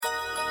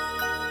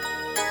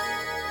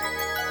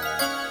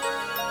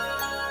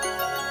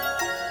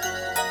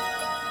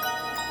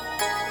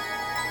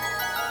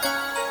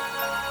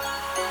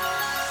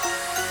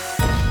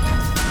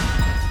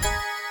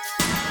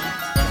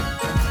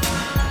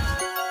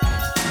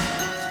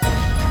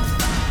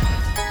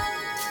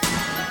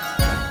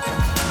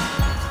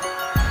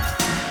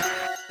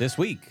This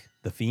week,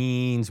 the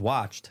Fiends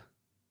watched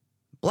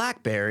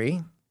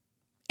Blackberry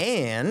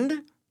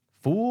and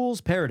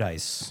Fool's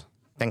Paradise.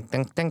 ding,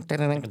 ding, ding, ding,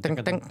 ding, ding,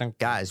 ding, ding.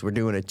 Guys, we're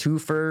doing a two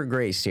for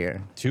Grace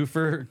here. Two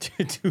for,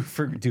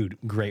 dude,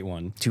 great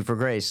one. Two for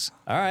Grace.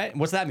 All right,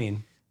 what's that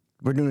mean?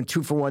 We're doing a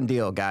 2-for-1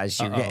 deal, guys.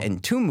 You're getting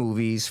two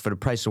movies for the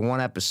price of one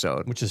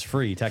episode. Which is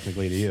free,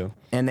 technically, to you.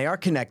 And they are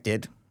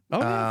connected. Oh,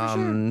 yeah,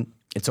 for sure.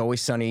 It's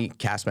Always Sunny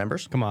cast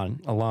members. Come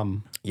on,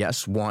 alum.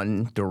 Yes,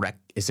 one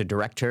is a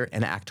director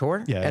and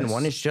actor, Yes. and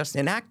one is just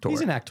an actor. He's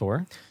an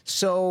actor.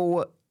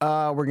 So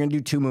we're going to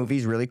do two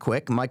movies really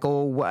quick.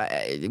 Michael,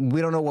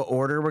 we don't know what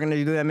order we're going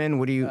to do them in.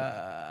 What do you...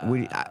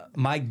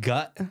 My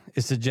gut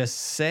is to just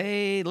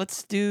say,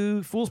 let's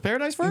do Fool's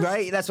Paradise first.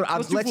 Right? That's what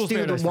Let's do let's Fool's do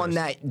the Paradise one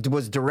first. that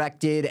was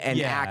directed and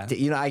Yeah. acted.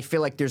 You know, I feel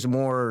like there's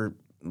more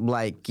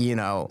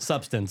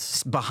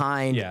Substance.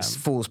 behind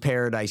Fool's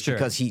Paradise Sure.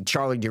 because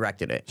Charlie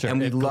directed it. Sure. And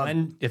we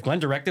if Glenn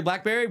directed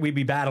Blackberry, we'd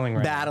be battling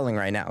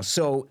right now.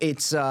 So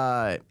it's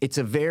a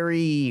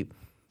very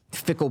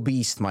fickle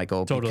beast,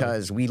 Michael, Totally.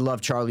 because we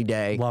love Charlie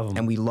Day. Love him.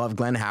 And we love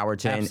Glenn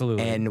Howerton.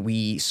 Absolutely.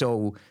 And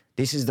so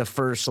this is the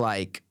first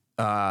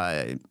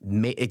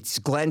it's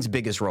Glenn's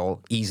biggest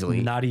role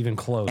easily. Not even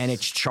close. And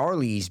it's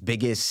Charlie's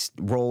biggest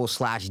role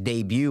 /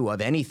 debut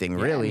of anything,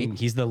 really. I mean,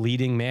 he's the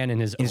leading man in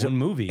his own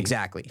movie.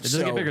 Exactly. It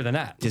doesn't get bigger than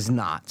that. Does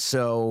not.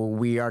 So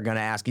we are going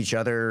to ask each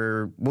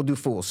other. We'll do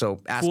Fools.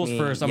 So ask Fools me.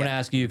 first. I'm going to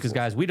ask you because,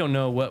 guys, we don't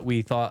know what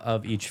we thought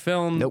of each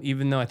film, Nope.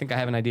 even though I think I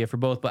have an idea for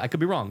both, but I could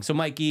be wrong. So,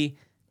 Mikey,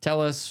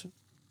 tell us,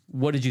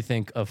 what did you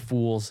think of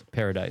Fool's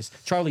Paradise?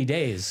 Charlie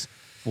Day's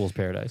Fool's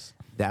Paradise.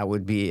 That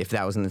would be, if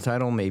that was in the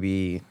title,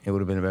 maybe it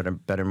would have been a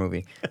better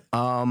movie.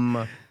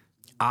 The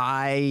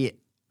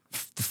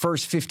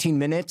first 15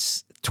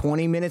 minutes,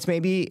 20 minutes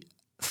maybe,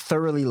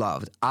 thoroughly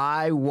loved.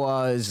 I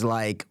was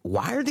like,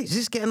 why are these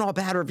just getting all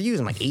bad reviews?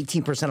 I'm like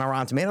 18% on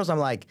Rotten Tomatoes. I'm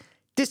like,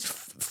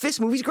 this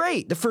movie's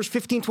great. The first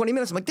 15, 20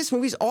 minutes, I'm like, this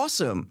movie's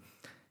awesome.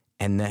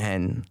 And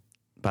then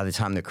by the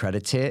time the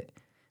credits hit,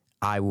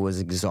 I was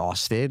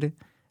exhausted.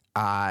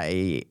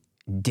 I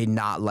did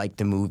not like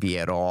the movie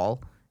at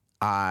all.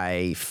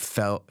 I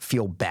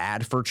feel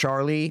bad for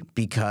Charlie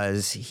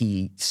because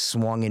he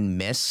swung and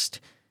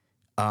missed.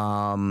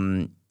 I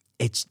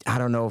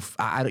don't know if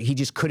he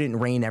just couldn't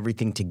rein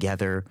everything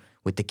together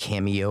with the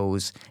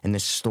cameos and the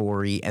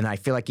story, and I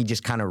feel like he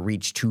just kind of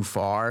reached too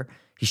far.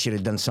 He should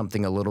have done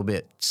something a little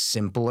bit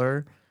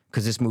simpler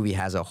because this movie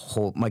has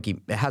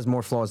Mikey, it has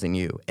more flaws than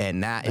you,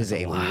 and that's is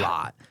a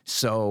lot.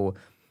 So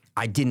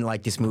I didn't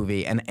like this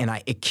movie, and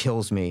it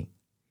kills me.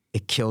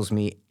 It kills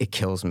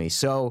me.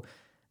 So.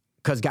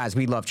 Because, guys,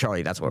 we love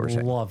Charlie. That's what we're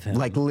saying. Love him.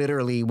 Like,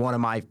 literally one of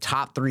my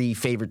top 3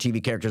 favorite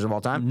TV characters of all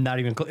time. Not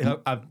even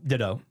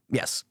ditto.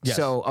 Yes.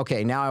 So,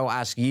 okay, now I will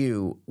ask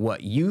you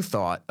what you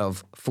thought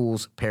of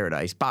Fool's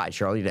Paradise by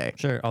Charlie Day.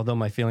 Sure. Although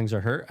my feelings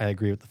are hurt, I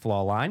agree with the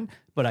flaw line,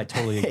 but I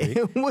totally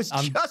agree. It was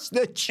just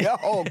a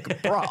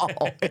joke, bro.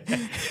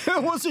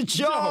 It was a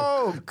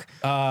joke.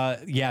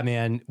 Yeah,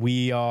 man.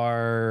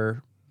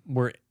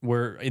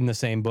 We're in the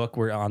same book.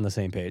 We're on the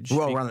same page.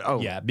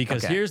 Well, yeah,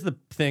 because okay. here's the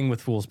thing with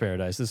Fool's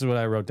Paradise. This is what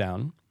I wrote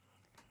down.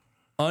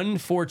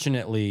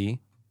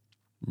 Unfortunately,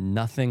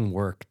 nothing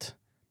worked.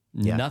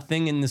 Yeah.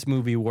 Nothing in this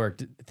movie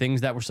worked.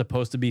 Things that were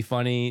supposed to be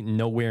funny,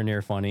 nowhere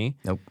near funny.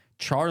 Nope.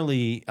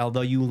 Charlie,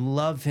 although you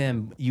love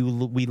him,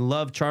 we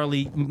love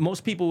Charlie.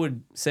 Most people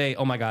would say,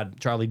 "Oh my God,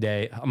 Charlie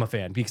Day, I'm a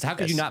fan." Because how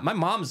could you not? My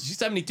mom's, she's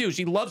 72.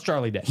 She loves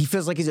Charlie Day. He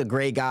feels like he's a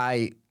great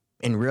guy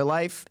in real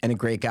life and a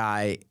great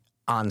guy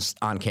on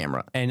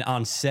camera. And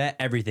on set,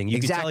 everything. You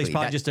can tell he's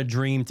probably just a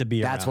dream to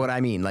be around. That's what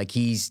I mean. Like,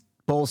 he's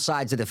both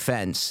sides of the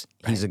fence.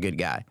 He's a good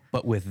guy.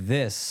 But with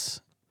this,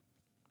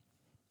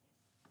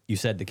 you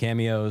said the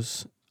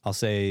cameos. I'll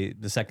say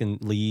the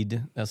second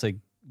lead. I'll say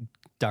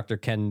Dr.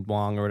 Ken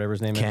Wong or whatever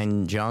his name is.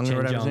 Ken Jeong or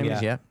whatever his name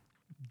is, yeah.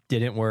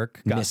 Didn't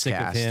work. Got sick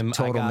of Miscast. him.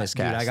 Total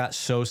miscast. Dude, I got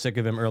so sick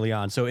of him early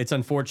on. So it's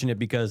unfortunate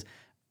because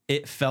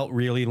it felt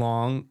really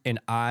long and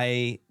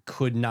I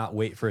could not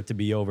wait for it to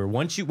be over.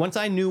 Once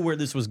I knew where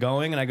this was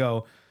going and I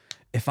go,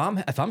 if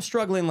I'm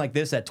struggling like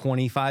this at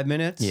 25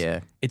 minutes,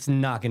 it's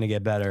not going to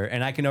get better.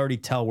 And I can already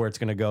tell where it's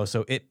going to go.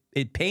 So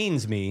it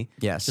pains me.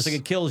 Yes. Just like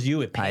it kills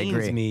you, it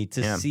pains me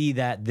to see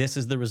that this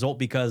is the result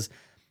because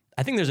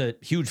I think there's a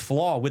huge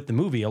flaw with the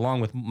movie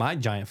along with my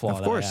giant flaw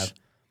that I have.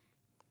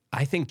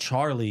 I think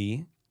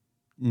Charlie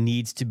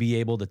needs to be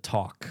able to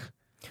talk.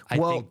 I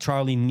think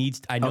Charlie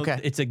needs... I know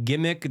it's a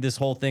gimmick, this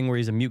whole thing where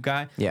he's a mute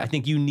guy. Yeah. I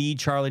think you need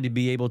Charlie to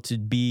be able to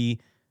be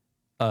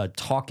a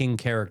talking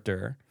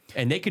character.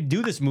 And they could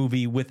do this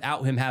movie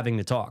without him having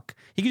to talk.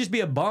 He could just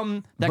be a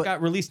bum that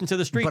got released into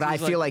the streets. But I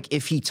feel like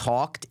if he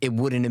talked, it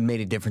wouldn't have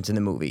made a difference in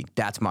the movie.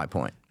 That's my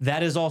point.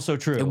 That is also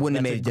true. It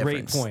wouldn't That's have made a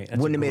difference. Great point.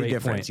 That's wouldn't a have made a great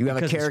difference. point. You have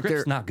Because a character... the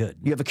script's not good.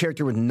 You have a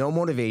character with no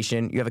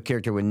motivation. You have a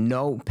character with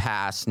no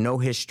past, no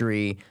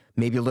history,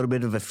 maybe a little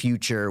bit of a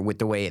future with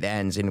the way it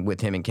ends and with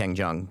him and Ken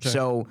Jeong. Sure.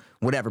 So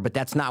whatever, but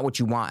that's not what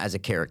you want as a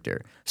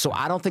character. So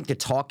I don't think the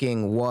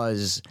talking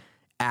was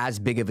as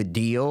big of a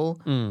deal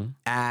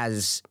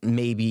as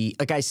maybe,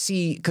 like I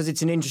see, because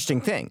it's an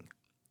interesting thing.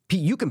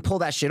 You can pull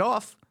that shit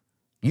off.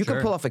 You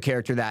can pull off a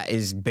character that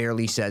is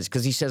barely says,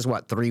 because he says,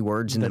 what, 3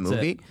 words in the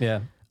movie?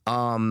 Yeah.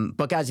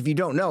 But guys, if you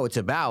don't know, it's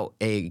about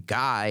a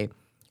guy,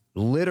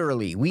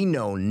 literally, we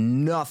know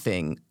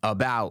nothing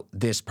about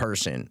this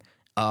person.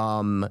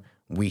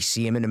 We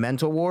see him in a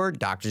mental ward.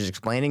 Doctors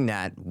explaining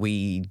that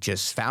we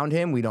just found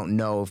him. We don't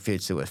know if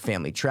it's a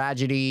family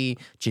tragedy,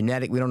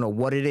 genetic. We don't know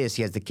what it is.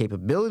 He has the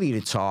capability to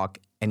talk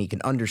and he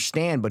can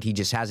understand, but he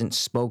just hasn't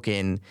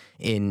spoken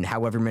in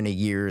however many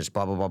years,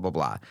 blah, blah, blah, blah,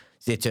 blah.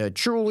 It's a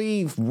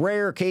truly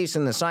rare case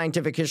in the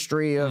scientific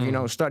history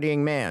of,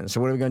 studying man. So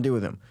what are we going to do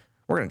with him?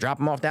 We're going to drop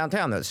him off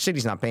downtown. The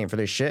city's not paying for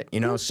this shit,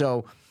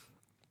 So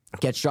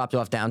gets dropped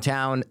off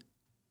downtown.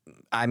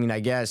 I mean, I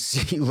guess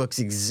he looks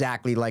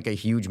exactly like a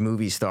huge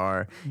movie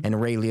star,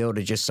 and Ray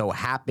Liotta just so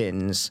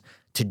happens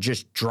to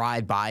just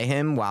drive by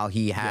him while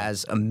he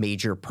has a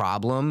major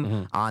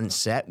problem on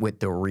set with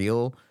the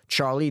real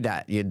Charlie,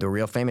 the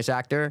real famous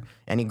actor,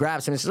 and he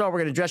grabs him and says, "Oh, we're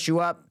going to dress you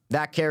up."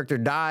 That character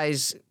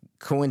dies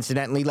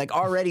coincidentally. Like,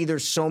 already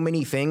there's so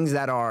many things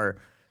that are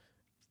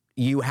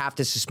you have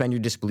to suspend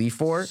your disbelief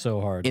for so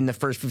hard in the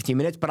first 15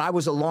 minutes. But I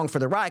was along for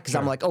the ride because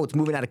I'm like, oh, it's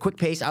moving at a quick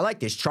pace. I like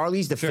this.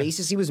 Charlie's, the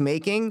faces he was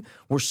making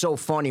were so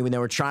funny when they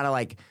were trying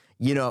to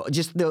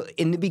just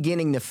in the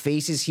beginning, the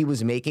faces he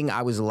was making,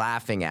 I was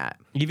laughing at.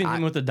 Even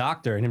him with the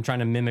doctor and him trying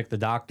to mimic the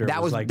doctor.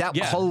 That was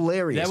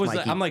hilarious. That was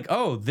I'm like,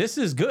 oh, this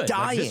is good.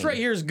 Like, this right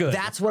here is good.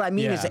 That's what I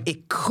mean is that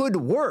it could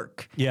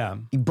work. Yeah.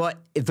 But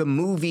the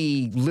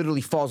movie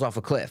literally falls off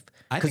a cliff.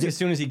 I think as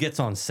soon as he gets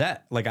on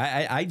set, like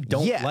I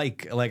don't I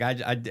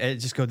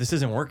just go, this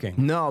isn't working.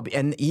 No,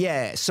 and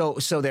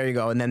so there you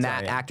go. And then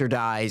that actor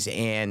dies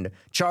and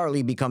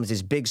Charlie becomes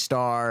this big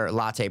star,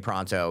 latte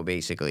pronto,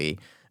 basically.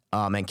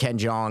 And Ken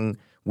Jeong,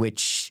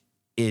 which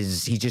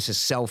he's just a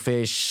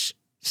selfish,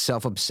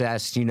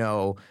 self-obsessed,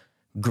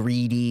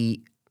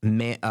 greedy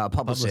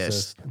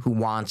publicist who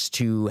wants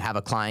to have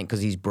a client because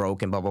he's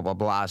broke and blah, blah, blah,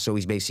 blah. So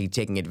he's basically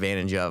taking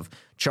advantage of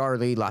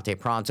Charlie, latte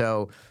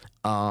pronto.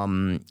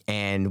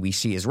 And we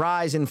see his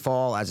rise and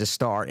fall as a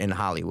star in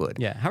Hollywood.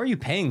 Yeah. How are you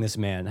paying this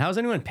man? How's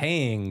anyone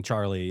paying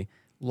Charlie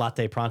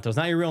Latte Pronto? It's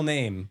not your real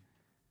name.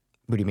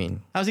 What do you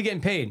mean? How's he getting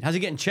paid? How's he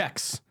getting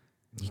checks?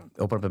 You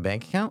open up a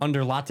bank account?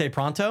 Under Latte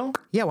Pronto?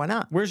 Yeah, why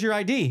not? Where's your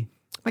ID?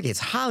 Like, it's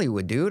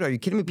Hollywood, dude. Are you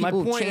kidding me?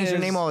 People change their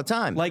name all the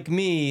time. Like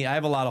me, I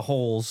have a lot of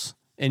holes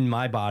in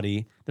my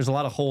body. There's a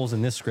lot of holes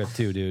in this script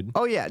too, dude.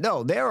 Oh, yeah.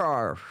 No, there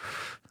are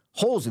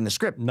holes in the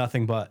script.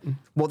 Nothing but.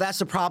 Well, that's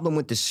the problem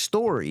with the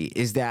story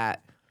is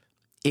that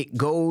it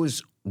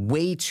goes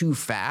way too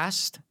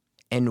fast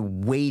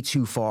and way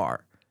too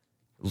far.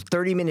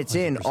 30 minutes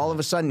 100%. In, all of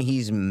a sudden,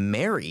 he's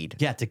married.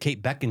 Yeah, to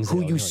Kate Beckinsale.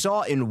 Who you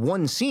saw in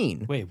one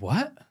scene. Wait,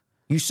 what?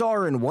 You saw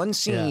her in one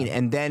scene,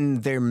 and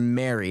then they're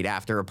married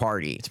after a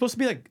party. It's supposed to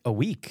be like a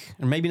week,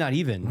 or maybe not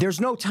even.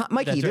 There's no time,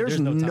 Mikey. Right. There's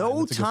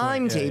no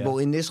timetable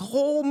in this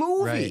whole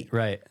movie.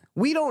 Right.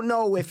 We don't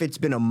know if it's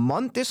been a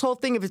month, this whole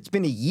thing, if it's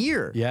been a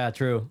year. Yeah,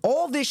 true.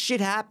 All this shit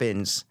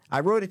happens.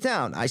 I wrote it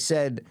down. I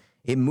said,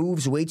 it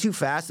moves way too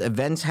fast.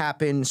 Events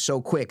happen so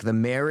quick. The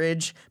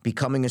marriage,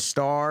 becoming a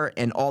star,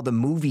 and all the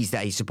movies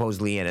that he's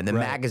supposedly in, and the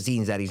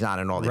magazines that he's on,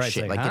 and all this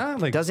shit.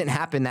 It doesn't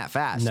happen that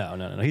fast.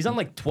 No. He's on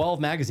like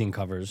 12 magazine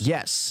covers.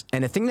 Yes.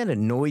 And the thing that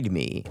annoyed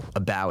me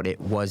about it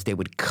was they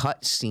would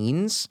cut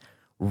scenes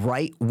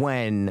right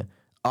when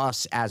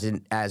us as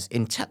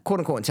quote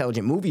unquote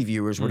intelligent movie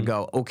viewers would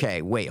go,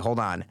 okay, wait, hold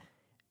on.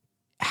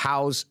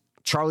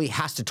 Charlie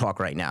has to talk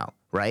right now.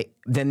 Right?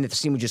 Then the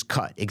scene would just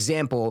cut.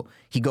 Example,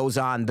 he goes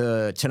on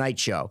the Tonight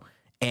Show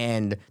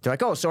and they're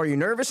like, oh, so are you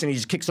nervous? And he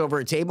just kicks over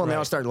a table and they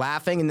all start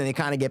laughing and then they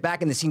kind of get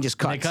back and the scene just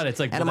cuts. And they cut.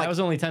 It's like, that was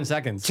only 10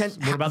 seconds.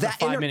 What about the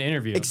 5-minute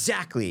interview?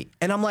 Exactly.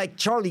 And I'm like,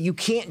 Charlie, you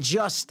can't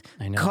just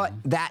cut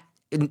that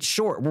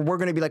short. We're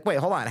going to be like, wait,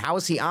 hold on. How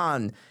is he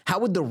on? How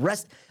would the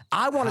rest...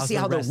 I want to see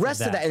how the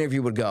rest of that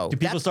interview would go. Do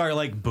people start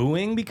like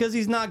booing because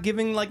he's not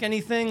giving like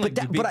anything? Like,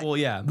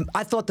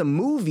 I thought the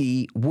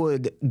movie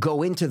would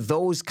go into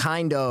those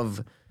kind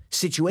of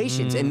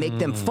situations and make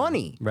them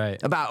funny.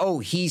 Right. About, oh,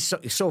 he's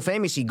so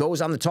famous, he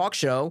goes on the talk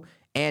show,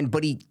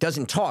 but he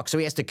doesn't talk. So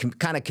he has to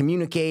kind of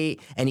communicate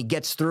and he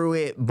gets through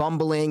it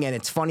bumbling and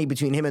it's funny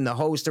between him and the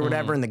host or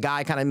whatever. And the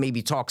guy kind of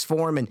maybe talks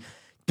for him and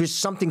there's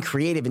something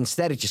creative.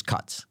 Instead, it just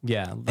cuts.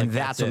 Yeah. Like, and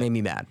that's what made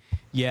me mad.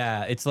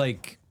 Yeah. It's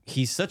like...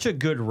 He's such a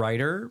good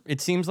writer,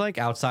 it seems like,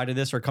 outside of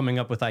this, or coming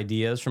up with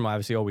ideas from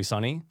obviously Always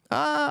Sunny.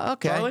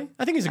 Okay. Charlie?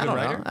 I think he's a good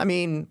writer. Know. I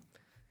mean,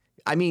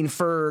 I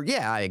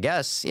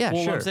guess. Yeah,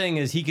 well, sure. What I'm saying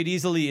is he could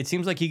easily, it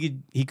seems like he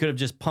could have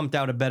just pumped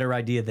out a better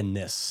idea than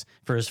this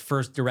for his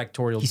first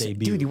directorial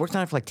debut. Dude, he worked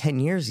on it for like 10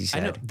 years, he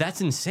said. I know, that's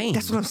insane.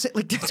 That's what I'm saying.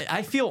 Like,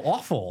 I feel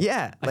awful.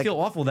 Yeah. I feel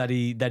awful that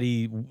he,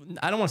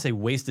 I don't want to say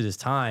wasted his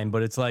time,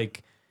 but it's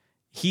like,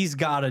 he's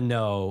got to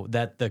know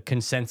that the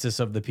consensus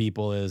of the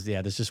people is,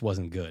 this just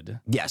wasn't good.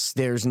 Yes,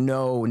 there's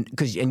no...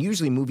 and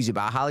usually movies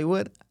about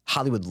Hollywood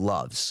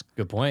loves.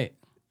 Good point.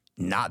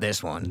 not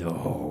this one.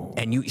 No.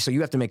 And so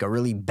you have to make a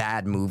really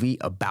bad movie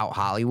about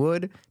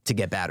Hollywood to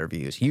get bad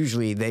reviews.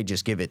 Usually they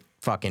just give it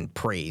fucking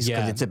praise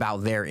because it's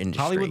about their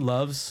industry. Hollywood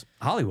loves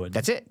Hollywood.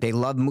 That's it. They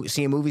love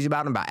seeing movies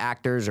about them, about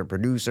actors or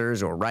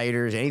producers or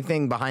writers,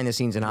 anything behind the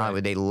scenes in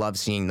Hollywood. They love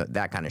seeing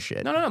that kind of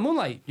shit. No,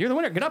 Moonlight. You're the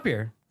winner. Get up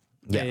here.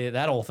 Yeah.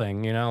 That whole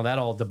thing, that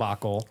whole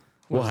debacle.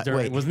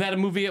 Wait. Wasn't that a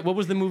movie? What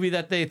was the movie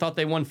that they thought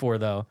they won for,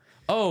 though?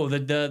 Oh,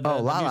 the La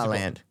La musical.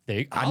 Land.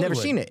 I've never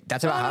seen it.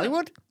 That's about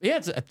Hollywood? Yeah,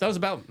 that was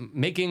about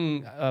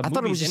making I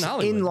thought it was just in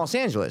Hollywood. in Los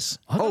Angeles.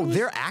 Oh,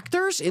 they're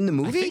actors in the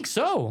movie? I think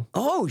so.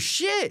 Oh,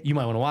 shit. You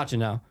might want to watch it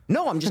now.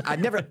 No, I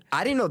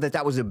didn't know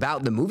that was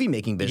about the movie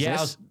making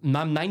business. Yeah,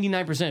 I'm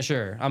 99%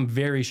 sure. I'm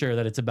very sure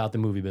that it's about the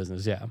movie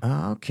business, yeah.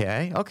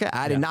 Okay.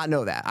 I did not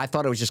know that. I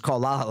thought it was just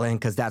called La La Land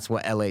because that's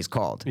what LA's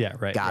called. Yeah,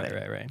 right. Got it.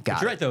 Right. Got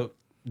But you're right, though.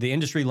 The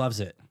industry loves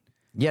it.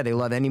 Yeah, they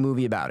love any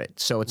movie about it.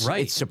 So it's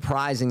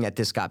surprising that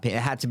this got panned.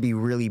 It had to be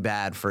really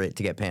bad for it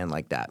to get panned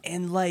like that.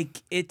 And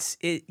like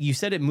you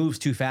said it moves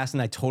too fast,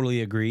 and I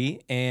totally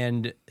agree.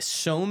 And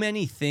so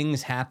many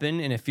things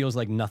happen, and it feels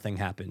like nothing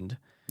happened.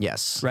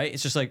 Yes. Right?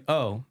 It's just like,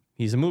 oh,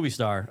 he's a movie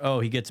star. Oh,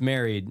 he gets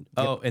married.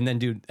 Oh, and then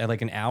dude, at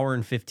like an hour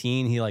and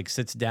 15, he like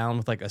sits down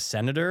with like a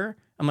senator.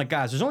 I'm like,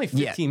 guys, there's only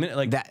 15 minutes.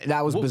 Like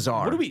that was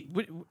bizarre.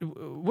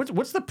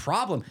 What's the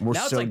problem? Now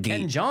it's so like deep.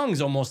 Ken Jeong's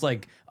almost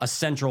like a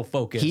central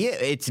focus.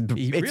 It's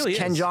really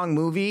Ken is. Jeong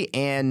movie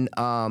and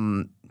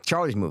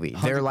Charlie's movie.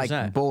 They're 100%.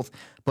 like both,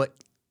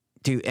 but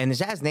dude, and is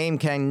that his name?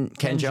 Ken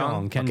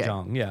Jeong? Ken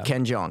Jeong, yeah.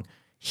 Ken Jeong.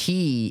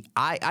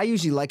 I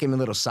usually like him in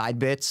little side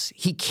bits.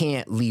 He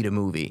can't lead a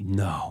movie.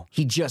 No.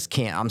 He just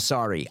can't. I'm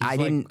sorry. I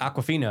didn't.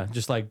 Aquafina,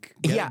 just like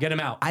get him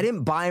out. I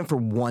didn't buy him for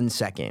 1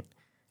 second.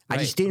 I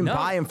just didn't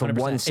buy him for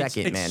 1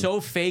 second, man. It's so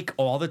fake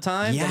all the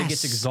time that it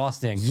gets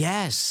exhausting.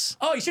 Yes.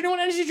 Oh, you sure you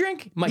want an energy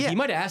drink? He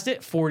might have asked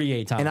it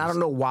 48 times. And I don't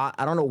know why.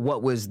 I don't know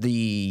what was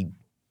the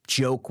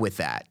joke with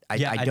that.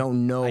 I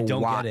don't know I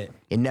don't why. get it.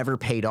 It never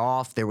paid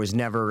off. There was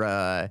never.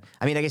 I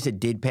mean, I guess it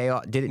did pay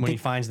off. Did it? When he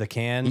finds the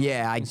can.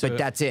 Yeah, but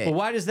that's it. But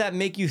why does that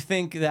make you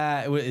think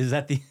that is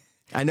that the?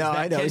 I know.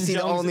 Is he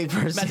the only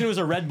person? Imagine it was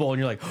a Red Bull, and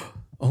you're like,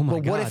 oh my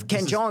god. But what if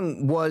Ken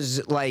Jeong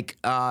was like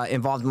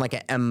involved in like a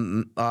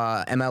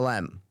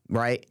MLM,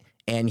 right?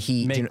 And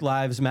he Make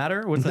Lives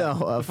Matter? What's that?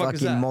 No, a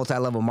fucking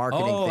multi-level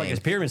marketing thing. like his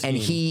pyramid scheme. And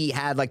he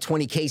had like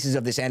 20 cases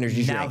of this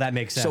energy drink. Now that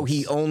makes sense. So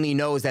he only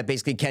knows that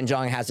basically Ken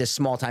Jeong has this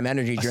small-time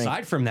energy drink.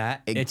 Aside from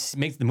that,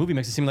 the movie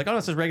makes it seem like, oh,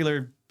 it's just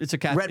regular. It's a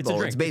Red Bull. It's a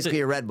drink. It's basically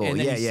a Red Bull. And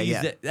then Yeah, he yeah, sees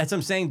yeah. That's what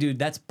I'm saying, dude.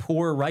 That's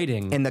poor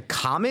writing. And the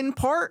Common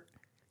part?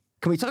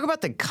 Can we talk about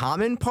the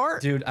Common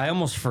part? Dude, I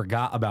almost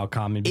forgot about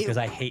Common because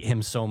I hate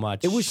him so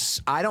much.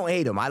 I don't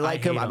hate him. I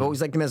like him. hate I've him. always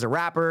liked him as a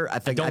rapper. I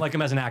don't like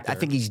him as an actor. I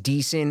think he's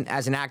decent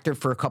as an actor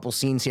for a couple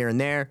scenes here and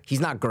there.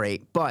 He's not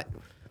great, but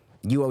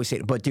you always say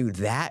it. But dude,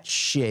 that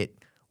shit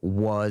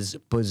was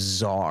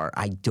bizarre.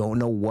 I don't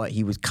know what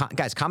he was.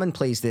 Guys, Common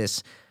plays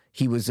this.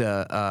 He was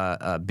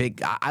a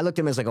big. I looked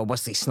at him as like a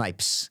Wesley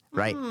Snipes,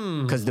 right?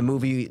 Because the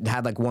movie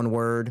had like one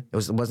word.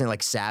 Wasn't it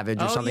like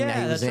Savage or something that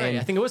he was that's in? right.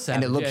 I think it was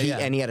Savage. And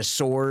and he had a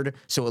sword,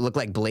 so it looked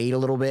like Blade a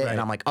little bit. Right.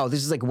 And I'm like, oh,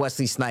 this is like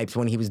Wesley Snipes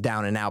when he was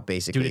down and out,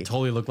 basically. Dude, it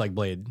totally looked like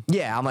Blade.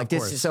 Yeah, I'm like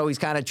this. So he's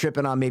kind of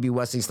tripping on maybe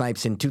Wesley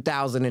Snipes in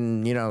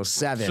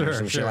 2007 or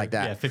some shit like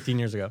that. Yeah, 15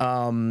 years ago.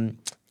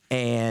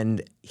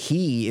 And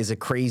he is a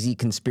crazy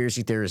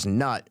conspiracy theorist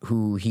nut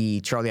who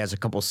Charlie has a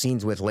couple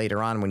scenes with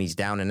later on when he's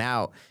down and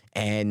out.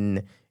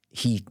 And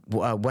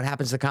what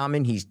happens to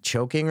Common? He's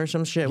choking or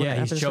some shit. Yeah,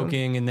 he's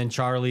choking, and then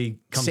Charlie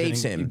comes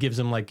Saves in and him. gives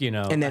him like a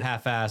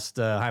half-assed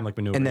Heimlich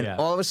maneuver. And then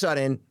all of a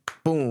sudden,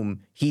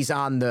 boom, he's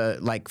on the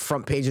like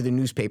front page of the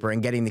newspaper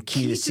and getting the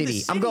key to the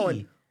city. I'm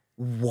going,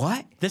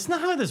 what? That's not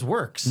how this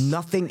works.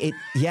 Nothing.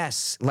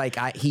 Yes, like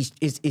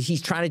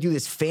he's trying to do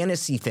this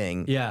fantasy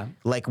thing. Yeah,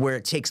 like where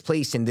it takes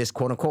place in this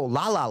quote unquote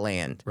La La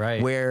Land.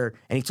 Right.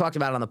 And he talked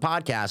about it on the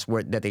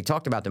podcast that they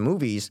talked about the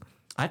movies.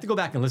 I have to go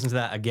back and listen to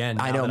that again.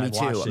 I know, me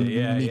too.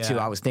 Me too.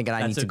 I was thinking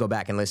I need to go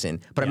back and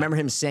listen. But I remember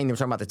him saying, they were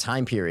talking about the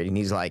time period, and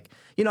he's like,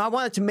 I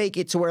wanted to make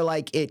it to where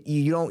like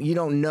you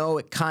don't know,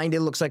 it kind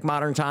of looks like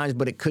modern times,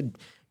 but it could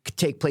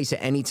take place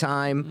at any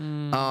time.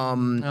 Ken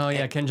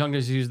Jeong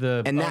just used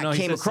the and that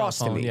came across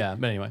to me. Yeah,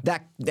 but anyway,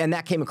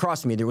 that came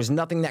across to me. There was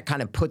nothing that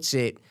kind of puts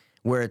it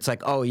where it's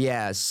like, oh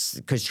yes,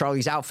 because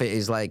Charlie's outfit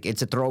is like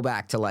it's a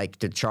throwback to like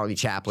the Charlie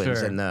Chaplin's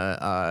Sure. and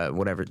the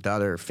whatever the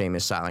other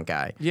famous silent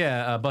guy.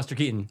 Yeah, Buster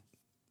Keaton.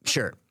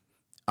 Sure.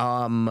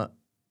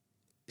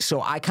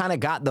 So I kind of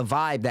got the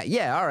vibe that,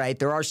 all right,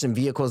 there are some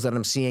vehicles that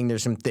I'm seeing.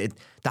 There's some, the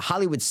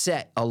Hollywood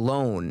set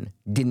alone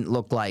didn't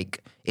look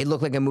like, it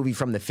looked like a movie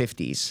from the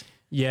 50s.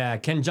 Yeah,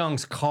 Ken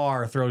Jeong's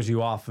car throws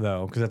you off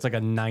though, because it's like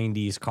a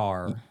 90s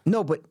car.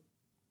 No, but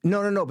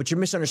you're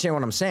misunderstanding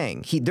what I'm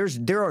saying.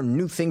 There are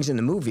new things in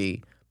the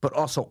movie, but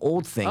also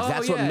old things.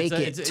 That's what make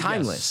it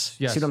timeless.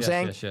 Yes, See what I'm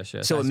saying?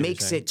 Yes. So it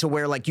makes it to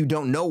where like you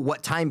don't know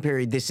what time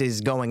period this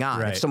is going on.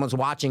 Right. If someone's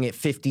watching it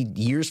 50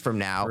 years from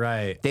now,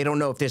 right. they don't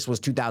know if this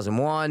was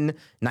 2001,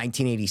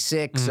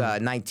 1986,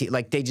 19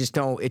 like they just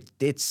don't.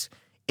 It's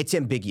it's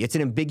ambiguous. It's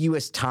an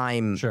ambiguous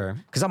time. Sure.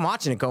 Because I'm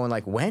watching it going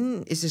like,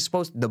 when is this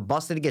supposed the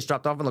bus that he gets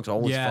dropped off and looks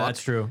old as fuck? Yeah,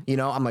 that's true. You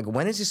know, I'm like,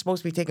 when is this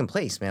supposed to be taking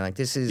place, man? Like,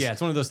 this is... Yeah,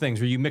 it's one of those things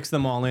where you mix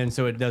them all in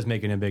so it does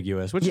make it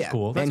ambiguous, which is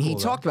cool. That's and he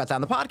cool, talked about that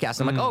on the podcast.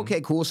 I'm like, oh,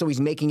 okay, cool. So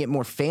he's making it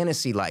more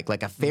fantasy-like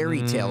a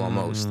fairy tale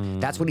almost.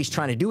 That's what he's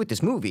trying to do with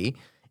this movie.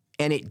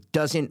 And it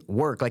doesn't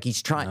work. Like,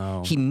 he's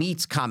trying... He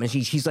meets Common.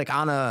 He's like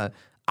on a...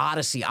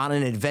 Odyssey, on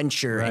an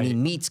adventure, and he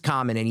meets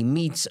Common, and he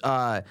meets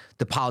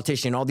the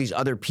politician, all these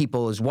other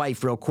people, his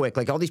wife, real quick.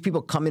 Like, all these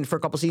people come in for a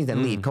couple scenes,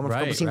 then leave. Come in for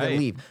a couple scenes, then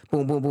leave.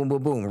 Boom, boom, boom,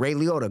 boom, boom. Ray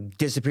Liotta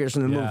disappears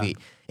from the movie.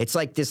 It's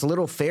like this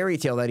little fairy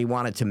tale that he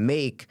wanted to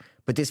make,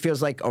 but this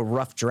feels like a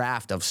rough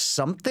draft of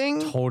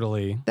something.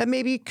 Totally. That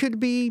maybe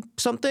could be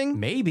something.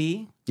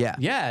 Maybe. Yeah.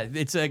 Yeah.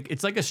 It's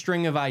like a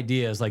string of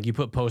ideas. Like you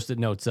put Post-it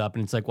notes up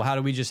and it's like, well, how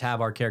do we just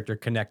have our character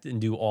connect and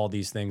do all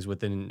these things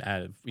within,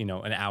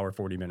 an hour,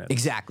 40 minutes?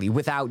 Exactly.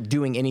 Without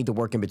doing any of the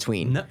work in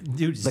between. No,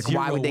 dude, like,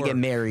 why would they get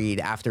married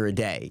after a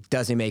day?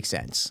 Doesn't make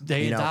sense.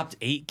 They adopt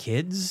 8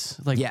 kids?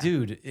 Like,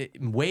 dude,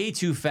 way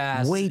too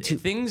fast. Way too...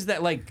 Things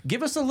that, like,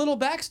 give us a little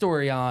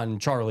backstory on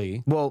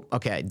Charlie. Well,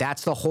 okay.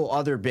 That's the whole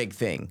other big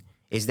thing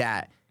is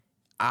that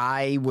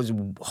I was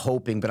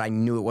hoping, but I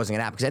knew it wasn't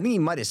gonna happen because I think he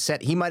might have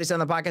said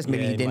on the podcast.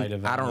 Maybe he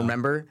didn't. I don't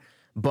remember,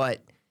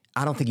 but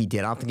I don't think he did.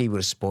 I don't think he would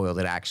have spoiled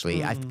it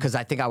actually, because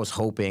I think I was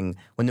hoping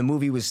when the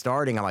movie was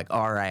starting. I'm like,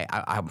 all right,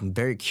 I'm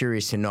very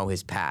curious to know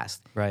his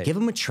past. Right, give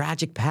him a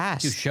tragic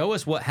past. Dude, show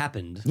us what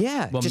happened.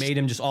 Yeah, what made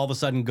him just all of a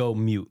sudden go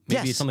mute?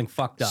 Maybe it's something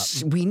fucked up.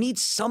 We need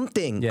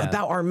something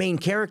about our main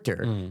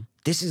character.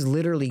 This is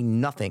literally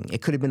nothing.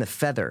 It could have been a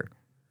feather.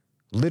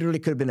 Literally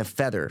could have been a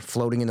feather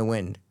floating in the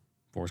wind.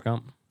 Forrest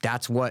Gump.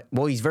 That's what...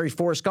 Well, he's very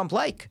Forrest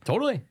Gump-like.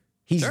 Totally.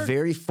 He's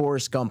very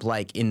Forrest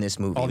Gump-like in this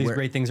movie. All these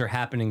great things are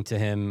happening to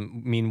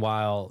him.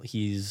 Meanwhile,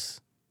 he's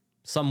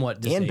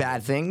somewhat disabled. And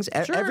bad things.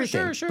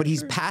 Everything. But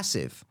he's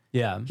passive.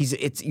 Yeah.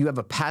 You have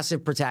a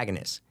passive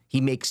protagonist. He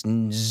makes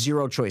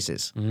zero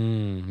choices.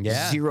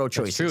 Zero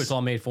choices. That's true. It's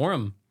all made for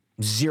him.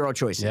 Zero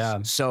choices. Yeah.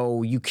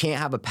 So you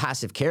can't have a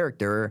passive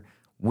character...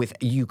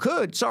 you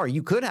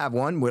could have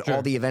one where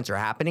all the events are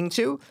happening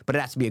to, but it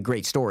has to be a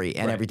great story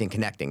and everything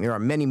connecting. There are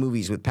many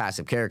movies with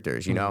passive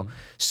characters, you know?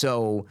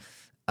 So,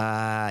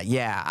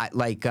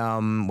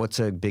 what's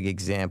a big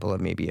example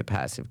of maybe a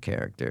passive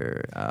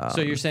character?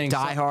 So you're saying...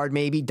 Die Hard,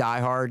 maybe? Die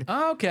Hard.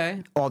 Oh,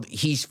 okay.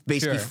 He's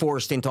basically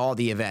forced into all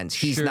the events.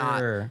 He's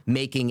not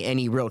making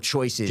any real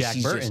choices. Jack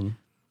Burton.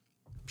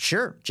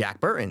 Jack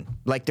Burton.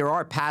 Like, there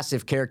are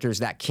passive characters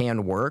that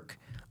can work,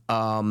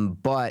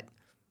 but...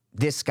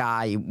 This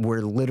guy,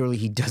 where literally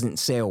he doesn't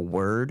say a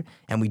word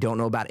and we don't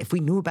know about it. If we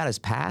knew about his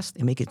past,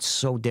 it'd make it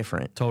so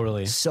different.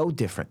 Totally. So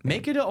different. Man.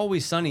 Make it an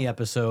Always Sunny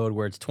episode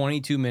where it's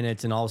 22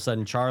 minutes and all of a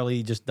sudden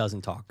Charlie just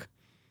doesn't talk.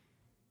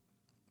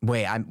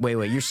 Wait.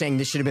 You're saying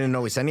this should have been an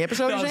Always Sunny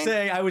episode? No, I'm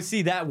saying I would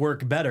see that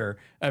work better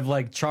of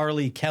like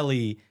Charlie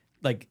Kelly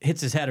like hits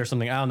his head or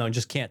something. I don't know, and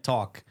just can't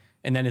talk.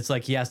 And then it's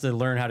like he has to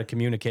learn how to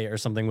communicate or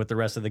something with the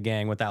rest of the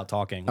gang without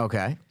talking.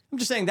 Okay. I'm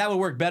just saying that would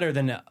work better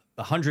than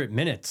 100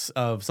 minutes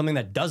of something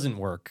that doesn't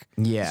work.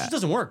 Yeah. It just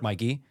doesn't work,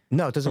 Mikey.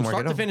 No, it doesn't work at all.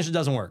 From start to finish, it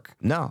doesn't work.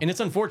 No. And it's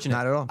unfortunate.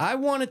 Not at all. I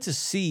wanted to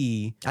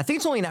see... I think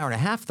it's only an hour and a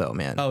half, though,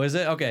 man. Oh, is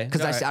it? Okay.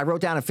 Because I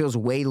wrote down it feels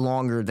way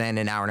longer than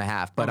an hour and a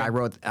half, but I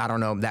don't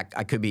know,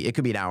 it could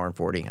be an hour and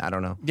 40. I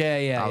don't know.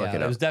 Yeah. I'll look it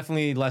up. It was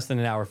definitely less than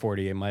an hour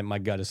 40, my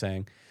gut is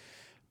saying.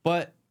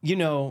 But, you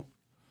know...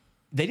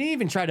 They didn't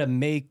even try to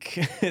make,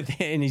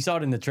 and you saw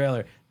it in the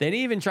trailer, they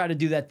didn't even try to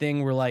do that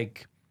thing where,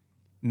 like,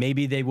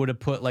 maybe they would have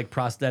put, like,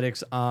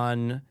 prosthetics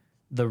on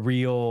the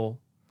real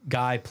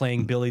guy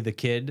playing Billy the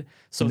Kid.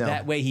 So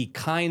that way he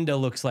kind of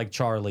looks like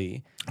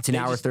Charlie. It's an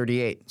hour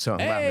 38. So,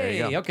 there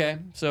you go. Okay.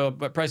 So,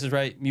 but Price is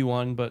Right, you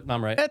won, but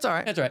I'm right. That's all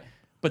right. That's all right.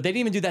 But they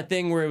didn't even do that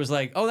thing where it was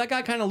like, oh, that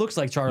guy kind of looks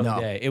like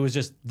Charlie Day. It was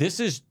just,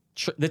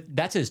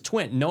 that's his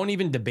twin. No one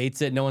even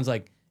debates it. No one's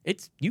like,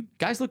 you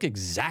guys look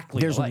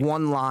exactly alike. There's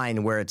one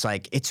line where it's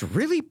like, it's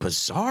really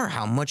bizarre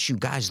how much you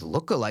guys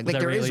look alike. Like,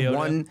 there is Liotta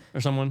one...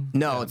 Or someone?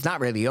 No, it's not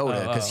Ray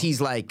Liotta, because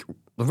he's like...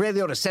 Ray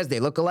Liotta says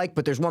they look alike,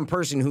 but there's one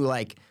person who,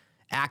 like,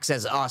 acts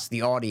as us,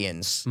 the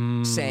audience,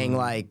 saying,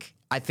 like,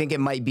 I think it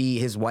might be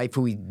his wife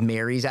who he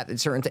marries at a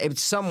certain time.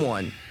 It's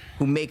someone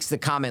who makes the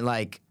comment,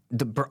 like,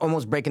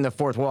 almost breaking the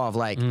fourth wall of,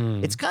 like,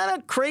 it's kind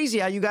of crazy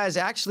how you guys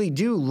actually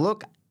do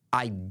look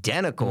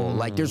identical.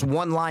 Like, there's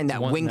one line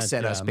that winks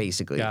at us,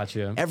 basically.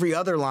 Gotcha. Every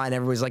other line,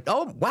 everybody's like,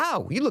 oh,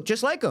 wow, you look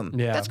just like him.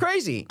 Yeah. That's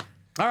crazy.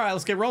 All right,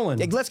 let's get rolling.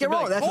 Like, let's get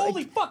rolling. Like, That's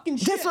holy fucking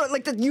shit. That's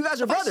what, you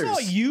guys are brothers. I saw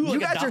you, like,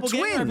 guys are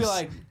twins.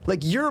 I'd be like,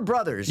 you're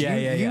brothers.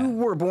 Yeah. You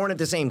were born at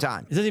the same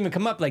time. It doesn't even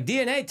come up like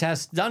DNA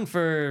test done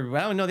for,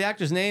 I don't know the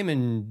actor's name,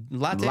 and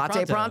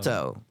Latte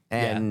Pronto.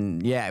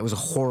 And it was a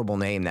horrible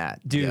name,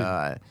 that. Dude.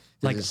 Does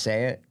it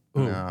say it?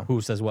 No.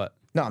 Who says what?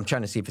 No, I'm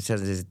trying to see if it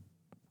says his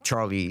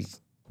Charlie's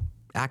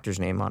actor's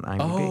name on IMDb.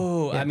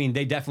 Oh, I mean,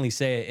 they definitely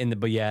say it in the,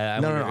 but yeah.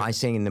 No, I'm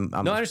saying in the...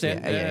 no, I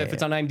understand. If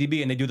it's on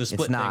IMDb and they do the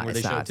split thing where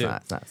they show it too.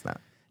 It's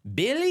not.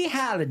 Billie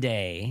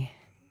Holiday.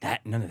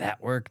 none of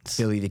that worked.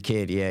 Billy the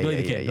Kid, Billy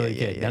the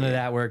Kid. None of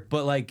that worked.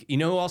 But like, you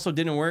know who also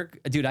didn't work?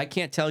 Dude, I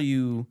can't tell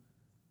you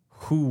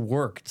who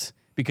worked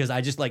because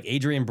I just like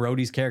Adrian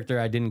Brody's character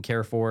I didn't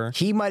care for.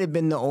 He might have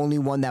been the only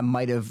one that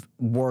might have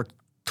worked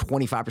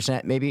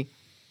 25% maybe.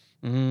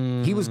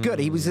 He was good.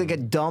 He was like a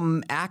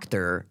dumb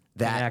actor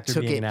that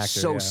took it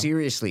so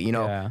seriously. You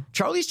know,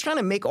 Charlie's trying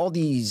to make all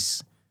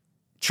these,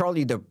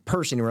 Charlie, the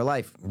person in real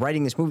life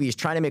writing this movie, is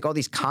trying to make all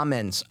these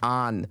comments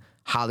on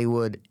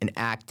Hollywood and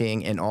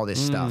acting and all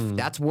this stuff.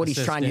 That's what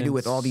he's trying to do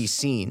with all these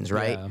scenes,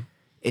 right?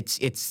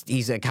 Yeah.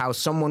 He's like how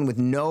someone with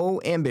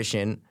no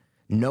ambition,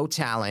 no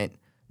talent,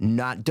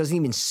 doesn't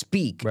even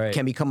speak,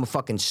 can become a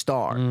fucking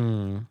star.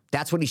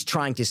 That's what he's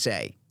trying to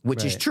say,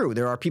 which is true.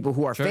 There are people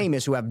who are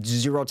famous who have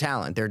zero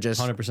talent. They're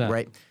just 100%.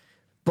 Right.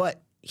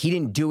 But he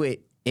didn't do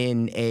it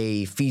in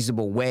a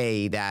feasible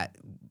way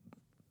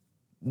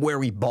where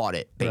we bought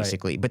it,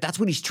 basically. But that's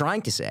what he's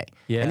trying to say.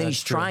 Yeah, and then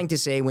he's trying to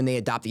say when they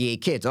adopt the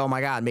 8 kids, oh my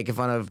God, making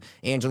fun of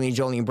Angelina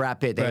Jolie and Brad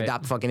Pitt. They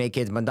adopt fucking 8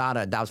 kids.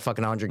 Madonna adopts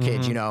fucking 100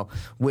 kids, you know,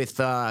 with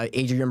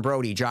Adrian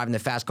Brody driving the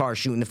fast car,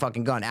 shooting the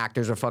fucking gun.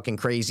 Actors are fucking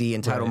crazy,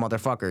 entitled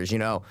motherfuckers, you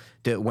know,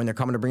 when they're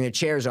coming to bring the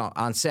chairs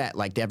on set,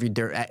 like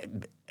they're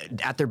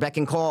at their beck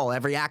and call.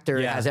 Every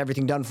actor has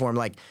everything done for him.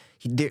 Like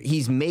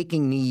he's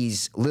making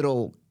these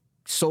little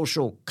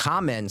social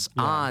comments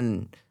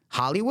on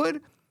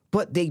Hollywood,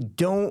 but they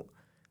don't.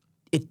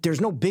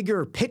 There's no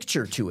bigger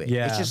picture to it.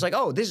 Yeah. It's just like,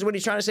 oh, this is what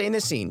he's trying to say in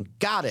this scene.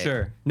 Got it.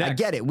 Sure. I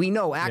get it. We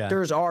know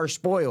actors are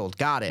spoiled.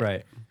 Got it.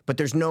 Right. But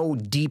there's no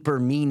deeper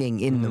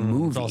meaning in the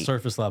movie. It's all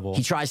surface level.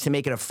 He tries to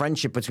make it a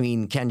friendship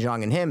between Ken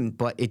Jeong and him,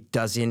 but it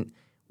doesn't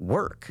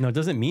work. No, it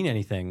doesn't mean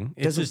anything.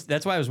 It's just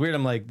that's why it was weird.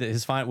 I'm like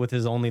with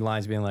his only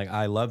lines being like,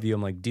 "I love you."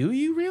 I'm like, do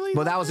you really?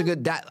 Well, that was a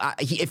good.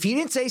 If he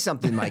didn't say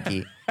something,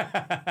 Mikey,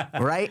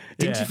 right?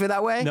 Didn't you feel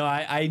that way? No,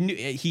 I knew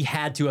he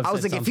had to have. I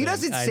was like, if he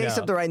doesn't say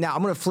something right now,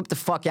 I'm gonna flip the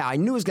fuck out. I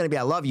knew it was gonna be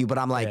 "I love you," but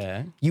I'm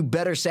like, you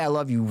better say "I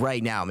love you"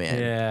 right now, man.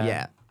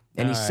 Yeah.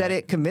 And he said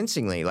it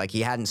convincingly, like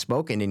he hadn't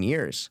spoken in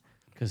years.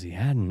 Because he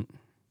hadn't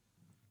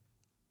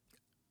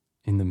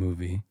in the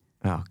movie.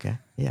 Oh, okay.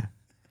 Yeah.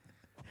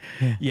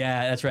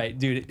 Yeah, that's right,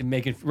 dude.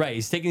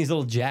 He's taking these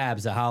little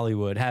jabs at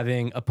Hollywood,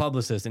 having a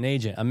publicist, an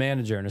agent, a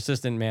manager, an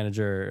assistant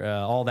manager,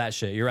 all that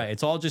shit. You're right.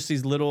 It's all just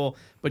these little,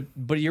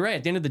 but you're right.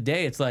 At the end of the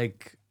day, it's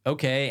like,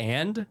 okay,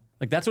 and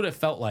like that's what it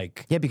felt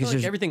like. Yeah, because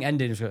like everything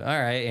ended. All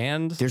right,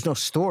 and there's no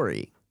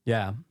story.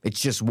 Yeah, it's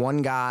just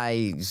one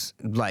guy's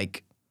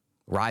like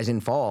rise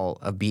and fall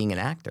of being an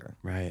actor,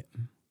 right?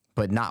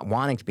 But not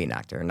wanting to be an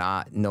actor,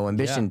 no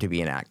ambition to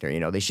be an actor. You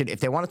know, they should,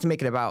 if they wanted to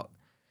make it about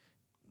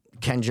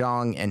Ken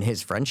Jeong and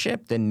his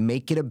friendship, then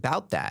make it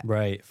about that.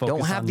 Right. Focus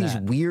Don't have these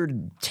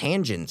weird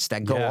tangents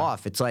that go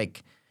off. It's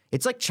like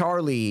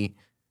Charlie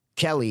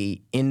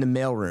Kelly in the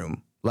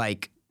mailroom,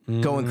 like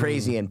going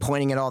crazy and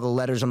pointing at all the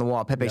letters on the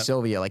wall. Pepe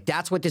Sylvia, like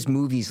that's what this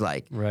movie's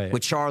like. Right.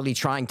 With Charlie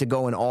trying to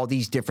go in all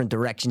these different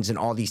directions and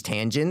all these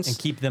tangents and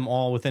keep them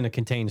all within a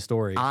contained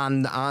story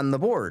on the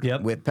board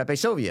with Pepe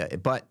Sylvia,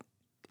 but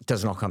it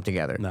doesn't all come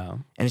together. No.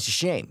 And it's a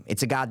shame.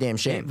 It's a goddamn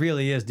shame. It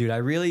really is, dude. I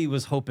really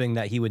was hoping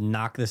that he would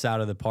knock this out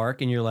of the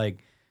park, and you're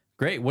like,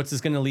 great, what's this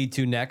going to lead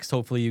to next?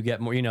 Hopefully you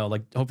get more, you know,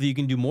 like hopefully you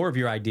can do more of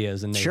your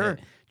ideas, and it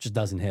just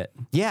doesn't hit.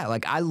 Yeah,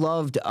 like I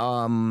loved,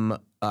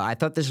 I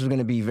thought this was going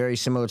to be very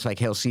similar to like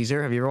Hail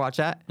Caesar. Have you ever watched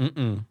that?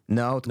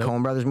 No, the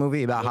Coen Brothers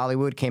movie about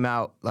Hollywood came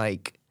out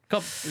like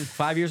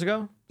 5 years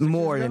ago?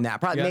 More than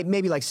that, probably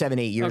maybe like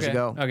 7-8 years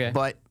ago. Okay,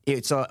 but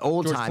it's an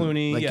old George time,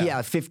 Clooney, like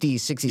 50s,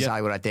 60s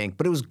Hollywood, I think.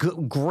 But it was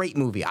great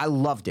movie. I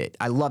loved it.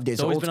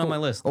 It's always old been school, on my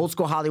list. Old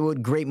school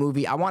Hollywood, great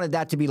movie. I wanted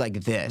that to be like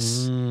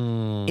this,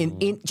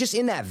 just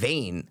in that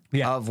vein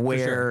of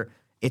where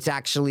it's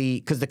actually,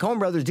 because the Coen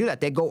Brothers do that.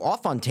 They go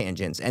off on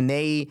tangents and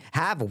they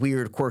have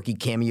weird, quirky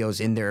cameos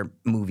in their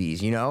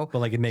movies, you know? But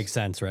like it makes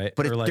sense, right?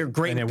 But they're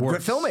great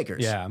filmmakers.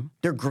 Yeah.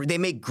 They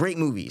make great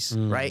movies,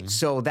 right?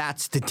 So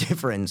that's the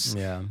difference,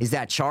 is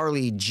that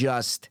Charlie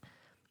just,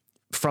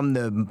 from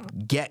the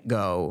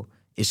get-go,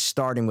 is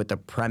starting with a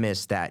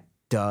premise that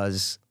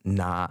does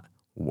not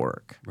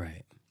work.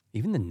 Right.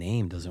 Even the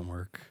name doesn't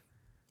work.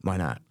 Why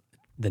not?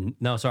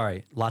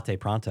 Latte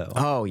Pronto.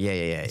 Oh yeah.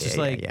 It's just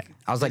I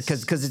was like,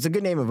 because it's a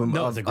good name of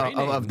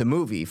the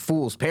movie.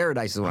 Fool's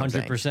Paradise is what I'm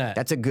saying. 100%.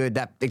 That's a good.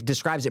 It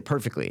describes it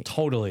perfectly.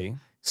 Totally.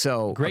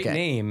 So great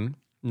name,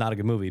 not a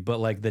good movie, but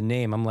like the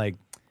name, I'm like,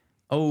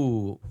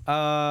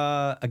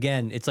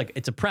 again, it's like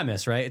it's a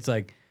premise, right? It's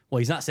like, well,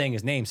 he's not saying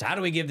his name, so how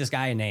do we give this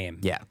guy a name?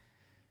 Yeah.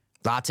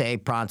 Latte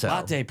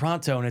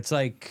Pronto, and it's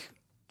like,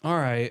 all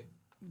right.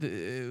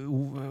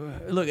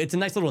 Look, it's a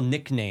nice little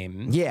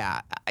nickname.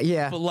 Yeah.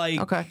 But like,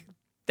 okay.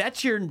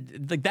 That's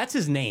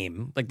his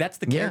name. Like that's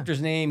the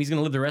character's name. He's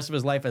gonna live the rest of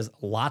his life as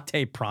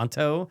Latte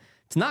Pronto.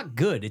 It's not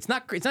good. It's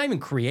not even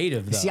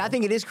creative though. See, I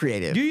think it is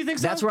creative. Do you think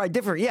so? That's where I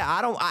differ. Yeah,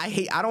 I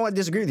don't want to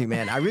disagree with you,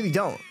 man. I really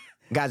don't.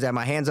 Guys, I have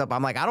my hands up.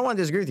 I'm like, I don't want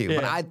to disagree with you,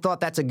 but I thought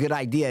that's a good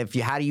idea.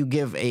 How do you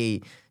give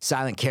a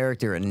silent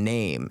character a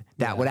name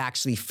that would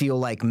actually feel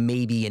like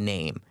maybe a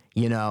name?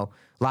 You know,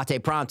 Latte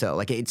Pronto.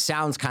 Like it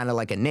sounds kind of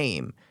like a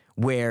name.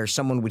 where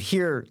someone would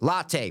hear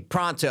latte,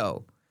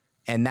 pronto,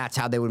 and that's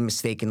how they would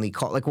mistakenly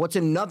call. Like, what's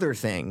another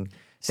thing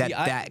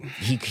that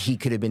he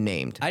could have been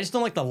named? I just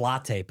don't like the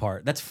latte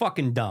part. That's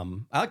fucking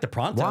dumb. I like the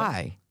pronto.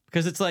 Why?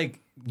 Because it's like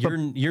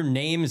your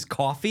name is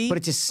coffee. But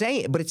it's a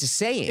saying.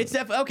 It's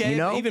okay. You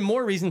know? Even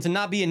more reason to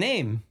not be a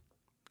name.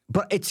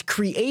 But it's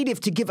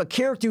creative to give a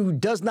character who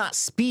does not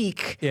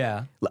speak.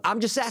 Yeah. I'm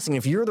just asking,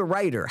 if you're the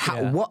writer,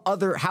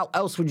 how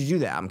else would you do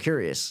that? I'm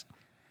curious.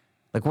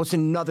 Like, what's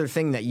another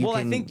thing that you can do? Well,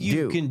 I think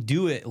you can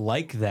do it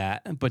like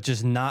that, but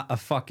just not a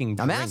fucking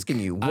drink. I'm asking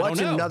you, what's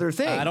another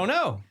thing? I don't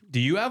know. Do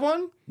you have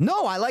one?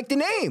 No, I like the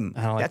name.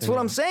 That's what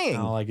I'm saying.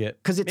 I don't like it.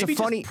 Because it's Maybe a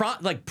funny...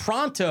 like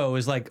Pronto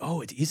is like,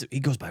 oh, he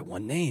goes by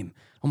one name.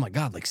 Oh my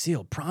God, like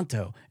Seal,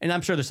 Pronto. And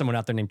I'm sure there's someone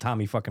out there named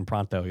Tommy fucking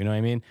Pronto, you know what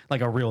I mean?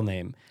 Like a real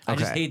name. I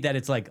just hate that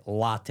it's like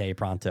Latte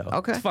Pronto.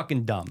 Okay. It's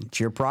fucking dumb. It's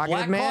your prerogative,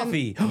 Black man.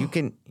 Coffee.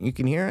 You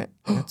can hear it.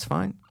 That's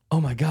fine. Oh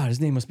my God, his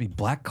name must be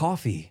Black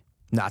Coffee.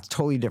 No, it's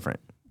totally different.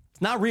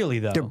 Not really,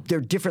 though.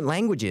 They're different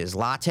languages.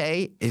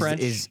 Latte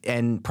is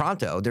and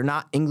pronto. They're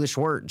not English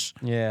words.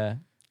 Yeah.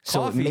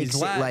 So it makes it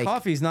like...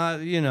 Coffee's not,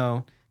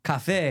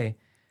 cafe.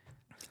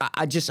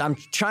 I'm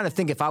trying to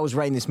think if I was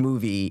writing this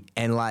movie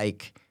and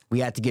like we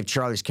had to give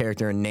Charlie's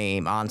character a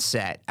name on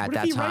set at that What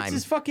if he time. writes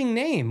his fucking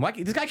name? Why,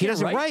 this guy can't He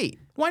doesn't write.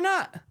 Why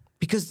not?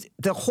 Because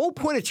the whole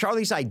point of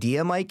Charlie's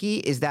idea, Mikey,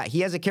 is that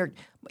he has a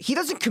character. He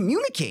doesn't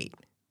communicate.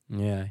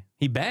 Yeah.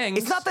 He bangs.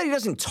 It's not that he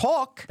doesn't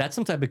talk. That's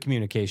some type of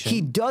communication.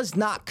 He does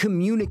not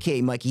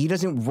communicate, Mikey. He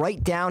doesn't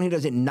write down. He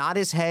doesn't nod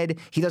his head.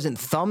 He doesn't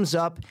thumbs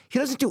up. He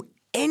doesn't do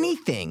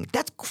anything.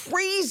 That's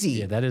crazy.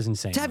 Yeah, that is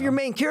insane. To have your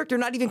main character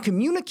not even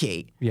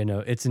communicate. Yeah, no,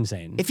 it's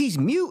insane. If he's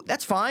mute,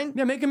 that's fine.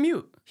 Yeah, make him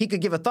mute. He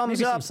could give a thumbs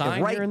Maybe up, some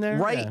sign right, here and there.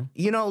 right,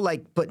 Yeah.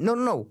 But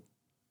no.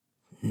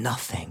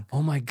 Nothing.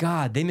 Oh my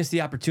God, they missed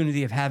the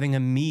opportunity of having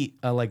him meet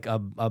like a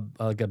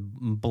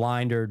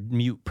blind or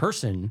mute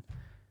person,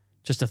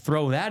 just to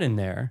throw that in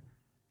there.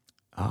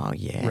 Oh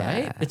yeah,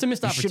 right. It's a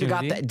missed opportunity. Should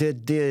have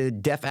got the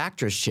deaf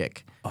actress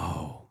chick.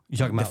 Oh, you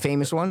talking about the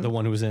famous one, the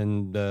one who was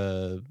in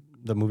the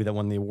movie that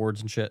won the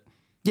awards and shit.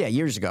 Yeah,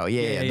 years ago.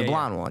 Yeah, the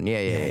blonde one.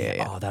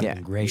 Yeah. Oh, that'd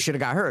been great. You should have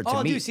got her.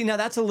 Oh, dude, see now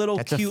that's a little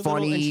cute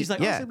funny, little, and she's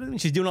like,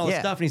 and she's doing all this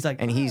stuff, and he's like,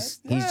 and he's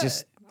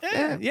just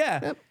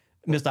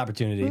missed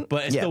opportunity,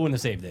 but it still wouldn't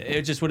have saved it.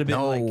 It just would have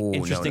been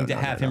interesting to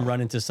have him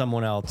run into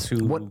someone else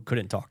who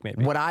couldn't talk.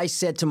 Maybe what I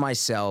said to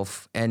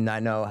myself, and I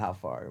know how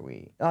far are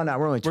we? Oh no,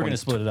 we're only 20, we're gonna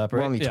split it up. Right?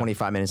 We're only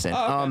 25 minutes in.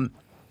 Oh, okay.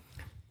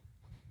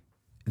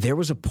 There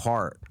was a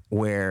part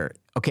where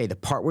the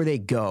part where they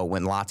go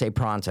when Latte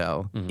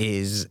Pronto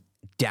is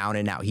down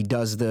and out. He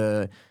does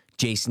the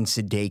Jason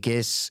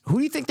Sudeikis. Who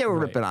do you think they were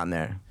ripping on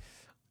there?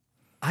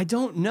 I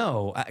don't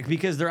know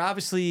because they're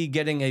obviously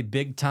getting a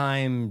big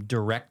time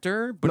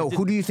director. But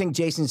who do you think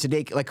Jason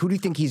Sudeikis? Like, who do you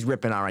think he's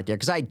ripping on right there?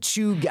 Because I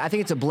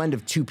think it's a blend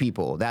of two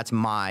people. That's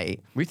my.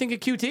 Were you thinking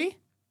QT?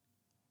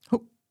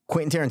 Who?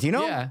 Quentin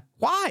Tarantino? Yeah.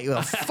 Why? I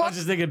was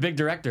just thinking big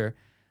director.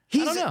 I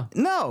don't know.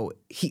 No.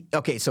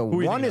 So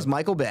one is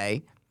Michael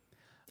Bay,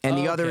 and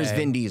the other is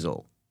Vin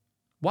Diesel.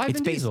 Why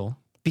Vin Diesel?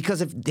 Because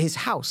of his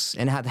house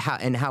and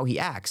how he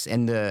acts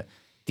and the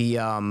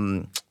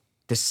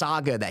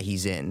saga that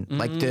he's in,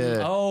 like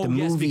the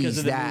movies because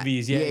of the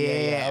movies.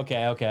 Yeah.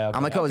 Okay.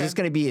 I'm like, is this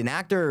going to be an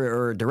actor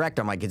or a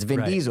director? I'm like, it's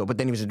Vin Diesel, but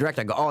then he was a director.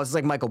 I go, this is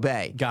like Michael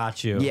Bay.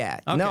 Got you. Yeah.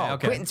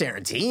 Quentin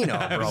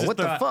Tarantino, bro. What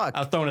the fuck?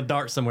 I was throwing a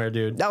dart somewhere,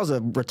 dude. That was a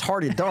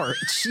retarded dart.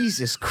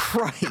 Jesus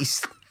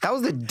Christ. That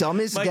was the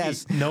dumbest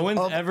guess no one's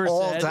of ever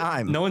all said,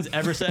 time. No one's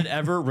ever said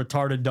ever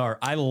retarded dart.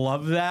 I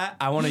love that.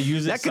 I want to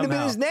use it That could have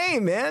been his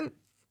name, man.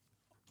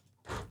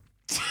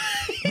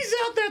 He's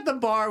out there at the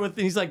bar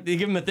he's like, they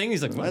give him a thing.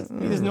 He's like, what?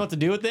 He doesn't know what to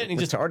do with it. And he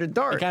just retarded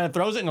dart. He kind of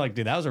throws it and like,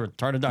 dude, that was a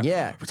retarded dart.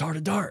 Yeah.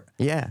 Retarded dart.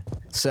 Yeah.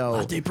 So.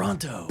 Latte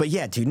Pronto. But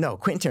yeah, dude, no.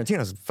 Quentin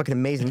Tarantino's a fucking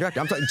amazing director.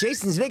 I'm talking.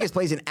 Jason Sudeikis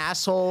plays an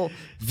asshole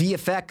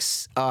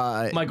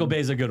VFX. Michael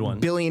Bay's a good one.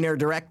 Billionaire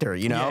director,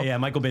 you know? Yeah,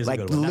 Michael Bay's a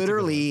good one.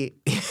 Literally,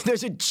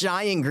 there's a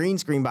giant green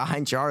screen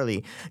behind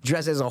Charlie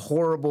dressed as a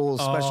horrible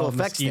special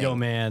effects Mosquito thing.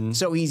 Man.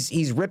 So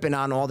he's ripping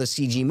on all the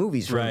CG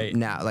movies from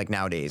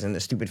nowadays and the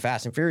stupid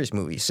Fast and Furious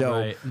movies.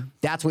 So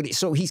that's what.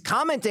 So he's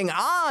commenting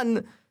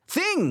on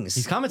things.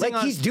 He's commenting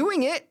on. He's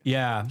doing it.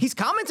 Yeah. He's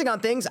commenting on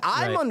things.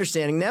 I'm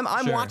understanding them.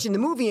 I'm watching the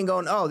movie and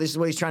going, oh, this is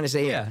what he's trying to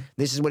say here.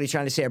 This is what he's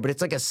trying to say here. But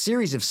it's like a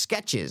series of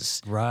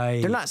sketches.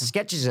 Right. They're not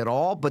sketches at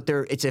all, but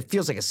it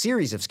feels like a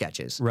series of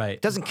sketches. Right.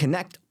 It doesn't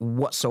connect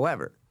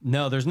whatsoever.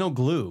 No, there's no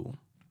glue.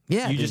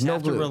 Yeah, you just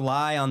have to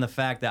rely on the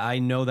fact that I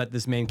know that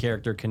this main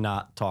character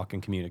cannot talk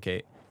and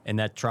communicate, and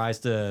that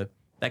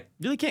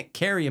really can't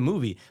carry a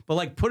movie. But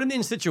like, put him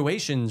in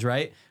situations,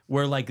 right,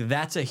 where like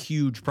that's a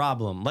huge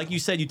problem. Like you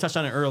said, you touched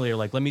on it earlier.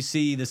 Like, let me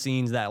see the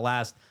scenes that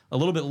last a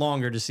little bit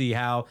longer to see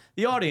how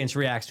the audience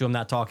reacts to him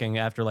not talking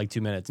after like 2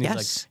 minutes. And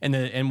he's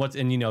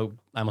like,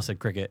 I almost said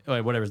Cricket,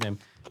 whatever his name,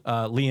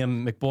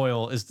 Liam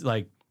McBoyle is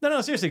like,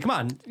 no, seriously, come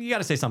on, you got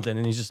to say something,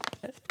 and he's just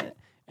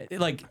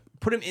like.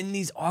 Put him in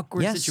these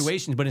awkward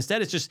situations, but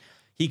instead it's just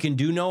He can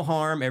do no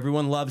harm.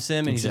 Everyone loves him,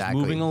 and he's just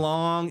Exactly. moving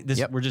along.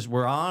 Yep.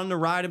 We're on the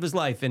ride of his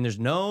life, and there's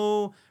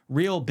no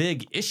real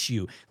big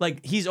issue.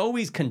 Like, he's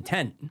always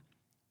content,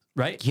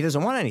 right? He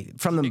doesn't want anything.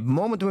 From the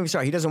moment the movie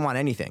started, he doesn't want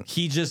anything.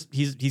 He's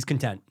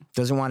content.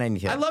 Doesn't want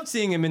anything. I loved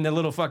seeing him in the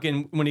little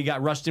fucking when he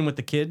got rushed in with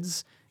the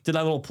kids. Did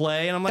that little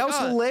play, and I'm like, That was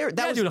hilarious.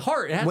 That was, dude,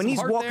 heart. It had when some he's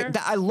heart walking.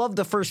 there. I love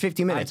the first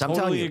 50 minutes. I'm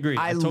telling you,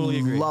 I totally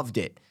agree. Loved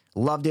it.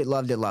 Loved it.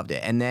 Loved it. Loved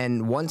it. And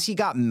then once he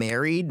got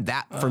married,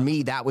 that for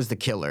me, that was the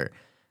killer.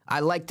 I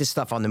liked the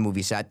stuff on the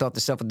movie set. I thought the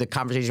stuff with the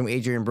conversation with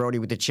Adrian Brody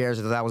with the chairs,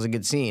 I thought that was a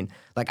good scene.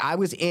 Like, I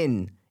was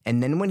in,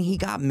 and then when he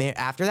got married,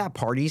 after that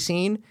party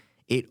scene,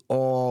 it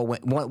all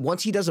went.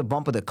 Once he does a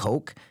bump of the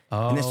coke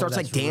and then starts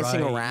like that's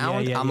dancing right.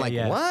 around, Yeah, I'm like,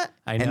 yeah. what?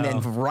 I And then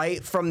know.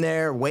 right from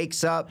there,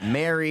 wakes up,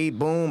 married,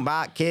 boom,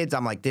 bot, kids.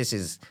 I'm like, this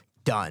is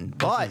done.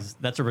 But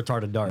That's a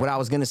retarded dart. what I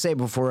was going to say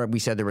before we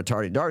said the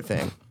retarded dart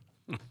thing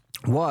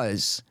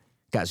was,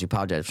 guys, we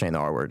apologize for saying the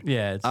R word.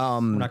 Yeah, we're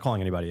not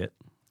calling anybody it.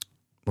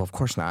 Well, of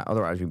course not.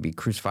 Otherwise, we'd be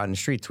crucified in the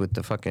streets with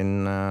the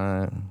fucking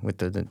with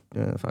the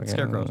fucking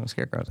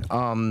Scarecrows.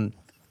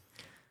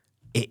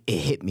 It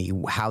hit me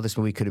how this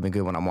movie could have been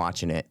good when I'm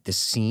watching it. The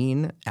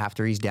scene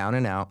after he's down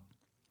and out.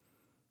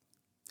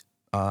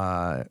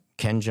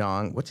 Ken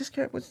Jeong, what's his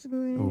character? What's the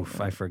movie?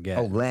 Oof, I forget.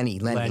 Oh, Lenny.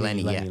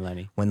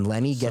 Yeah. When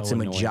Lenny gets So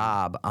him annoying. a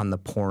job on the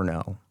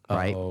porno,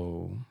 right?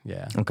 Oh,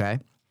 yeah. Okay.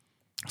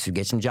 So he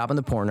gets him a job on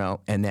the porno,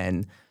 and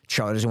then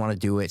Charlie doesn't want to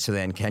do it. So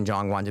then Ken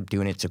Jeong winds up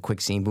doing it. It's a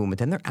quick scene, boom. But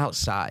then they're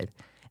outside,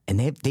 and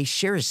they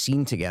share a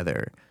scene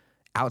together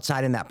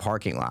outside in that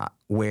parking lot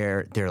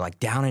where they're like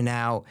down and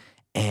out,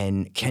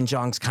 and Ken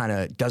Jeong's kind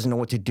of doesn't know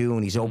what to do,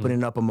 and he's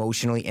opening up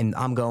emotionally. And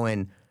I'm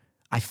going,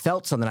 I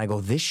felt something. I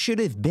go, this should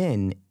have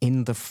been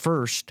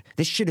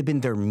this should have been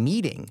their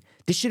meeting.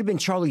 This should have been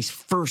Charlie's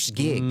first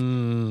gig.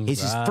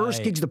 His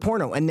first gig's the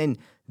porno, and then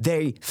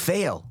they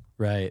fail.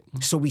 Right.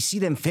 So we see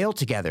them fail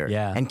together.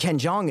 Yeah. And Ken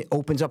Jeong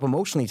opens up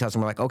emotionally, tells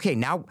him, we're like, okay,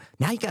 now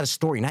you got a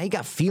story. Now you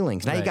got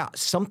feelings. Now you got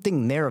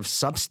something there of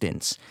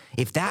substance.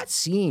 If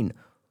that's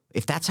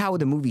how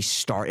the movie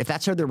if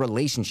that's how their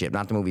relationship,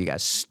 not the movie you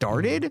guys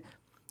started,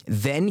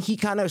 then he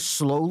kind of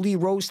slowly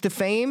rose to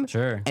fame.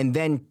 Sure. And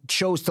then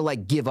chose to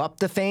like give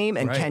up the fame.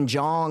 And Right. Ken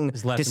Jeong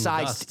He's left in the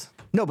decides. dust.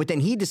 No, but then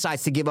he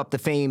decides to give up the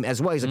fame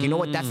as well. He's like, you know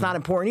what? That's not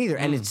important either.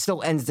 And it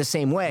still ends the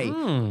same way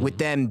with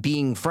them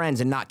being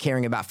friends and not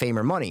caring about fame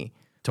or money.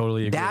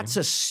 Totally agree. That's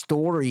a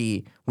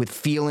story with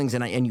feelings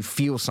and you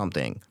feel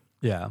something.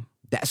 yeah.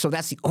 So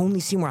that's the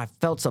only scene where I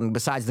felt something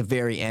besides the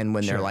very end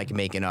when they're like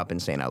making up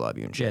and saying I love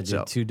you and Yeah, shit. dude,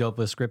 So too dope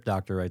a script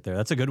doctor right there.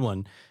 That's a good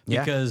one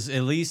Yeah. because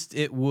at least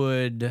it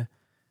would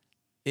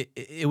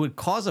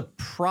cause a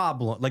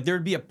problem. Like there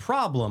would be a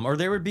problem, or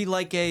there would be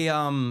like a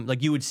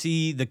like you would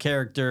see the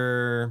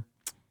character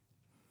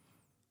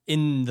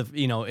in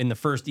the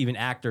first even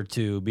act or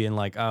two being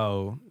like,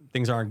 oh,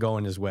 things aren't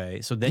going his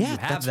way. So then Yeah, you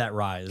have that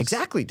rise.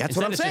 exactly. That's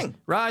what I'm Instead it's saying.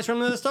 just rise from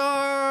the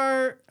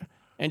start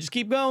and just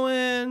keep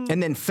going.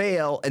 and then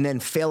fail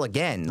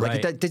again.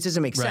 Like Right. this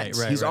doesn't make Right, sense.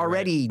 right, He's right,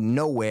 already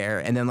nowhere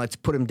and then let's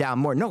put him down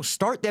more. No,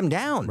 start them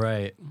down.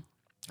 Right.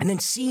 And then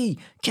see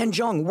Ken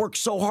Jeong work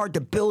so hard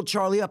to build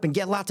Charlie up and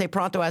get Latte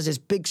Pronto as his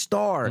big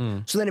star.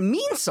 So then it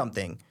means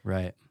something.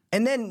 Right.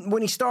 And then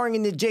when he's starring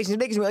in the Jason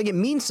Sudeikis movie, like it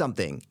means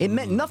something. It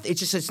meant nothing.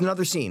 It's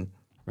another scene.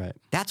 Right.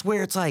 That's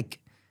where it's like,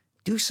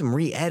 do some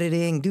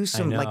re-editing, do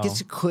some like know.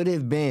 this could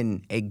have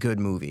been a good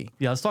movie.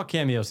 Yeah, let's talk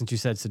cameo since you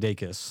said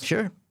Sudeikis.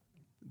 Sure.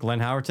 Glenn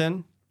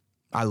Howerton.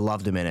 I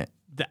loved him in it.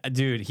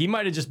 Dude, he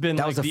might have just been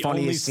That like was the the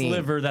only funniest scene.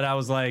 sliver that I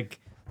was like,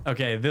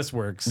 okay, this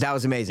works. That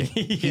was amazing.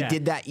 He Yeah.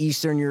 did that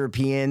Eastern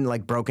European,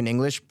 like broken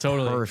English.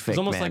 Totally. Perfect. It was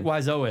almost man.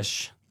 like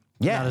Wiseau-ish.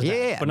 Yeah, Not as yeah, bad,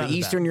 yeah. but not The as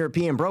Eastern bad.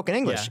 European broken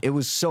English. Yeah. It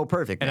was so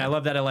perfect. And man. I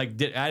love that I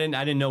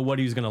didn't know what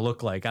he was gonna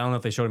look like. I don't know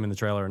if they showed him in the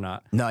trailer or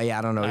not. No, yeah,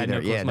 I don't know I had either.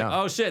 no clue. Yeah, I'm no. like,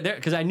 oh shit,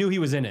 because I knew he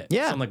was in it.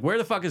 Yeah. So I'm like, where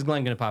the fuck is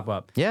Glenn gonna pop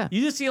up? Yeah.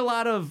 You just see a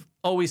lot of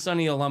Always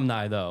Sunny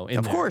alumni though.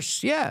 Of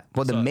course, yeah.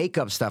 Well, the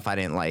makeup stuff I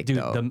didn't like, Dude,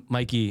 though.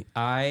 Mikey,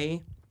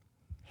 I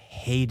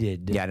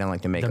hated Yeah, I didn't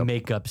like the makeup. the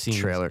makeup scenes.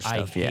 trailer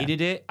stuff, I yeah.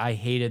 hated it. I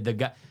hated the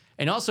guy.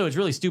 And also, it's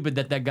really stupid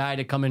that guy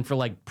to come in for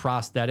like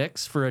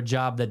prosthetics for a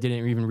job that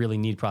didn't even really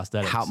need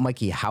prosthetics.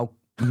 Mikey, how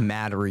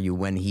mad were you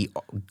when he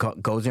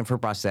goes in for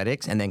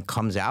prosthetics and then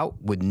comes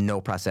out with no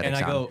prosthetics and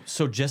I on? go,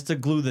 so just to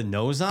glue the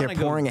nose on? They're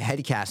pouring a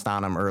head cast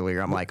on him earlier.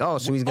 I'm like, oh,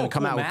 so he's going to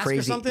come out with mask or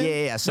crazy. something?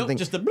 Yeah, something. Nope,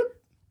 just a bloop.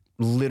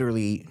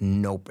 Literally,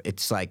 nope.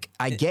 It's like,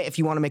 I get if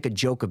you want to make a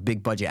joke of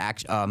big budget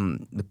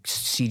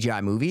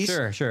CGI movies.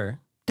 Sure.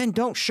 Then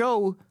don't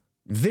show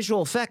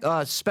special effects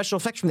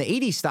from the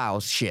 80s style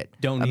shit.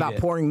 Don't need about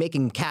it.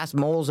 making cast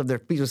molds of their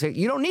people's hair.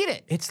 You don't need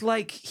it. It's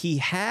like he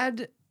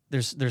had,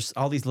 there's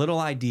all these little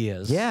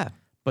ideas. Yeah.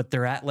 But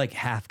they're at like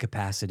half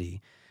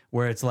capacity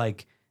where it's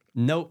like,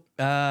 nope,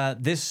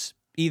 this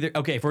either,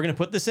 okay, if we're going to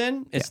put this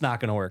in, it's not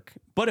going to work.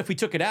 But if we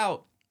took it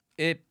out,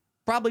 it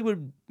probably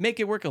would make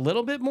it work a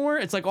little bit more.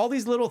 It's like all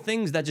these little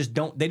things that just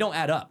don't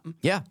add up.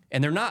 Yeah.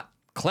 And they're not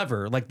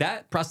clever. Like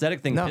that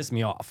prosthetic thing pissed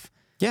me off.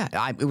 Yeah.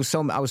 I was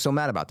so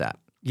mad about that.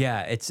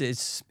 Yeah, it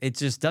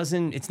just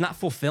doesn't. It's not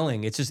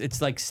fulfilling.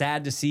 It's like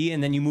sad to see,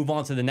 and then you move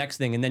on to the next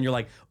thing, and then you're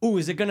like, "Ooh,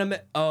 is it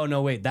gonna? Oh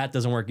no, wait, that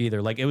doesn't work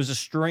either." Like it was a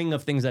string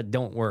of things that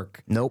don't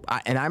work. Nope.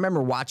 And I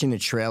remember watching the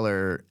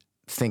trailer,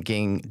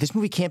 thinking this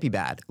movie can't be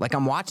bad. Like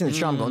I'm watching the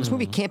trailer, I'm going, this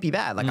movie can't be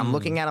bad. Like I'm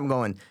looking at, it, I'm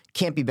going,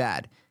 can't be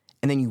bad.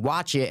 And then you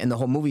watch it, and the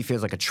whole movie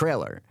feels like a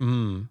trailer.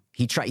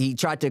 He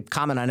tried to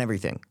comment on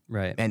everything,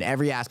 Right. and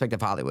every aspect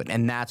of Hollywood,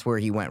 and that's where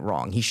he went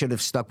wrong. He should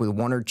have stuck with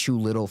one or two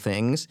little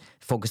things,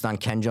 focused on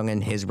Ken Jeong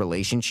and his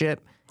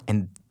relationship,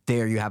 and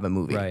there you have a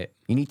movie. Right.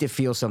 You need to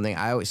feel something.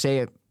 I always say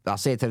it. I'll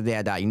say it to the day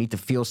I die. You need to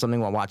feel something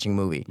while watching a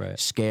movie. Right.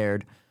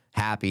 Scared,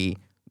 happy,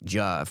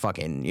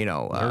 fucking,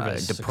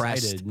 Nervous,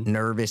 depressed, excited.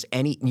 nervous.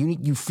 You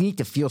need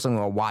to feel something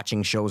while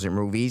watching shows or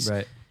movies.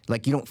 Right.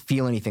 Like you don't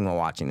feel anything while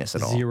watching this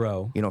at all.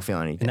 Zero. You don't feel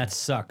anything. And that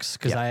sucks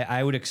because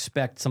I would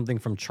expect something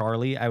from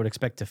Charlie. I would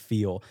expect to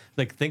feel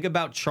like think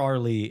about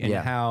Charlie and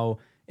how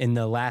in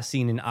the last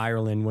scene in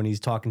Ireland when he's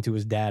talking to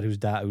his dad who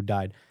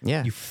died.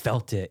 Yeah. You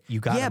felt it. You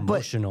got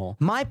emotional.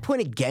 But my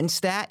point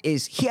against that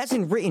is he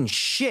hasn't written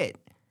shit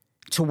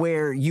to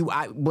where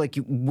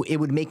it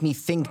would make me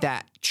think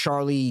that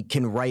Charlie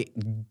can write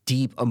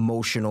deep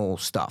emotional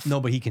stuff. No,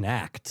 but he can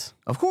act.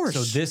 Of course.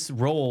 So this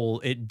role,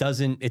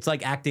 it's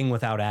like acting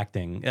without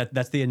acting.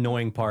 That's the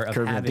annoying part of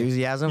Curb Your having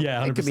Enthusiasm.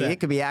 Yeah, 100%. It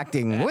could be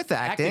acting with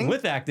acting. Acting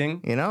with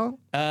acting. You know?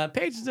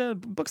 Page, the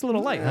book's a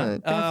little light, huh?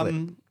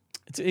 Pamphlet.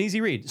 It's an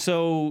easy read.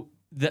 So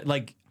that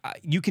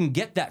you can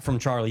get that from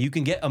Charlie. You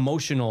can get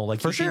emotional. Like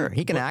For sure.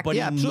 He can act. But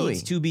Yeah, he absolutely.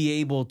 needs to be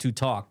able to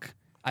talk.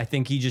 I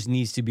think he just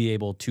needs to be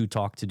able to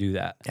talk to do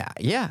that.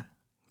 Yeah.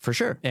 For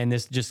sure. And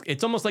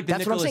it's almost like the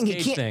That's what I'm Nicolas saying. He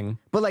Cage can't. thing.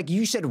 But like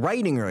you said,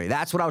 writing earlier.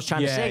 That's what I was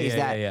trying to say. Is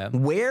that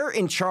where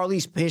in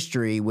Charlie's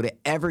history would it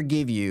ever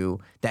give you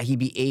that he'd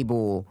be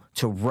able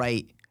to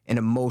write an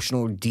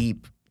emotional,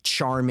 deep,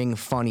 charming,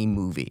 funny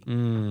movie?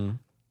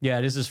 Yeah,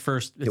 it is his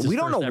first. It's We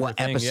his don't first know ever what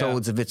thing,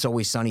 episodes of It's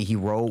Always Sunny he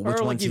wrote, which or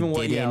like ones he even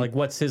didn't. yeah, like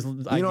what's his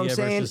idea You know what I'm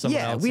saying? versus someone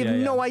Yeah, else. we have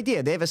Yeah. no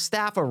idea. They have a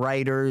staff of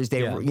writers.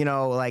 They,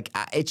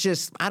 it's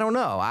just, I don't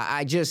know.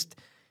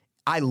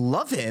 I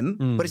love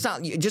him, but it's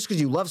not just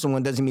because you love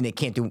someone doesn't mean they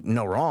can't do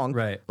no wrong.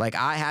 Right. Like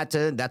I had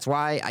to. That's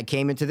why I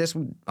came into this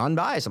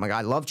unbiased. I'm like,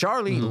 I love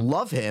Charlie,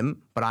 love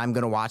him, but I'm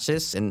gonna watch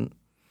this, and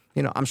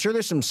I'm sure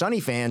there's some Sunny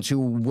fans who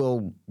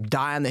will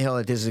die on the hill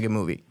that this is a good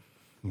movie.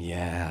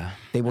 Yeah,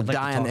 They will I'd like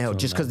to die on talk the to hill him,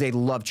 just though. because they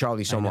love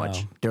Charlie so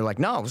much. know. They're like,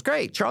 no, it was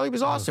great. Charlie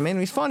was awesome, man.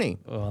 He's funny.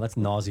 Oh, that's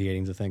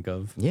nauseating to think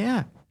of.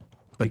 Yeah.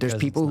 But there's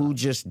Because people it's who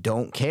just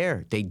don't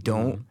care. They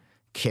don't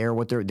care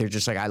what they're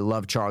just like, I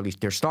love Charlie.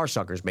 They're star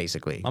suckers,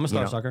 basically. I'm a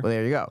star sucker. Well,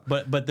 there you go.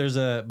 But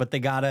they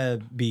gotta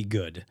be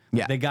good.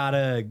 Yeah. They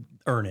gotta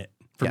earn it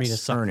for me to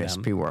Yes, suck earnest,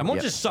 them. people are- I won't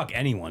yep. just suck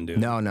anyone, dude.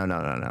 No.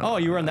 Oh,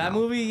 you were in that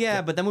movie?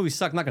 Yeah, but that movie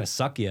sucked. I'm not gonna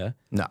suck you.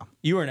 No.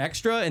 You were an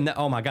extra, and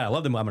oh my god, I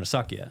love the movie. I'm gonna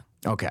suck you.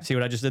 Okay. See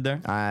what I just did there?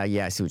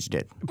 Yeah, I see what you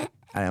did.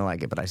 I didn't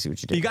like it, but I see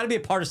what you did. You got to be a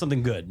part of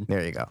something good.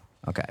 There you go.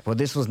 Okay. Well,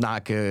 this was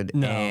not good,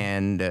 No.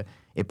 and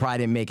it probably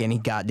didn't make any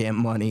goddamn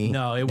money.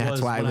 No, it That's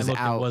was. why When it was I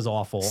looked, out it was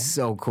awful.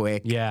 so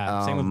quick.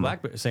 Yeah.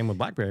 Same with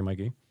Blackberry,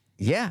 Mikey.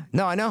 Yeah.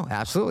 No, I know.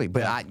 Absolutely.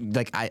 But I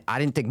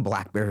didn't think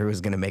Blackberry was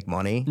going to make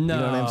money. No,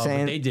 you know what I'm saying?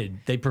 but they did.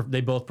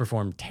 They both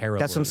performed terribly.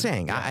 That's what I'm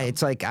saying.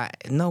 It's like,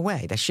 no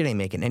way. That shit ain't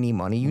making any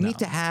money. You need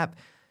to have,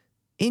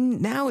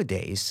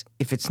 nowadays,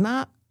 if it's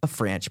not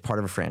part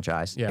of a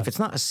franchise, if it's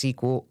not a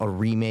sequel, a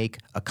remake,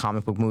 a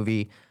comic book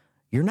movie,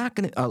 you're not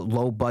going to, a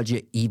low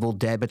budget Evil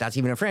Dead, but that's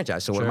even a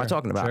franchise. So what am I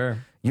talking about? Sure.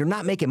 You're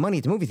not making money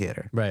at the movie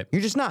theater. Right.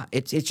 You're just not.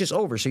 It's just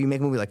over. So you make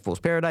a movie like Fool's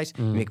Paradise,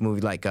 you make a movie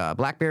like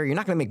Blackberry, you're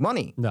not going to make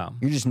money. No.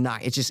 You're just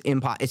not. It's just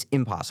it's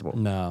impossible.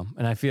 No,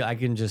 and I feel I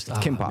can just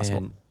Kim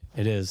Possible. man,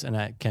 it is,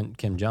 and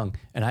Kim Jong,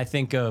 and I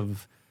think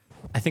of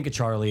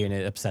Charlie, and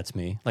it upsets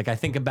me. Like I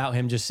think about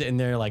him just sitting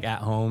there like at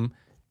home,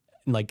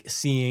 like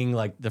seeing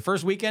like the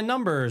first weekend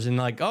numbers, and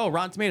like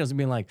Rotten Tomatoes, and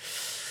being like,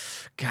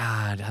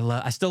 God,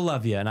 I still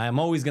love you, and I'm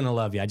always gonna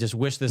love you. I just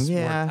wish this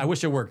worked. I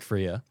wish it worked for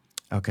you.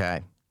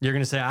 Okay. You're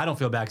gonna say I don't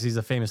feel bad because he's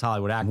a famous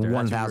Hollywood actor.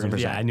 That's what you're gonna-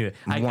 1000%. Yeah, I knew it.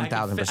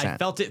 1000%. I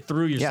felt it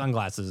through your Yeah.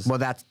 sunglasses. Well,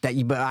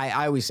 but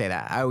I always say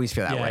that. I always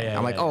feel that way. yeah,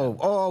 I'm like, yeah.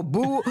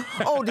 boo.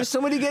 Oh, did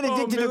somebody get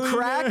addicted to millionaire.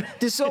 crack?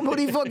 Did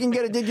somebody fucking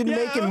get addicted to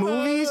making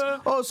movies?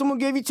 Oh, someone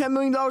gave you $10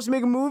 million to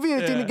make a movie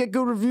and it didn't get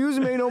good reviews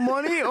and made no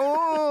money?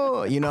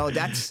 Oh,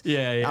 that's,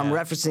 Yeah. I'm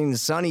referencing the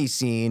Sunny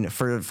scene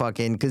for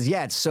fucking, because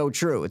it's so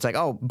true. It's like,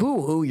 oh,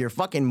 boo-hoo, your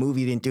fucking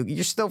movie didn't do,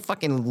 you're still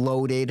fucking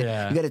loaded.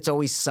 Yeah. You got It's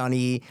Always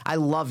Sunny. I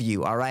love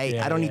you, all right?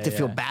 Yeah, I don't need to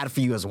feel yeah. bad for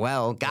you as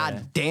well.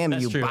 God damn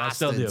That's you true.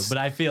 bastards. I still do, but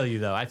I feel you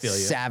though. I feel you.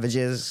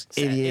 Savages,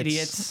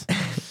 idiots.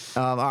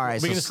 All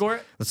right. We gonna score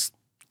it? Let's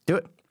do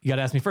it. You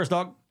gotta ask me first,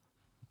 dog.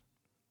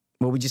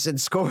 Well, we just said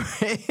score.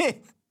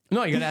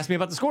 No, you gotta ask me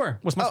about the score.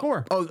 What's my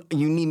score? Oh,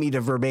 you need me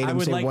to verbatim I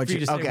would say like what for you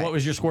to say what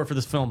was your score for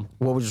this film.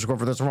 What was your score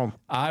for this film?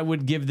 I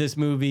would give this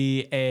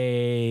movie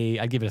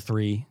I'd give it a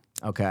 3.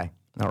 Okay.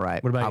 All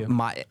right. What about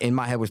you? In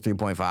my head was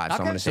 3.5, so I'm Okay,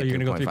 going to say so you're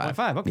 3.5. gonna go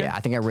 3.5, okay. Yeah,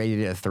 I think I rated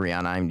it a 3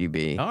 on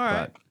IMDb. All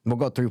right. but we'll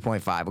go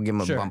 3.5. We'll give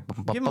him a Sure.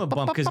 bump. Give him a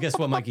bump because guess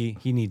what, Mikey?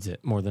 He needs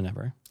it more than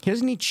ever. He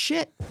doesn't need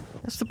shit.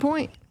 That's the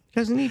point.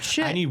 Doesn't need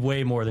shit. I need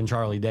way more than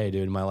Charlie Day,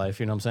 dude, in my life.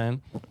 You know what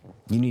I'm saying?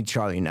 You need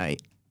Charlie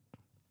Knight.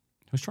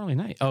 Who's Charlie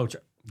Knight? Oh,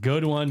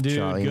 good one, dude.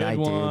 Charlie good Knight,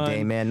 one. dude.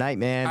 Day man, night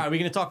man. All right, are we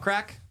going to talk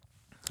crack?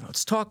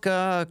 Let's talk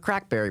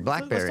Crackberry,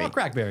 Blackberry. Let's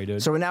talk Crackberry,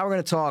 dude. So now we're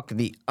going to talk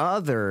the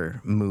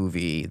other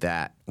movie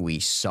that we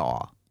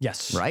saw.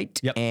 Yes. Right?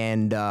 Yep.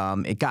 And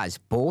guys,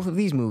 both of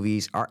these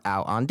movies are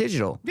out on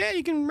digital. Yeah,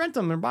 you can rent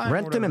them and buy them.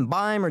 Rent them and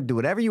buy them or do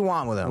whatever you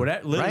want with them.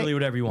 Literally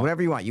whatever you want.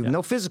 Whatever you want. You have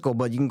no physical,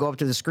 but you can go up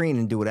to the screen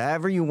and do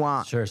whatever you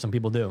want. Sure, some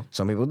people do.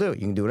 Some people do. You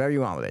can do whatever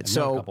you want with it. Know a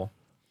So couple.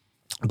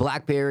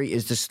 Blackberry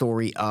is the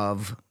story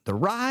of the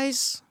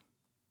rise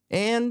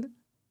and...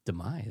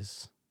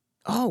 Demise.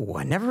 Oh,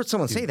 I never heard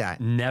someone say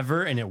that.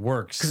 Never, and it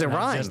works. Because it And I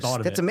rhymes. just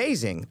thought of That's it.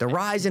 amazing. The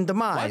rise and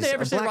demise. Why'd they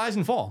ever of say rise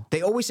and fall?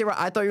 They always say,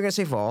 I thought you were going to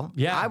say fall.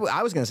 Yeah.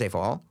 I was going to say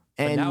fall.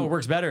 But And now it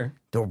works better.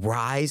 the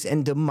rise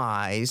and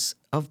demise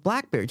of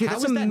Blackberry. Dude, How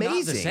that's is that amazing.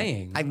 not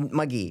the saying?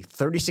 Muggy,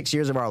 36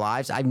 years of our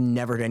lives, I've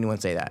never heard anyone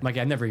say that. Like,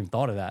 I never even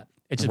thought of that.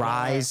 It's just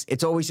Rise.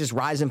 It's always just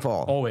rise and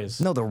fall.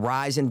 Always. No, the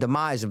rise and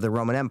demise of the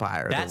Roman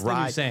Empire. That's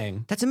the new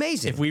saying. That's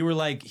amazing. If we were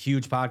like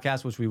huge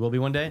podcasts, which we will be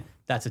one day,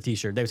 that's a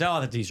t-shirt. They would say, oh,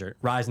 that's a t-shirt.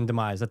 Rise and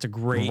demise. That's a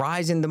great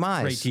rise and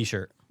demise. great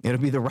t-shirt. It'll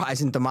be the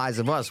rise and demise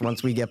of us.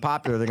 Once we get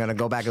popular, they're going to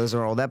go back and listen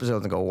to our old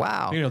episodes and go,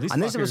 wow. You know, these On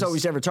this fuckers- episode, we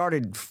said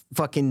retarded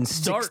fucking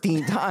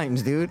 16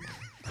 times, dude.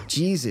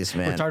 Jesus,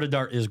 man. Retarded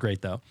Dart is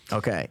great though.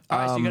 Okay. All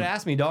right, so you gotta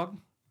ask me, dog.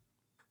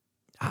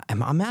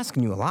 I'm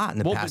asking you a lot in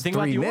the Well, past think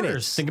 3 about the minutes.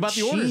 orders. Think about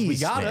the orders. We Jeez,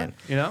 gotta, man.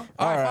 you know.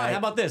 All right, fine. How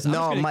about this? I'm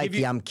just No, gonna Mikey, give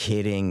you- I'm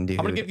kidding, dude.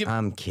 gonna give you-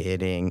 I'm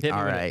kidding. Hit me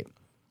All with it. right.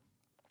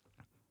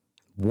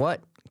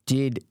 What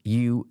did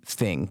you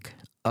think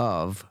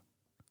of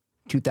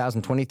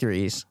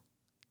 2023's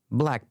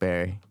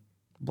Blackberry?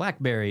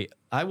 Blackberry.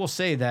 I will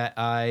say that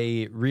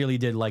I really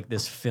did like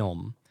this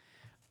film.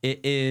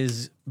 It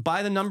is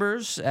by the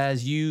numbers,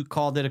 as you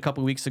called it a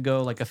couple weeks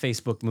ago, like a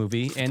Facebook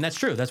movie. And that's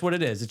true. That's what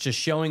it is. It's just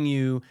showing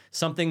you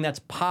something that's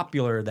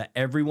popular that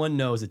everyone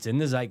knows. It's in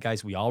the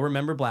zeitgeist. We all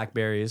remember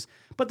Blackberries.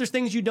 But there's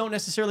things you don't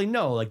necessarily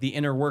know, like the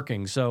inner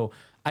workings. So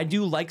I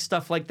do like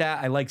stuff like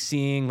that. I like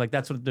seeing, like,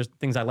 that's what there's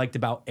things I liked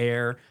about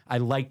Air. I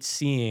like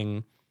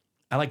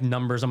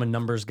numbers. I'm a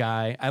numbers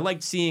guy. I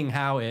liked seeing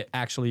how it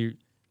actually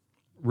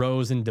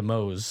rose and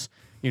demoze.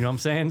 You know what I'm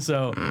saying?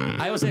 So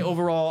I would say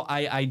overall,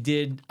 I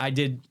did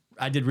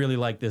really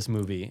like this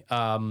movie.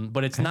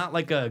 But it's not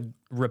like a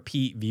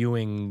repeat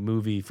viewing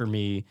movie for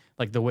me,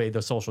 like the way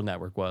The Social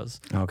Network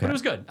was. Okay. But it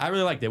was good. I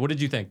really liked it. What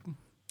did you think?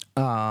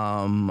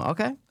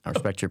 Okay. I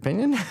respect your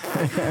opinion.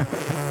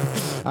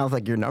 I don't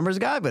think you're a numbers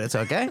guy, but it's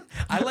okay.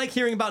 I like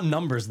hearing about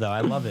numbers though.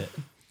 I love it.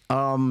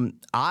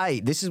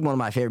 This is one of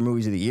my favorite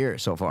movies of the year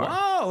so far.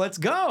 Oh, let's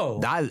go.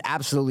 I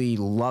absolutely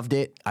loved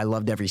it. I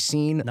loved every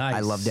scene. Nice.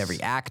 I loved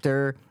every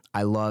actor.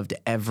 I loved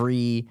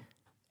every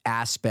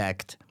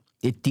aspect.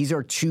 These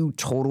are two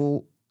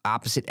total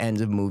opposite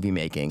ends of movie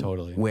making.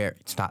 Totally. Where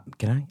it's not.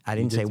 Can I? I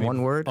didn't say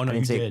one word. Oh, no, I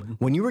didn't you say, did.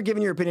 When you were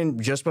giving your opinion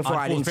just before,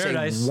 I didn't say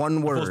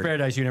one Fool's word.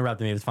 Paradise, you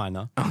interrupted me. It's fine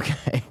though.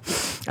 Okay.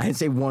 I didn't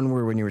say one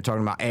word when you were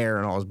talking about Air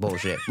and all this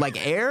bullshit.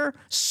 Like Air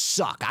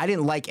suck. I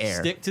didn't like Air.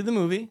 Stick to the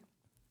movie.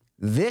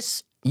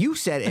 You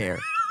said Air.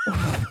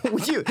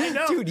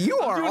 Dude, you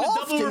I'm are doing a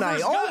off double tonight.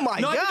 reverse Oh gun. my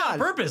No, I did that god, on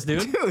purpose,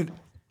 dude.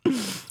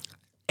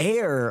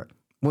 Air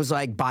was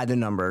like by the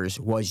numbers,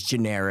 was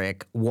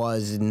generic,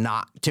 was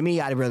not. To me,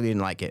 I really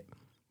didn't like it.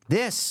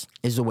 This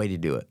is the way to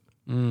do it.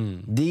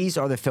 These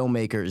are the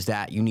filmmakers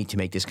that you need to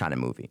make this kind of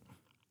movie.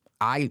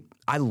 I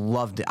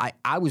loved it.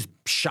 I was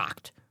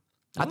shocked.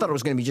 I thought it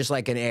was going to be just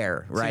like an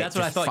Air, right? See, that's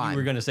what I Just thought fine. you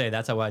were going to say.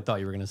 That's how I thought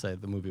you were going to say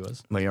the movie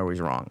was. Well, you're always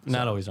wrong.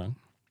 Not always wrong.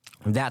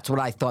 That's what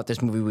I thought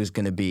this movie was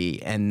going to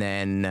be. And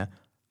then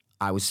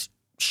I was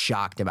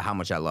shocked about how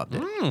much I loved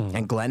it.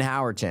 And Glenn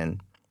Howerton,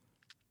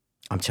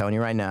 I'm telling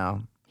you right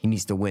now, he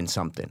needs to win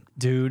something.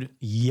 Dude,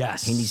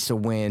 yes. He needs to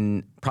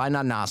win, probably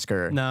not an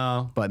Oscar.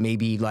 No. But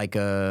maybe like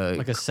a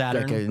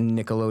Saturn? like a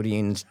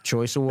Nickelodeon's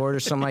Choice Award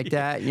or something like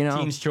that, you know?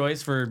 Teen's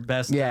Choice for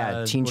best.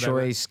 Yeah, Teen whatever.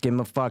 Choice, give him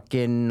a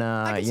fucking,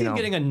 I can see him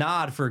getting a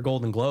nod for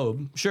Golden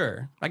Globe.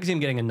 Sure. I can see him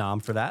getting a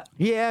nom for that.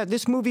 Yeah,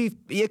 this movie,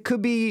 it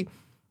could be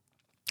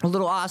a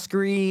little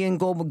Oscar-y and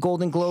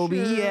Golden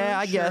Globe-y. Sure, yeah,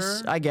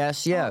 I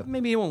guess, yeah.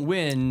 Maybe he won't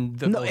win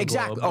the No, Golden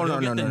exactly. Globe, but Oh, no,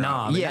 he'll no, get no, the no.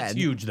 nom. Yeah, That's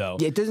huge, though.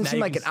 Yeah, it doesn't Now seem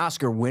you like can an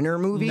Oscar winner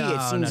movie. No, It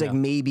seems no, like no.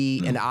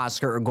 maybe an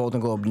Oscar or Golden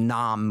Globe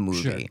nom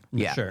movie. Sure.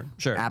 Yeah,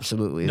 Sure.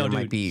 Absolutely. No, there dude,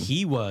 might be.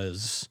 he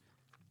was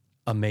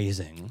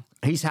amazing.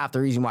 He's half the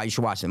reason why you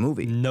should watch the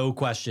movie. No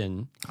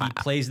question. He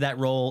plays that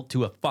role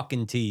to a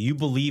fucking T. You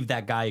believe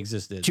that guy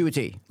existed. To a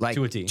T. Like,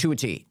 To a T. To a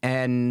T.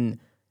 And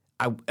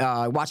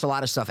I watched a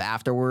lot of stuff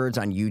afterwards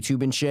on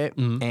YouTube and shit.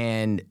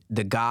 And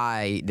the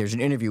guy, there's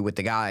an interview with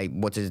the guy.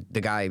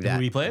 The guy that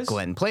Who he plays?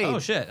 Glenn played. Oh,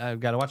 shit. I've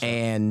got to watch that.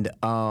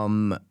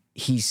 And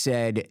he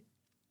said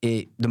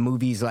the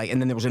movie's like,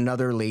 and then there was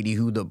another lady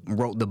who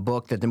wrote the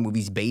book that the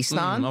movie's based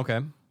on.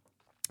 Okay.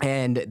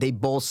 And they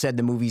both said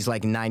the movie's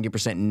like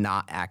 90%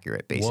 not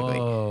accurate, basically.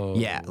 Whoa.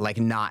 Yeah, like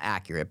not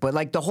accurate. But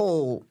like the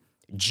whole,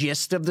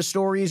 gist of the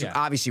story is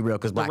obviously real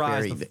because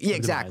Blackberry.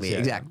 Exactly.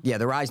 Yeah,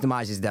 the rise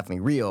demise is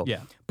definitely real.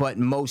 Yeah. But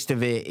most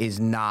of it is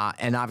not.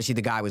 And obviously,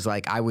 the guy was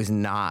like, I was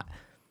not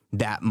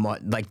that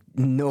much, like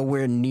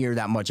nowhere near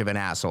that much of an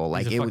asshole.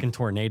 Like He's a fucking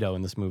tornado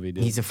in this movie,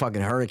 dude. he's a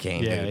fucking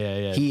hurricane. Yeah,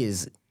 dude. yeah. He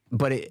is.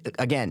 But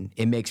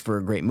it makes for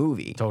a great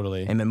movie.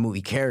 Totally. And a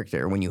movie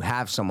character when you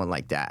have someone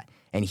like that.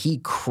 And he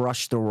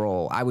crushed the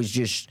role. I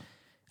was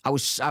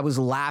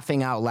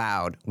laughing out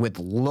loud with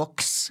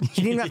looks.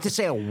 He didn't have to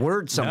say a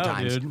word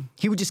sometimes. dude.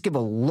 He would just give a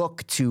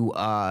look to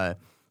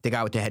the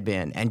guy with the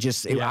headband. And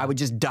I would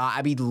just die.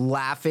 I'd be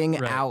laughing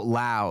out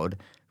loud,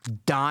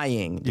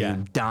 dying,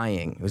 dude,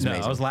 dying. It was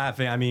amazing. I was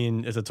laughing. I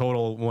mean, it's a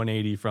total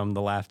 180 from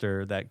the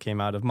laughter that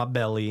came out of my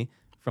belly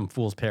from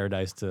Fool's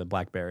Paradise to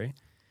Blackberry.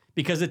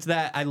 Because it's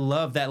that, I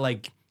love that,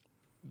 like,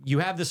 you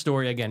have the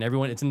story, again,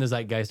 everyone, it's in the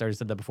zeitgeist, I already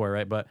said that before,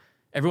 right? But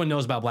everyone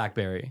knows about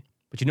Blackberry,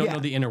 but you don't know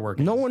the inner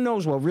workings. No one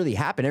knows what really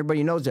happened.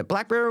 Everybody knows that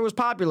Blackberry was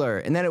popular,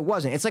 and then it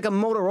wasn't. It's like a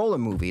Motorola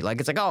movie.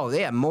 Like, it's like, oh,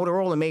 yeah,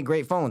 Motorola made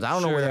great phones. I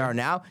don't know where they are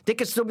now. They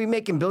could still be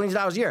making billions of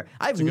dollars a year.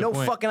 I have no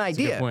fucking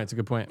idea. It's a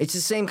good point. It's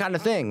the same kind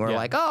of thing. We're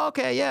like, oh,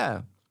 okay,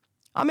 yeah.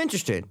 I'm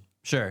interested.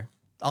 Sure.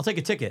 I'll take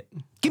a ticket.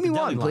 Give me At the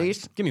one, deli line.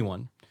 please. Give me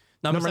one.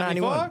 Number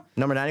 91.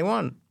 Number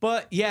 91.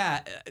 But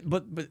yeah,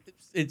 but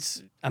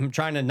it's, I'm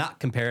trying to not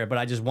compare it, but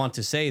I just want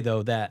to say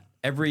though that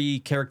every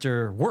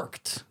character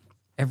worked.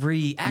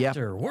 Every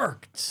actor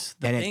worked.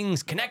 The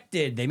things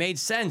connected. They made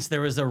sense.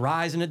 There was a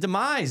rise and a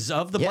demise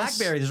of the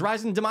Blackberry. There's a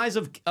rise and demise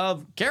of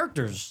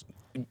characters.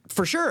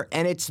 For sure.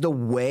 And it's the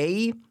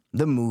way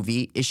the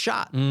movie is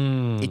shot.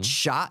 It's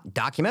shot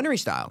documentary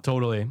style.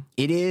 Totally.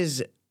 It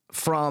is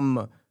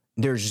from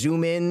there's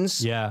zoom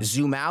ins,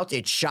 zoom out.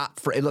 It's shot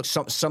for, it looks,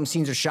 some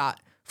scenes are shot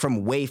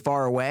from way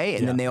far away,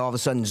 and then they all of a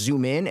sudden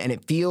zoom in, and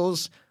it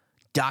feels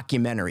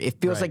documentary.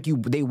 It feels like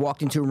they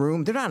walked into a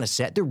room. They're not on a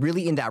set. They're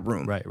really in that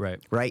room.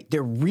 Right.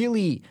 They're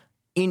really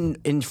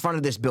in front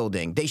of this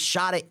building. They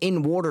shot it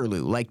in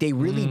Waterloo. Like they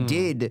really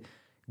did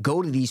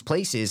go to these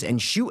places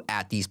and shoot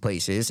at these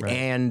places,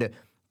 and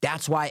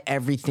that's why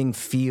everything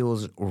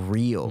feels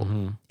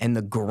real. And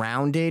the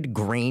grounded,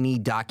 grainy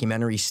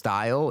documentary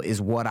style is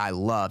what I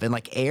love. And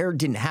like Air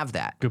didn't have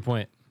that. Good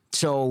point.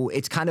 So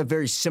it's kind of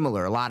very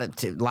similar. A lot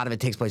of it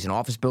takes place in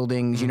office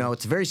buildings. You know,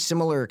 it's a very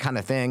similar kind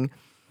of thing.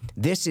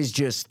 This is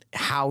just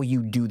how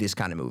you do this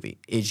kind of movie.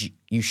 Is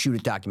you shoot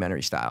it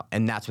documentary style,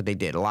 and that's what they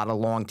did. A lot of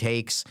long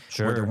takes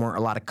where there weren't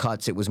a lot of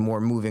cuts. It was more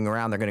moving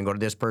around. They're going to go to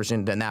this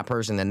person, then that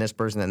person, then this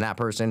person, then that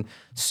person.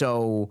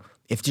 So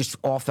it just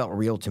all felt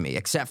real to me,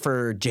 except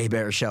for Jay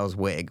Baruchel's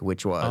wig,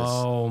 which was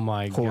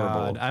horrible.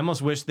 God! I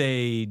almost wish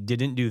they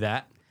didn't do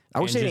that. I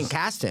wish they didn't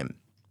cast him.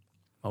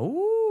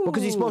 Oh. Well,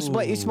 because he's supposed to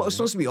play. He's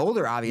supposed to be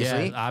older,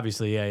 obviously. Yeah,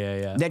 obviously,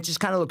 yeah. That just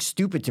kind of looks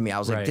stupid to me. I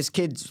was like, this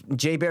kid's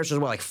Jay Baruchel was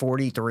what, like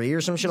 43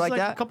 or some shit like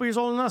that. A couple years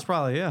older than us,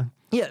 probably. Yeah.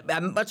 Yeah,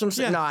 that's what I'm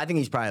saying. No, I think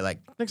he's probably like,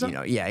 so? you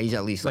know, he's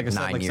at least like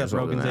 9 years Seth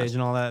older than Rogen's age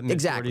and all that.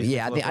 Exactly.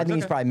 Yeah, I think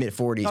he's probably mid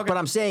 40s. Okay. But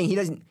I'm saying he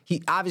doesn't.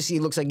 He obviously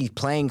looks like he's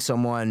playing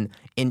someone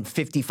in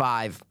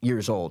 55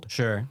 years old.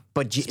 Sure.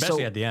 But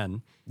especially at the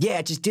end. Yeah,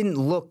 it just didn't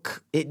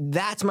look.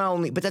 That's my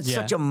only. But that's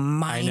such a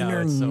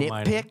minor nitpick. So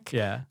minor.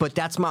 Yeah. But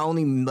that's my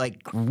only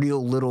like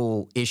real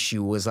little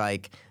issue was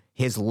like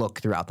his look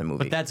throughout the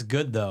movie. But that's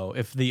good though.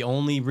 If the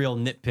only real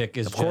nitpick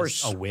is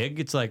just a wig,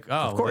 it's like,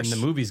 oh, then the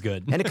movie's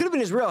good. And it could have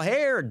been his real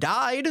hair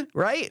dyed,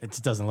 right? It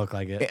just doesn't look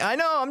like it. I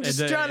know. I'm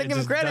just trying to give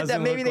him credit that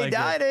maybe they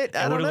dyed it.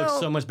 I don't know. It would have looked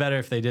so much better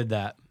if they did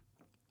that.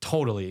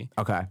 Totally.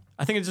 Okay.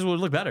 I think it just would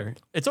look better.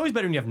 It's always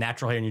better when you have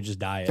natural hair and you just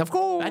dye it. Of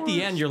course. At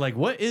the end, you're like,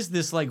 what is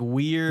this like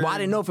weird? Well, I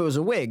didn't know if it was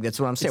a wig. That's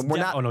what I'm saying.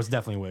 Oh, no, it's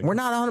definitely a wig. We're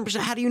not 100%.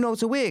 How do you know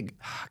it's a wig?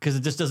 Because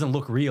it just doesn't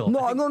look real.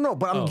 No.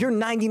 But you're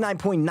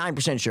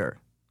 99.9% sure,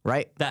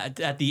 right? That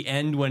at the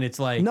end when it's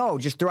like... No,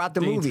 just throughout the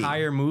movie. The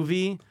entire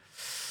movie...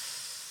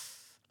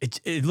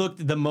 It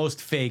looked the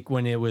most fake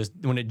when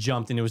it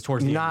jumped and it was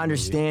towards the end. You're not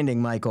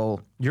understanding,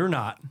 Michael. You're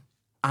not.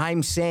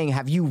 I'm saying,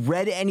 have you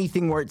read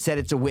anything where it said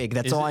it's a wig?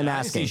 That's all I'm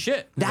asking. I see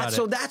shit. That's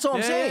all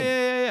I'm saying.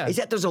 Yeah. Is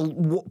that there's a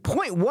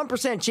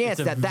 0.1% chance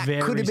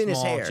that could have been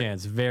his hair.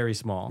 Chance, very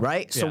small.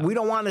 Right? So we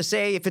don't want to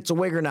say if it's a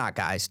wig or not,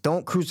 guys.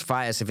 Don't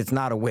crucify us if it's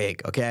not a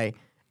wig, okay?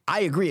 I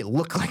agree, it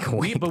looked like a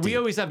wig. But we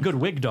always have good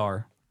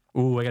wigdar.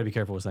 Ooh, I gotta be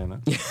careful with saying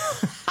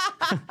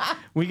that.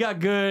 We got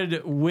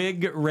good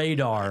wig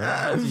radar.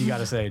 That's what you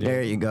gotta say, dude.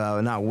 There you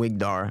go, not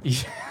wigdar.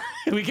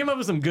 We came up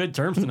with some good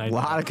terms tonight. A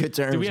lot of good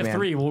terms, we have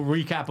 3. We'll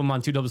recap them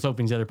on Two Double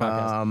Soapings, the other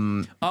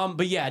podcast.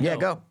 But yeah,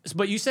 go.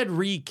 But you said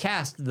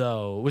recast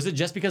though. Was it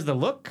just because of the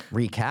look?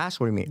 Recast?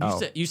 What do you mean?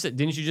 You said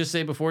didn't you just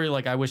say before? You're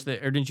like, I wish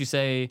that, or didn't you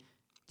say?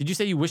 Did you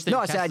say you wish that? No,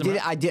 I said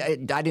I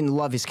did. I didn't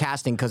love his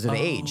casting because of the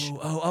age.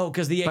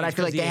 Because the age. But I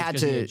feel like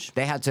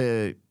they had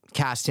to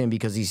cast him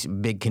because he's a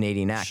big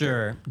Canadian actor.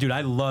 Sure, dude.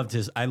 I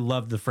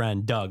loved the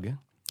friend Doug.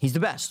 He's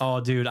the best.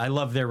 Oh, dude, I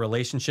love their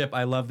relationship.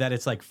 I love that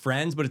it's like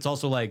friends, but it's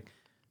also like.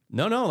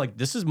 No, like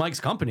this is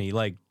Mike's company.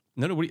 Like,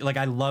 like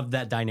I love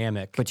that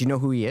dynamic. But you know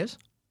who he is?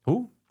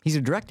 Who? He's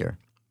a director.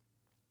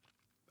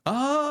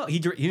 Oh, he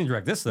didn't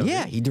direct this though.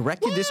 Yeah, he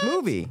directed this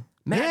movie.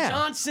 Matt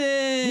Johnson.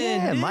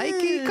 Yeah,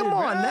 Mikey, come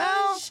on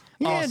now.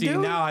 Yeah, see, dude.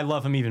 now I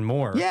love him even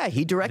more. Yeah,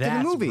 he directed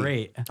That's the movie.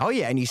 Great. Oh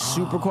yeah, and he's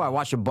super cool. I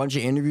watched a bunch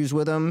of interviews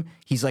with him.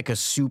 He's like a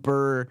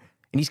super,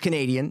 and he's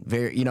Canadian,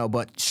 very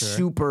but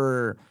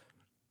super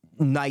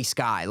nice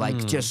guy.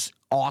 Like just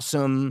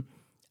awesome.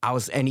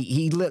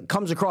 He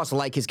comes across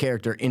like his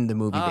character in the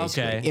movie,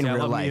 basically in I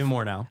real love life. him even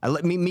more now.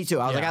 Me too.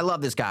 I was like, I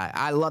love this guy.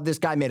 I love this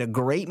guy. Made a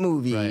great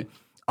movie, Right.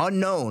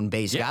 unknown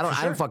basically. Yeah,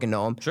 I don't fucking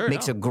know him. Sure,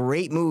 Makes a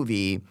great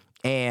movie.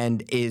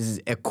 And is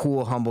a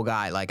cool, humble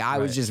guy. Like I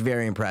was just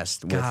very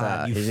impressed with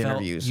his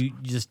interviews.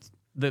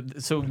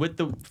 So with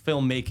the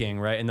filmmaking,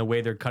 right, and the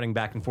way they're cutting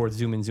back and forth,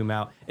 zoom in, zoom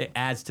out, it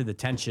adds to the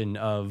tension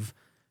of.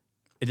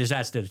 It just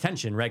adds to the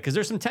tension, right? Because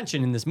there's some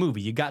tension in this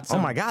movie. You got some.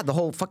 Oh my god, the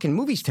whole fucking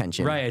movie's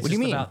tension. Right. It's what do just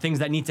you mean? about things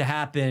that need to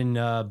happen,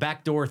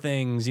 backdoor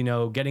things,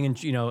 getting in,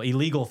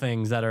 illegal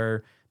things that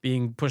are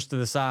being pushed to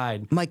the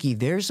side. Mikey,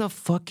 there's a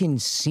fucking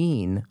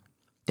scene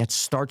that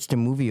starts the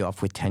movie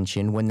off with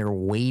tension when they're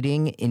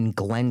waiting in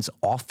Glenn's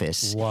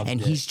office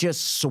he's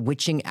just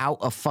switching out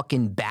a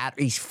fucking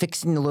battery. He's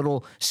fixing the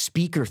little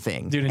speaker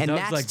thing. Dude, and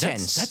Doug's that's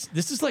tense.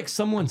 This is like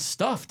someone's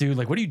stuff, dude.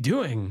 Like, what are you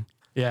doing?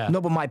 Yeah. No,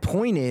 but my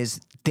point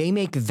is they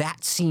make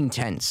that scene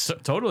tense.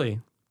 Totally.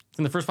 It's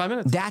in the first 5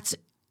 minutes. That's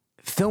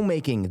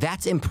filmmaking.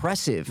 That's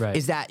impressive. Right.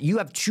 Is that you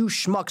have two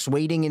schmucks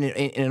waiting in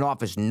an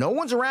office. No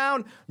one's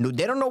around. No,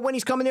 they don't know when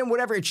he's coming in,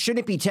 whatever. It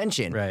shouldn't be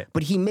tension. Right.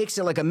 But he makes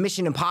it like a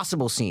Mission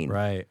Impossible scene.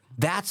 Right.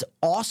 That's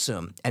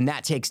awesome. And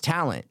that takes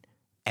talent.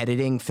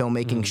 Editing,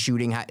 filmmaking,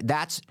 shooting.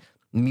 That's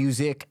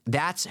music.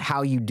 That's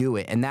how you do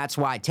it. And that's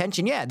why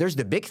tension, there's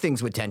the big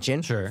things with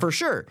tension. Sure. For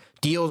sure.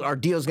 Our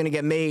deal's going to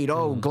get made.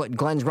 Oh,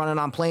 Glenn's running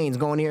on planes,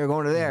 going here,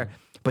 going to there.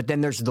 But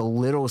then there's the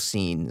little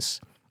scenes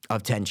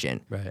of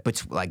tension. Right.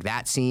 But like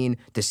that scene,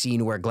 the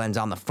scene where Glenn's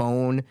on the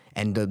phone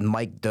and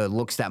the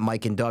looks that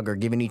Mike and Doug are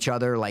giving each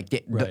other, like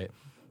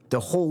the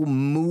whole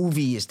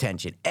movie is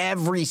tension.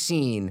 Every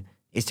scene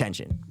is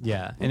tension.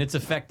 Yeah. And it's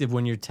effective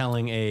when you're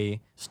telling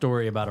a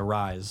story about a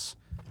rise.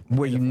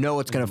 Where you know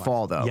it's going to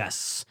fall, though.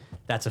 Yes.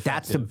 That's effective.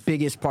 That's the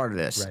biggest part of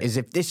this. Right.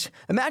 Is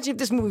imagine if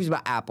this movie's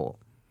about Apple.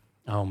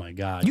 Oh my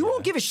God. You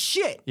won't give a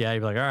shit. Yeah,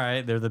 you'd be like, all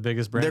right, they're the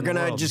biggest brand. They're in the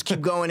gonna world. just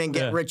keep going and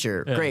get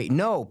richer. Yeah. Great.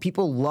 No,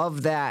 people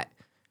love that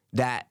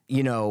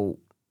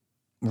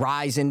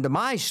rise and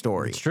demise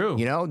story. It's true.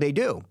 They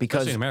do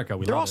because Especially in America,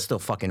 we they're love all it. still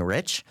fucking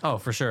rich. Oh,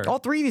 for sure. All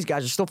three of these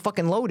guys are still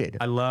fucking loaded.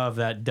 I love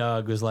that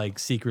Doug was like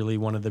secretly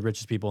one of the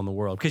richest people in the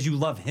world because you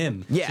love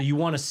him. Yeah. So you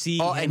want to see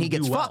him and he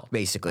gets do well. fucked,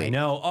 basically. I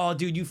know. Oh,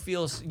 dude,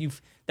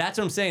 that's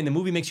what I'm saying. The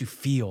movie makes you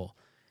feel.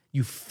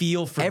 You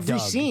feel for Every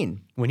Doug.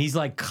 scene. When he's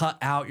like cut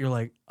out, you're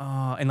like,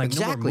 oh, and like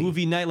Exactly. no more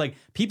movie night. Like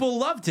people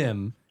loved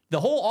him. The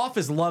whole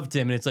office loved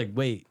him, and it's like,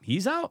 wait,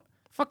 he's out?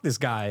 Fuck this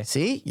guy.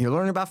 See, you're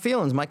learning about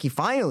feelings, Mikey.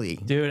 Finally,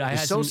 Dude, I Your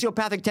had some-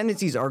 sociopathic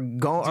tendencies are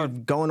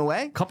going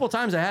away. A couple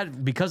times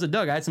because of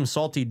Doug, I had some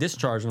salty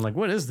discharge. I'm like,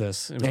 what is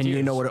this? It was And you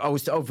tears. know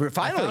what?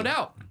 Finally, I found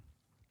out.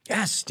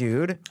 Yes,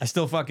 dude. I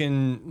still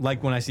fucking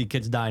like when I see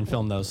kids die in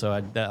film, though, so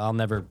I'll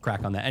never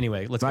crack on that.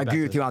 Anyway, let's. I get back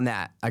agree to with you on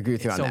that. I agree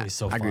with you on that. always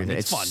so I agree fun. with it.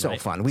 It's It's fun, so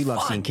right? fun. We love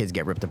Fun. seeing kids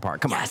get ripped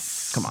apart. Come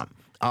Yes.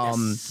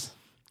 on.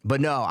 But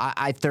no,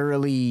 I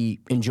thoroughly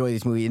enjoy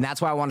this movie, and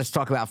that's why I wanted to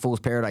talk about Fool's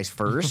Paradise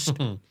first,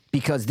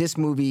 because this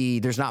movie,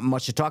 there's not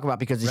much to talk about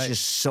because it's Right.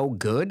 just so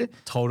good.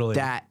 Totally.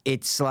 That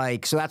it's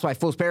like, so that's why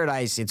Fool's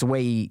Paradise,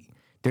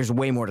 there's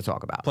way more to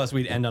talk about. Plus,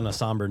 we'd end on a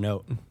somber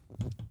note.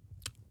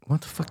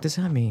 What the fuck does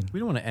that mean? We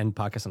don't want to end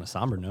podcasts on a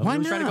somber note. Why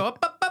We're trying to go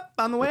not? up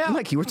on the way out.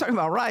 Mikey, we're talking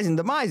about rise and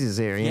demises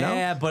here, you know?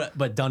 Yeah,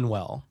 but done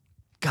well.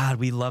 God,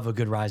 we love a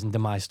good rise and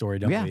demise story,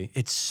 don't Yeah. we?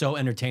 It's so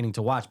entertaining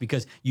to watch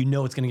because you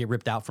know it's going to get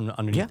ripped out from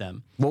underneath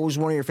them. What was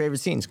one of your favorite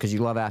scenes? Because you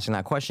love asking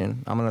that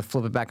question. I'm going to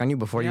flip it back on you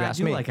before you Yeah, I ask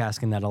do me. like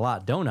asking that a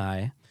lot, don't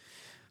I?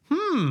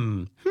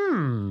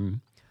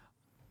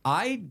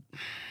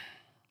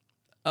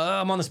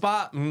 I'm on the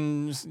spot.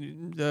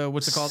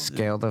 What's it called?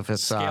 Scale the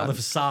facade. Scale the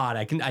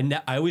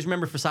facade. I always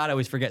remember facade. I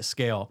always forget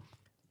scale.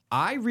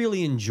 I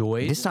really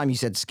enjoyed. This time you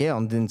said scale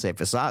and didn't say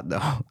facade,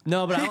 though.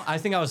 No, but I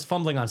think I was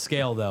fumbling on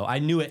scale though. I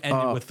knew it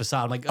ended with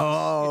facade. I'm like,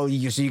 Oh,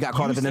 so you got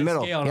caught up in the said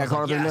middle. scale, and You I got was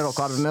caught up in the middle. yes.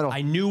 Caught up in the middle.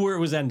 I knew where it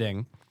was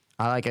ending.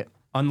 I like it.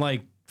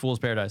 Unlike Fool's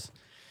Paradise.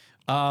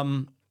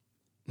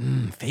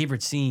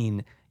 Favorite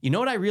scene. You know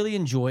what I really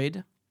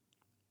enjoyed?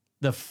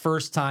 The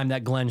first time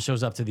that Glenn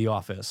shows up to the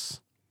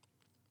office.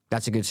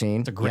 That's a good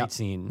scene. It's a great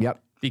scene.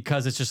 Yep.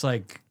 Because it's just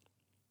like,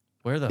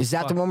 where the Is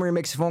that the one where he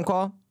makes a phone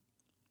call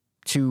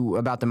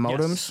about the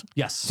modems?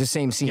 Yes. It's the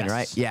same scene, Yes.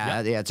 right? Yeah,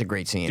 Yep. yeah, it's a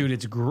great scene.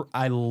 Dude,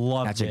 I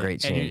love it. That's a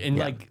great And, scene.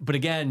 Yeah. but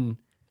again,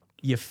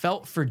 you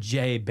felt for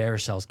Jay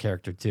Baruchel's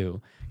character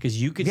too, because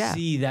you could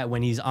see that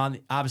when he's on.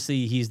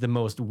 Obviously, he's the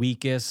most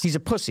weakest. He's a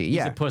pussy.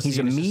 He's a pussy, He's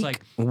a and it's just meek,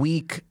 like,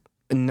 weak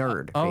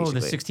nerd. oh,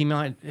 basically. the 16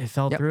 million, it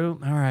fell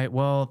through. All right,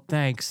 well,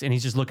 thanks. And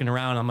he's just looking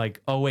around. I'm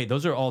like, oh wait,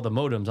 those are all the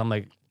modems. I'm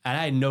like, and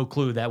I had no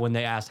clue that when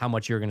they asked how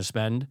much you were going to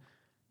spend,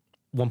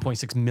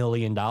 $1.6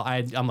 million.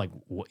 I'm like,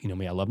 what, you know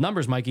me, I love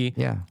numbers, Mikey.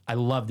 Yeah. I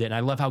loved it, and I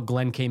love how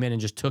Glenn came in and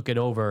just took it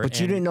over. But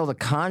you didn't know the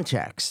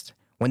context.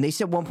 When they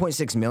said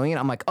 1.6 million,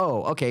 I'm like,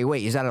 oh, okay,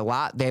 wait, is that a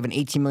lot? They have an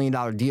 $18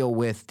 million deal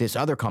with this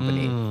other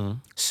company.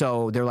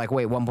 So they're like,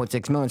 wait,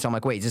 1.6 million. So I'm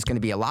like, wait, is this going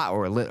to be a lot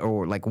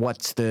or like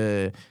what's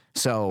the...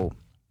 So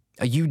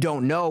you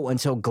don't know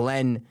until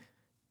Glenn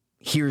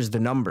hears the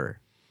number.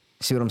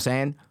 See what I'm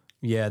saying?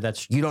 Yeah,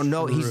 that's You don't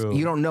know true.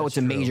 you don't know That's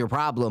it's a true. major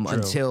problem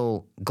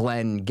until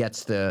Glenn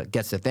gets the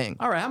thing.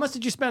 All right, how much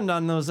did you spend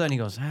on those then? He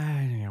goes,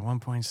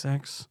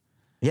 1.6.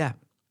 Yeah.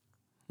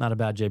 Not a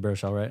bad Jay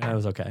Baruchel, right? That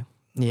was okay.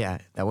 Yeah,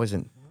 that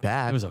wasn't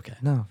bad. It was okay.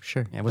 No,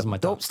 sure. Yeah, it wasn't my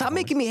top Don't stop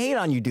making me hate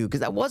on you, dude, because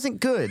that wasn't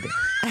good.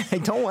 I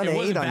don't want to It hate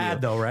wasn't on you.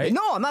 bad, though, right?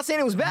 No, I'm not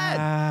saying it was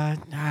bad.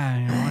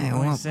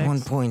 1.6.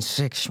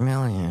 1.6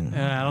 million.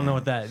 I don't know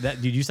what that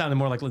dude. You sounded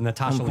more like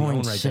Natasha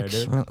Lyonne right there,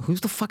 dude. Who's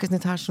the fuck is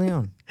Natasha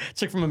Lyonne?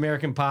 Chick from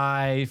American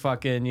Pie,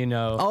 fucking, I'm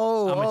a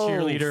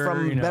cheerleader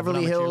from but Beverly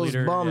I'm a Hills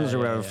cheerleader. Bums Yeah, or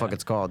whatever yeah, the fuck yeah.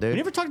 it's called, We dude.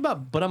 never talked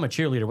about, but I'm a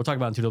cheerleader. We'll talk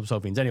about it in Two Dope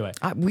Soapians anyway.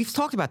 We've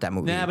talked about that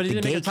movie. Nah, but it the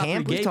didn't gay make a top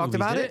camp. three We gay talked movies,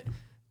 about did it.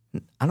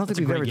 I don't think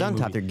a we've great ever gay done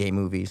top movie. 3 gay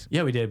movies.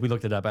 Yeah, we did. We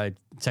looked it up. I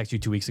texted you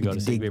 2 weeks ago to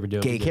see if we ever do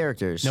it. Gay We did.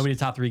 characters. No, we did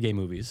top 3 gay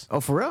movies. Oh,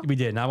 for real? We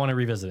did, and I want to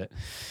revisit it.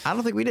 I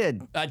don't think we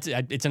did.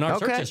 It's in our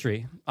search Okay.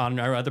 history on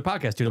our other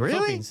podcast, Two Dope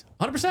Really? Soapians.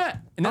 100%.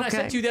 And then I Okay.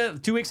 said to you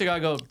that 2 weeks ago, I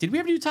go, did we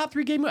ever do top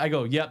 3 gay movies? I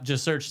go, yep,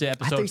 just search the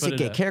episode. I thought you put said it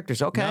gay up.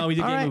 characters. Okay. No, we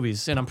did All gay right.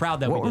 movies, and I'm proud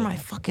that What we were did. my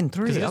fucking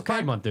 3? Because it's Okay.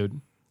 Pride Month,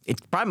 dude. It's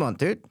Pride Month,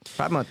 dude.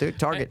 Pride Month, dude.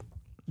 Target.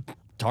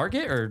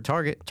 Target or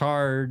Target.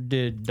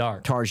 Tarded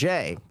Dark?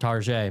 Target.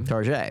 Target.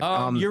 Target.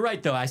 You're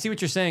right, though. I see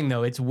what you're saying,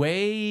 though. It's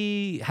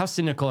way... How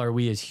cynical are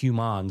we as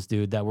humans,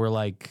 dude, that we're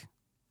like,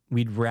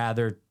 we'd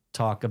rather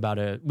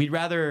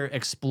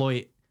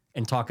exploit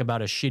and talk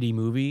about a shitty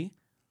movie.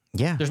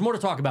 Yeah. There's more to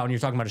talk about when you're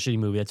talking about a shitty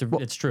movie.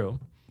 It's true.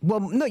 Well,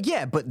 no,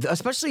 yeah, but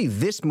especially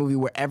this movie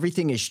where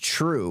everything is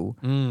true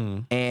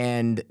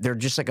and they're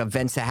just like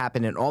events that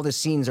happen and all the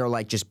scenes are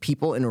like just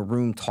people in a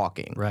room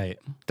talking. Right.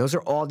 Those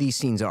are all these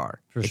scenes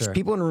are. It's sure.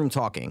 people in a room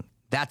talking.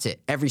 That's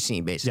it. Every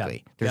scene,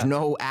 basically. Yeah. There's Yeah.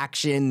 no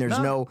action. There's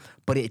no,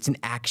 but it's an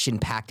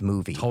action-packed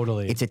movie.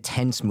 Totally. It's a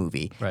tense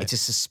movie. Right. It's a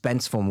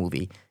suspenseful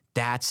movie.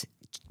 That's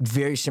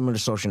very similar to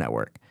Social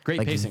Network. Great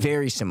like, pacing.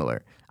 Very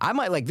similar. I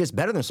might like this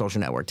better than Social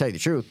Network, tell you the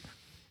truth.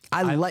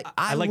 I like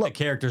the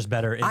characters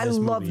better in I this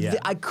loved movie. Yeah.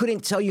 I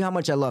couldn't tell you how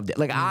much I loved it.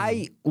 Like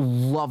I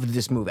loved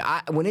this movie.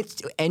 When it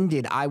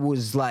ended, I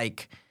was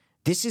like,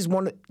 this is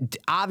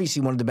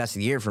obviously one of the best of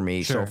the year for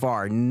me so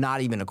far. Not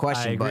even a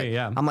question. I agree, but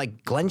yeah. I'm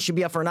like, Glenn should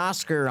be up for an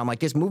Oscar. I'm like,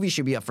 this movie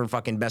should be up for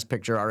fucking Best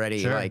Picture already.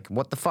 Sure. Like,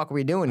 what the fuck are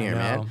we doing here, know.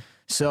 man?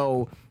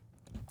 So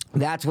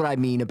that's what I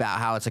mean about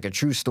how it's like a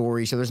true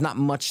story. So there's not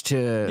much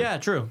to Yeah,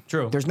 true.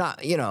 There's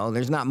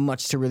not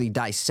much to really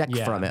dissect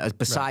Yeah, from it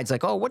besides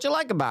like, oh, what'd you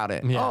like about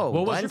it? Yeah. Oh,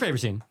 What was Glenn? your favorite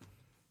scene?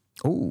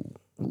 Ooh.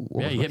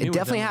 Yeah, you hit me It with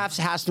definitely them.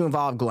 has to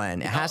involve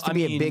Glenn. It has to I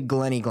be mean, a big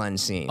Glenn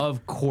scene.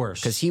 Of course.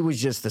 Because he was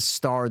just the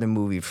star of the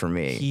movie for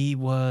me. He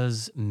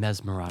was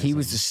mesmerizing. He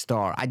was the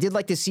star. I did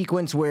like the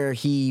sequence where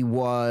he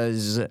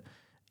was...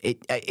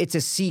 It's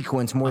a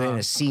sequence more than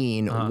a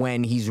scene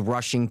when he's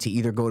rushing to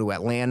either go to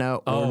Atlanta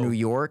or New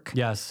York.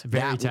 Yes,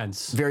 very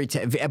tense.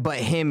 But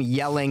him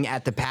yelling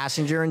at the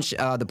passenger and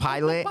the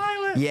pilot.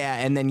 Yeah,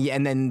 and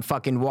then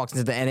fucking walks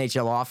into the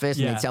NHL office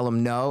and Yeah. they tell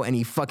him no, and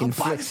he fucking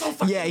flips.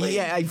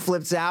 He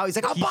flips out. He's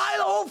like, I'll buy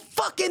the whole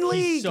fucking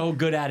league. He's so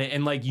good at it,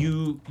 and like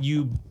you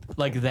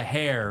like the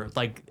hair,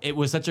 like it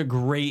was such a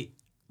great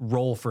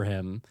role for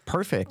him.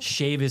 Perfect.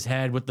 Shave his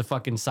head with the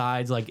fucking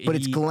sides, like. But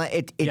it's Glenn.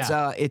 It's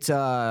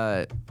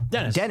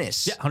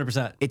Dennis. Yeah,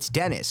 100%. It's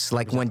Dennis.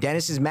 Like when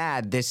Dennis is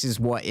mad, this is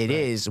what it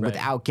is right.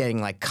 without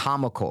getting like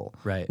comical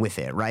Right. with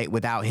it, right?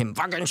 Without him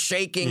fucking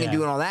shaking and Yeah.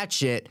 doing all that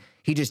shit.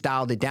 He just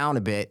dialed it down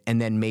a bit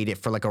and then made it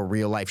for like a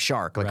real life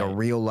shark, like a Right.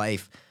 real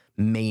life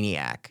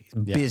maniac,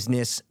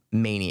 business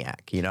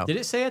maniac, you know? Did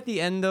it say at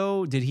the end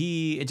though?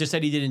 It just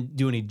said he didn't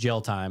do any jail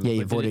time. Yeah, he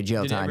but avoided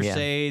jail Did time, it ever yeah.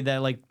 say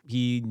that like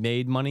he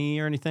made money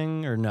or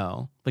anything or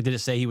no? Like did it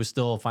say he was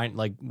still wealthy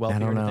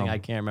don't or anything? know. I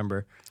can't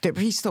remember.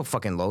 He's still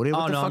fucking loaded. Oh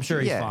What the no, I'm fuck? sure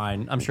he's Yeah.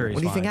 fine. I'm sure he's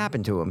What do you think fine.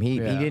 happened to him? He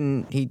Yeah.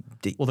 didn't.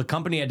 Well, the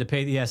company had to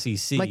pay the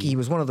SEC. Like he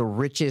was one of the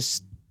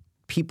richest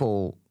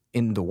people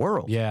in the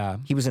world. Yeah.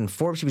 He was in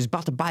Forbes. He was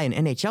about to buy an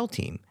NHL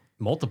team.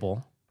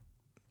 Multiple.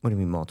 What do you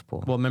mean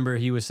multiple? Well, remember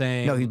he was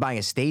saying No, he was buying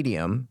a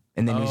stadium,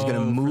 and then he was going to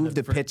Oh, for move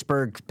the- the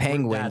Pittsburgh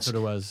Penguins That's what it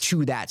was.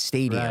 to that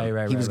stadium.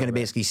 Right, he was going to right.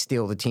 basically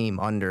steal the team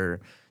under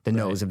the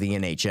nose of the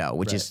NHL,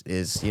 which is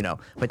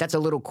But that's a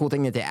little cool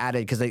thing that they added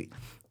because they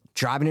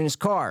driving in his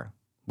car.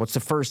 What's the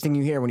first thing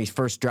you hear when he's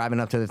first driving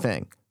up to the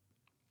thing?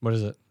 What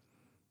is it?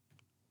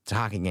 It's a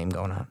hockey game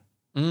going on.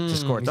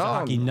 Just scored. He's a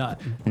hockey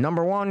nut.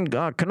 Number one,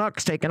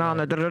 Canucks taking on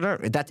the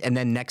that, and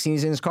then next thing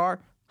he's in his car,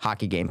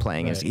 hockey game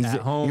playing. Right. He's, At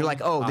home, you're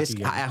like, oh, this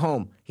hockey game. at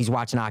home he's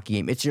watching a hockey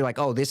game. You're like,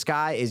 oh, this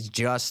guy is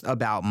just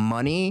about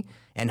money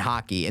and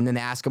hockey. And then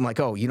they ask him like,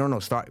 oh, you don't know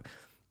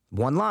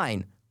one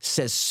line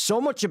says so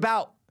much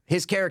about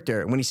his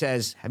character when he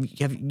says,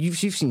 you've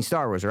seen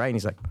Star Wars, right? And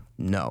he's like,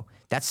 no.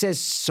 That says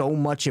so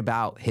much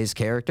about his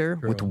character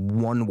with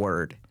one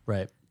word.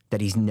 Right. That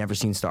he's never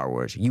seen Star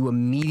Wars. You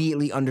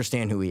immediately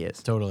understand who he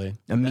is. Totally.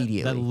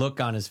 Immediately. That look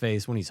on his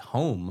face when he's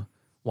home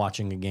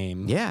watching a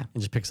game. Yeah.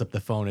 And just picks up the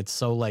phone. It's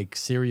so like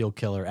serial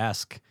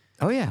killer-esque.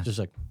 Oh yeah. Just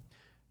like,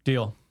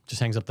 deal.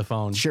 Just hangs up the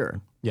phone.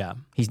 Sure. Yeah.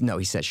 He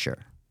says sure.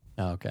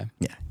 Oh, okay.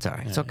 Yeah, it's all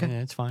right. It's okay.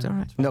 Yeah, it's fine. It's all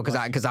right. No,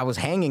 because I was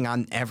hanging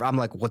on. I'm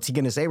like, what's he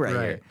gonna say right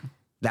here?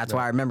 That's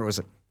why I remember it was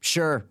like,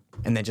 sure,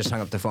 and then just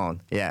hung up the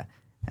phone. Yeah,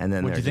 and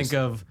then What'd you think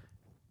of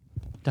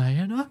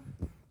Diana?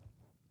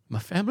 My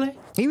family?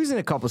 He was in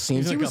a couple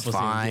scenes. He in a was couple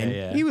scenes. fine.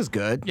 Yeah. He was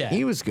good. Yeah.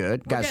 He was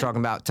good. Guys Okay. talking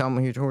about. Tell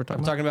me who we're talking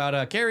I'm about. talking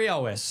about Carrie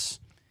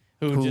Elwes,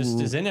 who just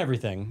is in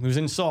everything. Who's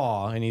in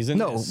Saw, and he's in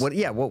No, this. what?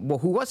 Yeah, well,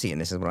 who was he in?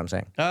 This is what I'm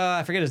saying.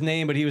 I forget his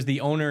name, but he was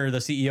the owner, the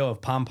CEO of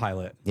Palm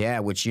Pilot. Yeah,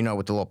 which with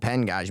the little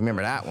pen guys. You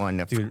remember that one?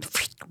 Dude,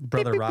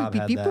 Brother Rob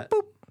had that.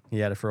 He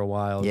had it for a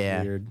while. It was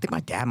Yeah, weird. I think my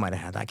dad might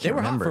have had that. I can't They were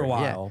remember. hot for a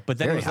while, Yeah. but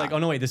then it Very was like, hot. oh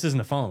no, wait, this isn't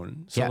a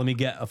phone. So Yeah. let me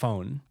get a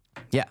phone.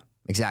 Yeah,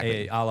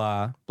 exactly. A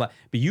la But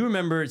you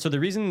remember, so the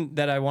reason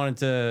that I wanted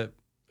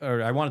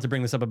to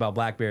bring this up about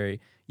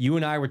BlackBerry, you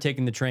and I were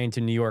taking the train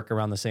to New York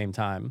around the same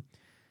time,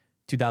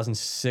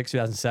 2006,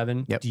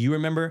 2007. Yep. Do you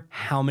remember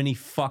how many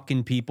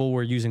fucking people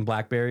were using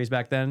BlackBerries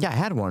back then? Yeah, I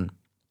had one.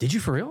 Did you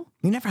for real?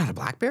 You never had a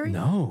BlackBerry?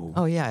 No.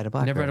 Oh yeah, I had a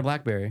BlackBerry. Never had a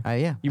BlackBerry.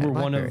 Yeah, You I had were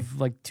a one BlackBerry.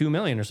 of like 2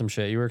 million or some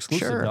shit. You were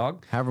exclusive, Sure.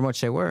 dog. However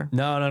much they were.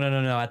 No.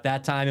 At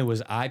that time, it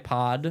was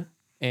iPod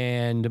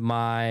and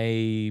my,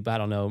 I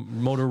don't know,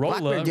 Motorola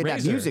BlackBerry didn't have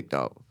Razr. music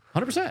though.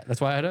 100%.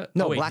 That's why I had a.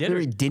 No, oh, wait,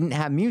 BlackBerry didn't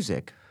have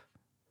music.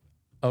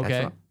 That's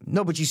Okay. what-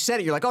 No, but you said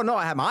it. You're like, oh no,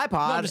 I have my iPod, No,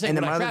 I'm just saying and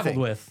then what my I other traveled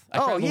thing. with. I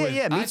Oh traveled yeah, with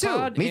yeah, me too,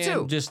 iPod me too.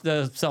 and just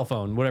the cell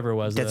phone, whatever it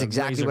was. That's the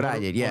exactly Razr, what I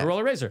did, yeah.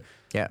 Motorola Razr.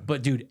 Yeah.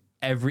 But dude,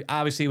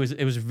 obviously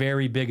it was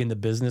very big in the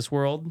business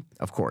world,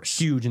 Of course.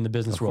 huge in the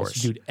business world.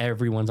 course. So, dude,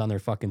 everyone's on their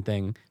fucking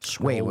thing.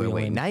 Wait.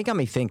 scrolling. Now you got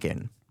me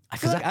thinking. I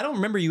feel like I don't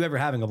remember you ever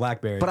having a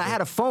BlackBerry. But I had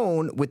a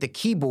phone with the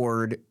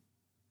keyboard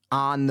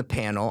on the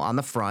panel on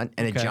the front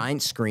and a Okay.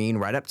 giant screen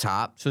right up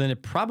top. So then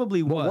it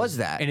probably was. What was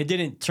that? And it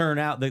didn't turn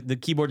out. The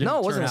keyboard didn't No,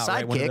 it turn wasn't a out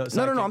right. One of sidekick. those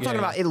No. I'm sidekick- talking yeah,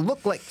 about it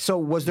looked like. So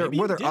were Maybe there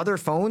you did. other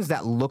phones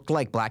that looked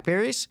like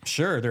Blackberries?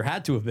 Sure, there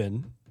had to have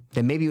been.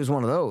 Then maybe it was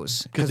one of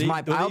those. Because they,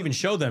 my they even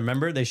show them.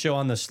 Remember, they show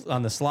on the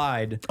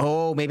slide.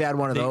 oh, maybe I had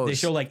one of those. They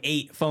show like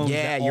 8 phones.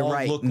 Yeah, that you're all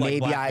right. Look like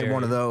Maybe I had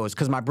one of BlackBerry. those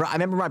because I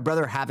remember my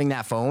brother having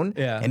that phone,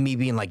 Yeah. and me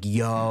being like,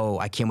 "Yo,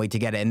 I can't wait to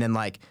get it." And then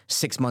like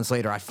 6 months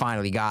later, I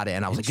finally got it,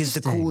 and I was like, "This is the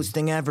Interesting. coolest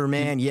thing ever,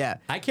 man!" Yeah,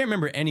 I can't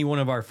remember any one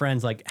of our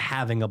friends like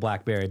having a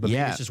BlackBerry, but maybe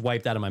Yeah. it's just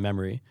wiped out of my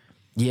memory.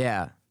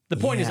 yeah. The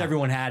point is, Yeah.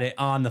 everyone had it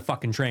on the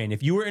fucking train.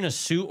 If you were in a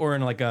suit or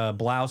in like a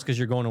blouse because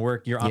you're going to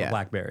work, you're on Yeah. a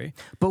BlackBerry.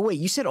 But wait,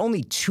 you said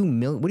only 2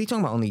 million. What are you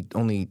talking about?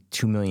 Only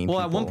 2 million. Well,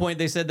 people? at one point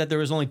they said that there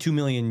was only 2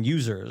 million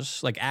users,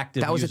 like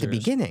active. that was at the users.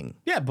 beginning.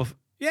 Yeah,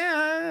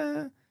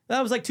 yeah,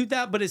 that was like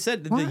 2000. But it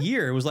said the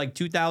year it was like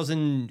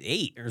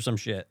 2008 or some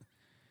shit.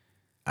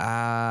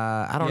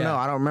 I don't Yeah. know.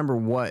 I don't remember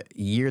what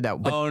year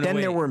that. But Oh, no,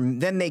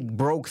 then they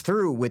broke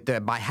through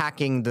with by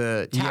hacking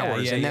the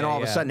towers, yeah, and then yeah, all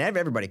of a yeah. sudden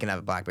everybody can have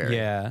a BlackBerry.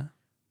 Yeah,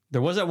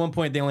 there was at one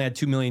point they only had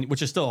 2 million,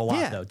 which is still a lot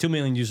Yeah. though. 2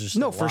 million users. Is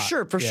still No, a for lot.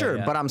 sure, for Yeah, sure.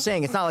 yeah. But I'm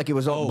saying it's not like it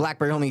was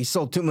BlackBerry only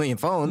sold 2 million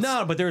phones.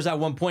 No, but there was at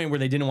one point where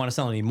they didn't want to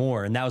sell any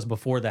more, and that was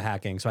before the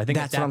hacking. So I think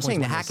That's at that what I'm point saying.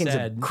 The when they hacking's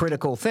said, a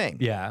critical thing.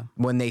 Yeah.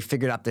 When they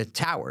figured out the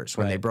towers,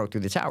 when they Right. broke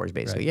through the towers,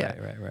 basically. Right,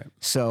 yeah. right.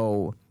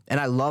 So, and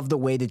I love the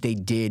way that they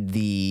did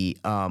the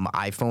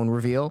iPhone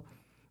reveal.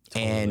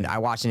 And I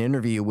watched an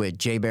interview with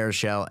Jay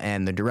Baruchel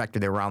and the director.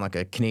 They were on like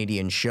a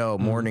Canadian show,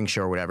 morning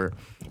show or whatever.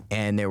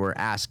 And they were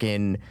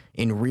asking,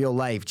 in real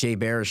life, Jay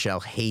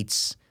Baruchel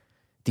hates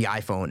the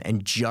iPhone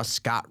and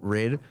just got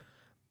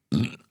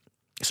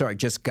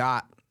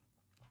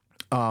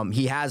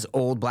he has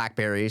old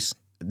Blackberries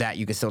that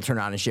you can still turn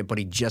on and shit, but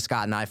he just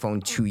got an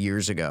iPhone 2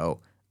 years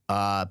ago.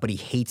 But he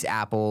hates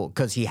Apple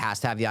because he has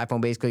to have the iPhone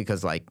basically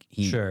because like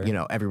Sure.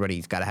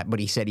 everybody's got to have. But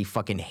he said he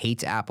fucking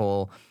hates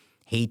Apple,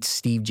 hates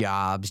Steve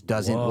Jobs,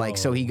 doesn't like.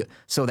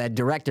 So that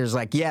director's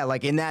like, yeah,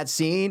 like in that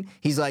scene,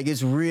 he's like,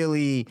 it's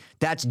really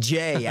that's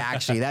Jay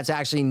actually. That's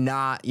actually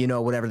not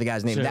whatever the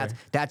guy's name. Sure.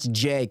 That's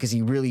Jay because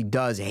he really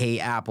does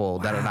hate Apple.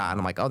 Wow. And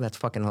I'm like, oh, that's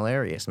fucking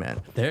hilarious,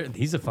 man.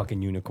 He's a fucking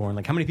unicorn.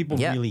 Like, how many people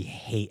Yeah. really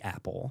hate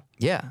Apple?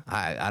 Yeah,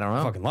 I don't know.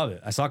 I fucking love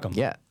it. I suck them.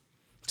 Yeah.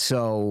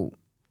 So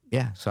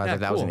I thought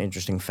that was cool. an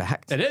interesting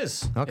fact. It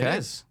is. Okay. It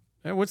is.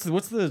 What's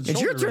the? It's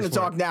your turn to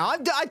talk now.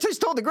 I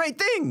just told a great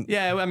thing.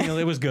 Yeah, I mean,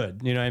 it was good.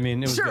 You know what I mean?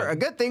 It was Sure, good. a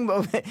good thing,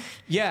 but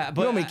Yeah,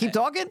 but you want me to keep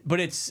talking? But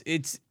it's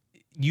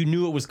you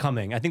knew it was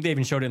coming. I think they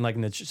even showed it in like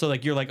so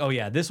like you're like, oh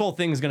yeah, this whole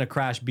thing is gonna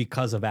crash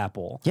because of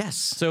Apple. Yes.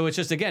 So it's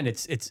just again,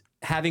 it's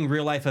having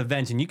real life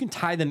events and you can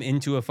tie them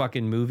into a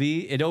fucking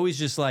movie. It always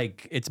just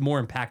like it's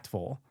more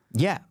impactful.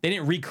 Yeah. They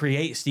didn't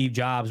recreate Steve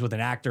Jobs with an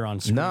actor on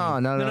screen.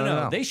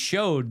 No. They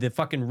showed the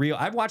fucking real.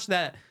 I've watched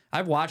that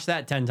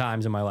 10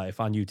 times in my life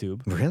on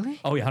YouTube. Really?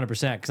 Oh yeah, 100%.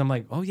 Because I'm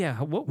like, oh yeah,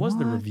 what was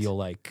the reveal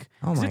like?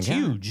 Oh 'Cause my it's God.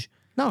 huge.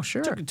 No,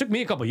 sure. It took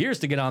me a couple years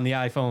to get on the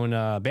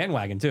iPhone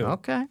bandwagon too.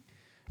 Okay.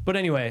 But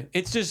anyway,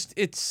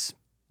 it's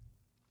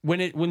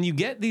when you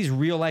get these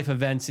real life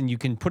events and you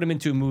can put them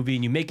into a movie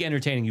and you make it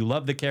entertaining. You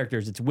love the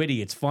characters. It's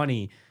witty. It's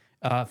funny.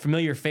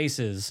 Familiar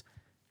faces.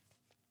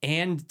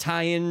 and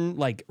tie in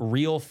like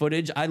real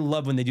footage. I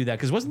love when they do that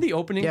because wasn't the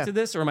opening to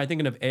this, or am I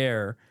thinking of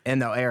Air?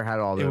 And the Air had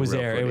all the It was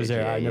real Air. footage. It was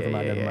Air. Yeah, Never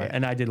mind. yeah.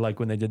 And I did like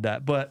when they did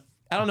that, but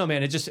I don't know,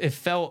 man.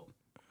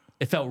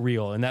 It felt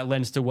real, and that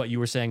lends to what you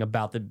were saying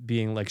about the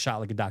being like shot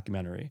like a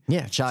documentary.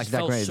 Yeah, shot like a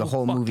felt documentary. so The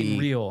whole fucking movie,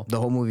 real. The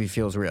whole movie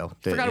feels real.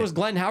 I forgot it was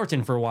Glenn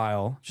Howerton for a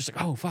while. Just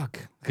like, oh fuck,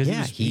 because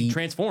he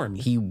transformed.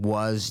 He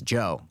was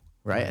Joe,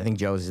 right? I think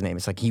Joe is his name.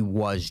 It's like he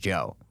was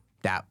Joe.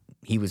 That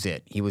he was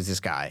it. He was this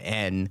guy,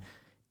 and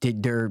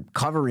they're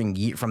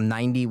covering from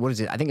 90. What is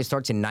it? I think it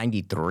starts in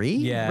 93.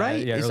 Yeah,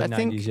 right. yeah, early I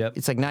think 90s, yep.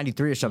 it's like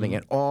 93 or something,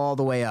 and all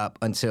the way up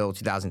until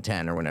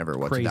 2010 or whenever it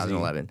was, Crazy.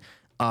 2011.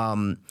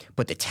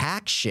 But the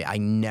tax shit I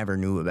never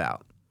knew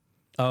about.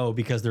 Oh,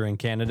 because they're in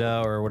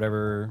Canada or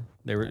whatever.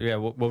 They were. Yeah.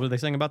 What were they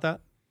saying about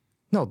that?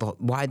 No,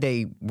 why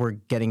they were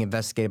getting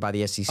investigated by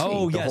the SEC.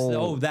 Oh the yes.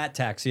 whole- that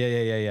tax. Yeah.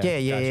 Yeah.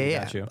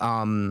 Got you.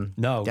 Did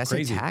No, I say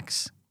crazy.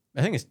 tax?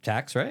 I think it's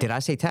tax, right? Did I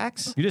say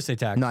tax? You just say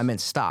tax. No, I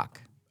meant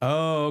stock.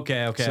 Oh,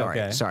 okay.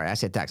 Sorry, I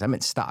said tax. I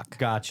meant stock.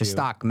 Got you. The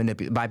stock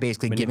by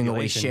basically giving away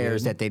Manipulation,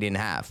 shares dude. that they didn't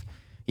have.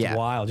 Yeah,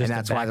 wild, just and to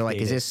that's why they're like,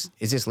 backdate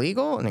is this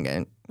legal? And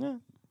again, no.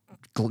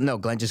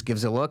 Glenn just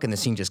gives a look, and the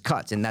scene just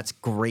cuts, and that's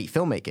great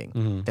filmmaking.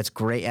 Mm-hmm. That's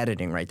great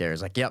editing right there.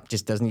 It's like, yep,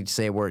 just doesn't need to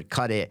say a word.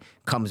 Cut it.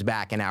 Comes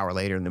back an hour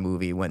later in the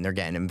movie when they're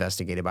getting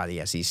investigated by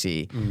the SEC.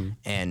 Mm-hmm.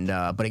 And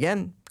but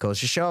again, goes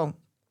to show,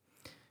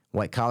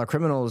 white collar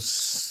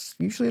criminals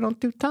usually don't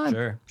do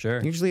time.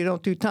 Sure. Usually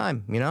don't do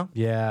time. You know.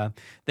 Yeah,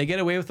 they get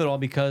away with it all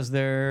because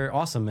they're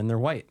awesome and they're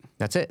white.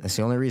 That's it. That's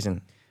the only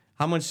reason.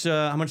 How much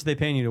are they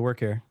paying you to work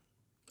here?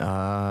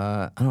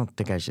 I don't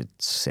think I should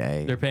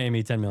say. They're paying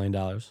me $10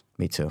 million.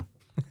 Me too.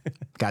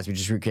 Guys, we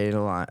just recreated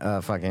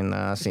a fucking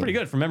scene. Pretty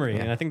good from memory,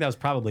 and I think that was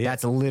probably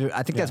That's literally.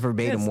 I think that's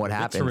verbatim what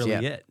happens. That's really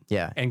yeah. it.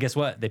 Yeah. And guess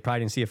what? They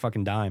probably didn't see a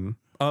fucking dime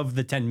of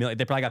the $10 million.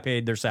 They probably got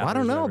paid their salary. Well, I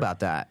don't know about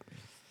that.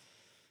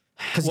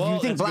 Because Well, you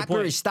think that's a good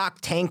BlackBerry point.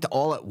 stock tanked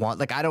all at once?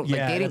 Like I don't. Yeah,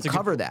 like they that's didn't a good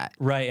cover that.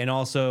 Right, and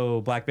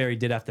also BlackBerry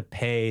did have to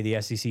pay the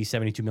SEC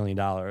 $72 million.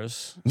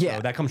 Yeah.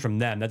 So that comes from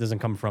them. That doesn't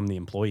come from the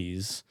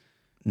employees.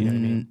 You know what I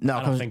mean? No,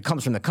 I don't it think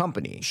comes from the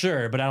company.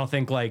 Sure, but I don't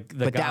think like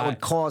the But guy. that would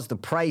cause the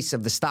price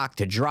of the stock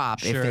to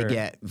drop if Sure. they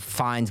get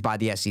fines by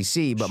the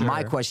SEC. But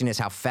my Sure. question is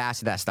how fast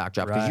did that stock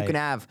drop? Because you Right. can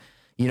have,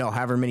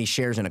 however many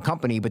shares in a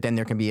company, but then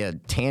there can be a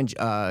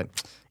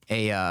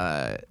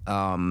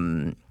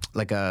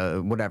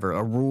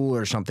rule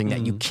or something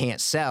that you can't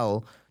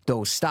sell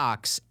those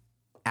stocks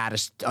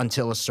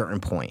until a certain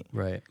point.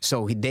 Right.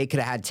 So they could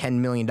have had $10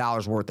 million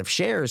worth of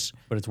shares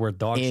but it's worth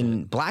dog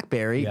in shit.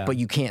 BlackBerry, Yeah. but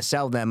you can't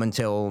sell them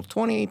until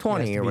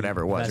 2020 or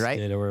whatever it was, right?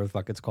 Or whatever the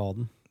fuck it's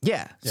called.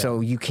 Yeah.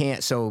 So you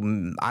can't. So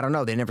I don't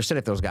know. They never said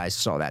if those guys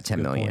saw that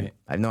 10 million. point.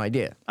 I have no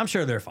idea. I'm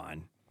sure they're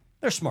fine.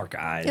 They're smart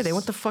guys. Yeah, they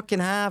went to fucking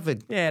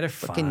Harvard. Yeah, they're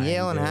fucking fine,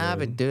 Yale and dude.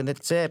 Harvard, dude.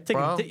 That's it,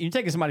 bro. You're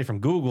taking somebody from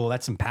Google.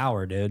 That's some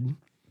power, dude.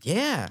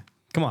 Yeah.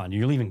 Come on,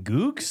 you're leaving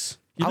Googs?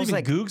 You're I was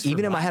leaving like, Googs for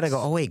even in my head, I go,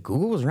 less? oh wait,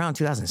 Google was around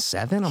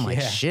 2007. I'm like,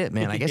 Yeah. shit,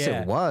 man. I guess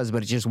Yeah. it was,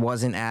 but it just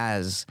wasn't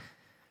as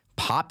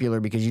popular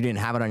because you didn't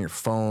have it on your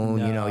phone.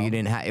 No. You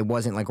didn't have. It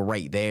wasn't like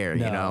right there.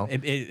 You know.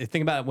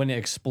 Think about it when it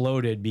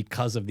exploded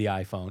because of the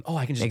iPhone. Oh,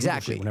 I can just Google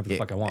Exactly. shit whenever the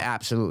fuck I want.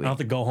 Absolutely. I don't have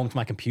to go home to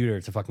my computer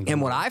to fucking. And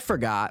Google what it. I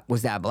forgot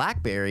was that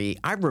BlackBerry.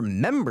 I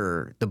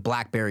remember the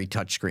BlackBerry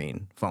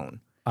touchscreen phone.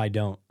 I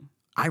don't.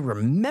 I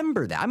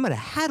remember that. I might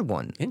have had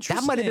one.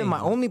 That might have been my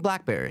Interesting. only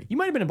BlackBerry. You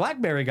might have been a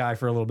BlackBerry guy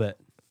for a little bit.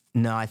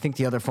 No, I think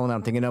the other phone that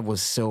I'm thinking of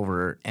was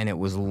silver, and it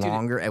was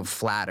longer and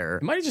flatter.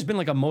 It might have just been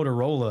like a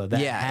Motorola. That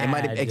Yeah, it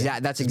might have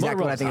exactly. That's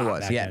exactly what I think it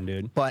was. Yeah,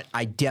 dude. but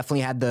I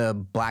definitely had the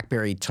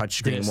BlackBerry Did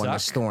touchscreen it when the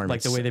suck? storm.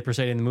 Like the way they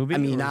portrayed it in the movie. I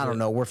mean, or I was don't it-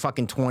 know. We're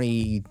fucking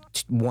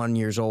 21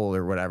 years old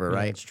or whatever, Yeah,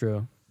 right? That's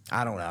true.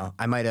 I don't know.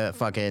 I might have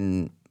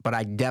fucking, but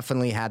I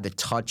definitely had the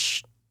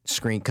touch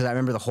screen because I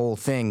remember the whole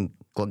thing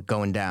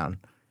going down.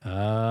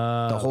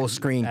 The whole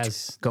screen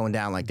as going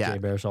down like Jay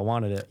that. Baruchel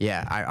wanted it.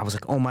 Yeah, I was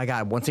like, oh my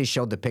God. Once they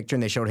showed the picture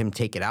and they showed him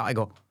take it out, I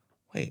go,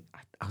 wait.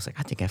 I was like,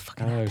 I think I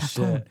fucking had that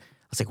phone. shit.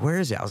 I was like, where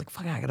is it? I was like,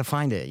 fuck, I gotta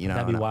find it.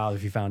 That'd be and I- wild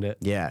if you found it.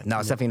 Yeah, no,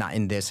 it's definitely not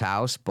in this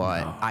house,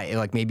 but I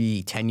like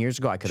maybe 10 years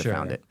ago I could have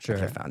found it. Sure. I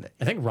could have found it.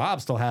 I think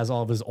Rob still has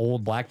all of his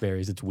old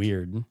Blackberries. It's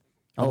weird. I don't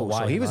know Oh, why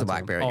so he was a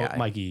lots of them. BlackBerry guy.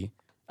 Mikey.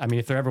 I mean,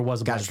 if there ever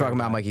was a Guys, BlackBerry talking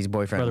about guy. Mikey's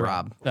boyfriend, Brother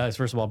Rob.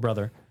 First of all,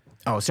 brother.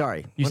 Oh,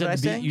 sorry. You What said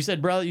did I say? You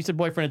said brother. You said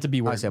boyfriend. It's a B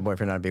word. I said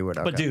boyfriend, not a B word.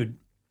 Okay. But dude,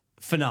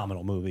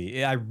 phenomenal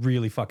movie. I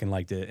really fucking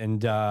liked it,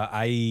 and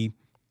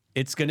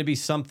it's going to be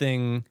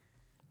something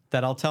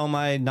that I'll tell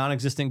my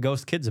non-existent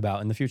ghost kids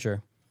about in the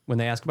future when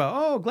they ask about,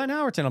 oh, Glenn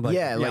Howerton. I'm like,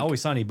 Yeah, like-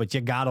 Always Sunny, but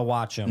you gotta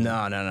watch him.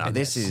 No.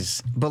 This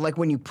is, but like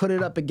when you put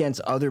it up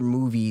against other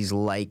movies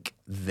like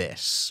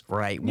this,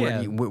 right?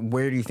 Yeah.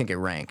 Where do you think it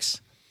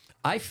ranks?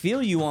 I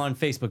feel you on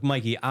Facebook,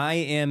 Mikey. I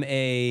am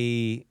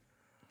a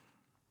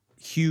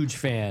huge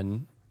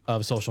fan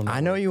of Social Network.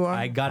 I know you are.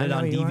 I got I it know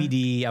on you are.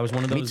 DVD. I was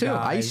one of those Me too.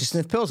 guys. I used to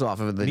sniff pills off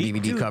of the Me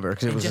DVD too. cover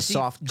because it And was a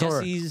soft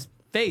tour. Jesse's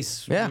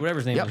face, Yeah. whatever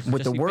his name Yep, is.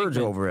 with the Jesse words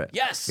Pinkman. over it.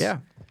 Yes. Yeah.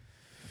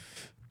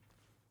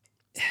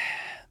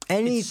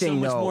 It's so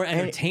anything much though. more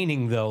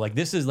entertaining though. Like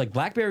this is like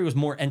Blackberry was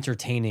more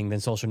entertaining than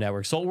Social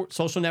Network.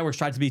 Social Networks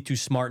tried to be too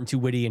smart and too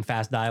witty and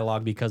fast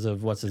dialogue because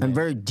of what's his name. And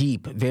very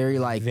deep, very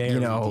like Very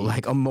deep.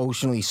 Like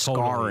emotionally Totally.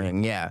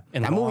 scarring. Yeah,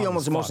 And that movie long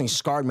almost as fuck. emotionally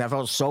scarred me. I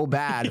felt so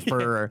bad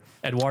for.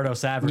 Eduardo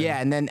Saverin. Yeah,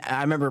 and then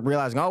I remember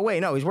realizing, oh wait,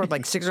 no, he's worth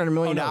like $600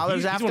 million Oh, no,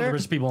 he's after. one of the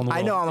richest people in the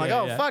I know. world. I'm like,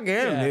 Yeah, oh yeah. fuck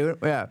him, Yeah. dude.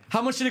 Yeah.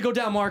 How much did it go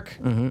down, Mark?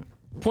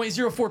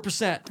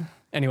 0.04%.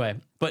 Anyway,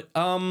 but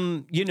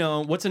you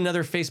know, what's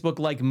another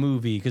Facebook-like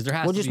movie? Because there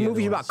has Well, to just be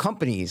movies other about ones.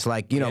 companies,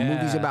 like movies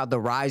Yeah. about the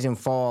rise and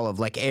fall of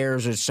like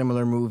Heirs or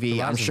similar movie.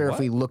 rise I'm and sure if what?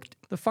 we looked,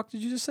 The fuck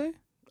did you just say?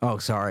 oh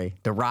sorry,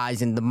 the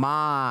rise and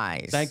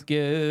demise Thank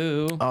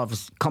you.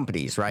 of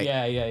companies, right?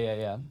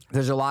 Yeah.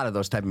 There's a lot of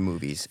those type of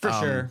movies For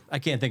sure. I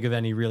can't think of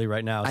any really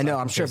right now. I know,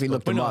 aside I'm from sure if you Facebook.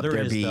 looked But them no, up, there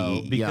there'd is, be,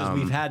 though, because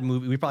we've had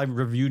we probably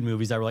reviewed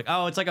movies that were like,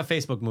 oh, it's like a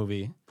Facebook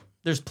movie.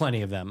 There's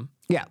plenty of them.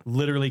 Yeah,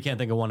 Literally can't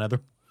think of one other.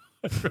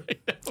 right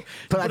now.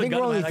 but I Put a think gun we're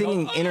to only my head, I go,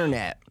 thinking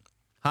internet.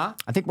 Huh?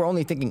 I think we're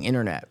only thinking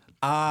internet.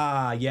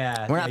 Ah,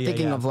 yeah. We're not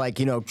thinking of like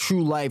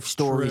true life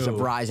stories of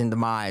True. rise and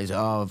demise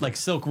of like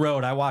Silk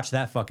Road. I watched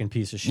that fucking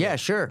piece of shit. yeah,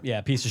 sure. Yeah,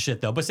 piece of shit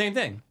though. But same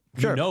thing.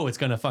 Sure. You know it's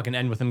gonna fucking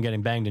end with him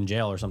getting banged in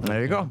jail or something.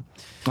 There you go.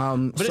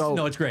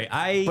 But it's great.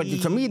 But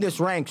to me, this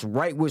ranks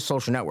right with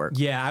Social Network.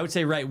 Yeah, I would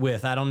say right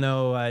with. I don't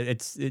know.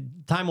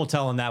 Time will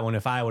tell on that one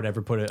if I would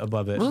ever put it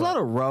above it. There's a but lot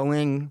of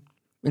rowing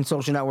in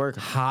Social Network.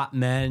 hot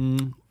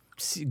men,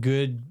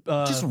 good.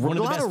 Just one of a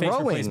the lot best of face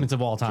rowing. replacements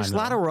of all time. Just a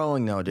lot of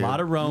rowing, though, dude. a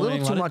lot of rowing. A little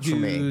too lot much of for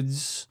me.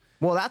 dudes.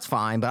 Well, that's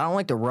fine, but I don't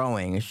like the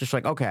rowing. It's just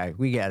like, okay,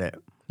 we get it.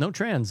 No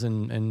trans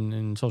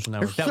in Social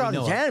Network. It's That we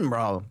know of. 2010,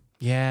 bro.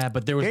 Yeah,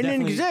 but there was It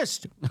didn't definitely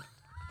exist.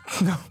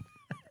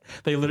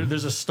 they literally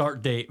there's a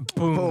start date.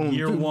 Boom, Boom.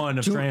 year one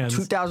of trans.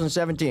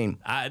 2017.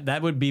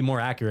 That would be more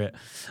accurate.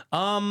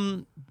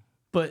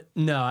 But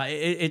no,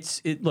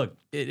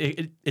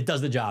 it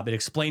does the job. It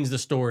explains the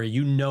story.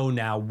 You know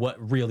now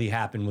what really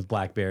happened with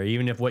Blackberry,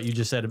 even if what you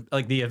just said,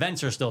 like the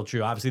events are still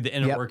true. Obviously, the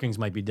inner Yep. workings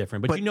might be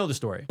different, but you know the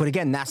story. But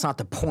again, that's not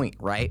the point,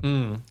 right?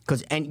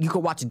 Because and you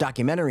could watch a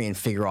documentary and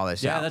figure all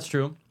this out. Yeah, that's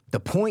true. The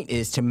point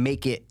is to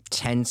make it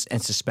tense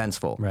and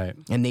suspenseful. Right.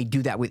 And they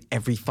do that with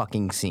every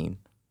fucking scene.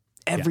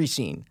 Every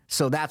scene.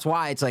 So that's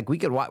why it's like we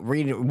could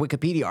read a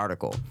Wikipedia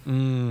article.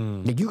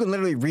 Like you can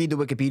literally read the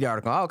Wikipedia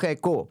article. Oh, okay,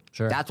 cool.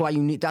 Sure. That's why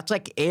you need. That's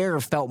like Air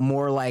felt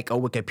more like a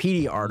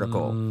Wikipedia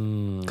article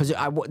because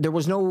there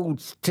was no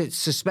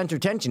suspense or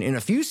tension in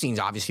a few scenes.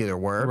 Obviously there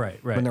were.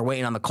 Right. When they're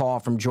waiting on the call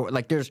from George.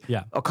 Like there's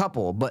a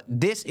couple, but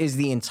this is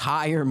the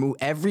entire movie.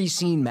 Every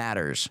scene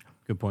matters.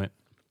 Good point.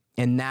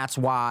 And that's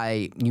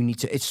why you need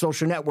to. It's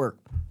Social Network,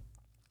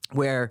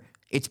 where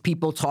it's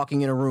people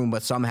talking in a room,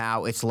 but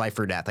somehow it's life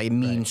or death. Like, it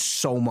means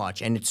so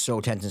much, and it's so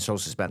tense and so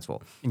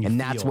suspenseful. And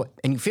that's what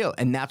you feel,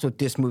 and that's what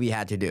this movie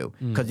had to do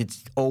because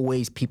it's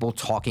always people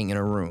talking in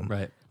a room.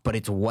 Right. But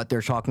it's what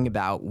they're talking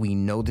about. We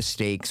know the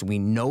stakes. We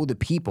know the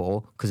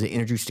people because they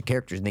introduce the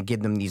characters and they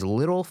give them these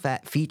little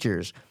fat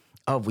features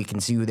of we can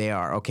see who they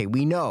are. Okay,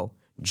 we know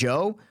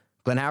Joe.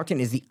 Glenn Howerton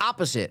is the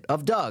opposite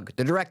of Doug,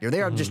 the director.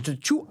 They are just the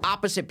two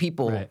opposite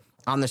people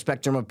on the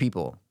spectrum of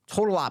people.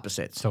 Total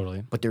opposites.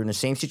 Totally. But they're in the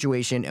same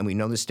situation, and we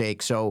know the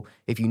stakes. So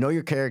if you know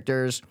your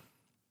characters,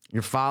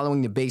 you're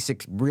following the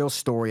basic real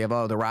story of,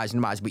 the rise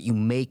and demise, but you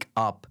make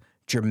up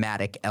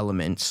dramatic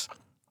elements.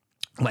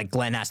 Like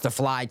Glenn has to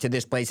fly to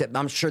this place.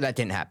 I'm sure that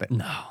didn't happen.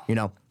 No. You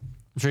know?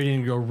 I'm sure you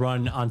didn't go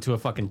run onto a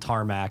fucking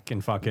tarmac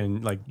and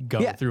fucking like go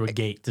through a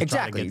gate to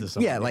try to get to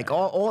something. Yeah, like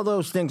all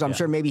those things. I'm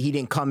sure maybe he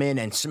didn't come in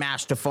and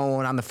smash the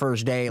phone on the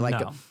first day. Like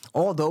No.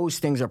 all those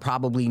things are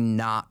probably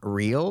not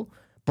real,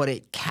 but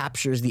it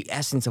captures the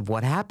essence of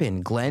what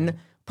happened. Glenn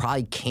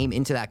probably came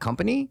into that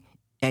company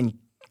and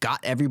got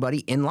everybody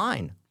in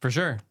line. For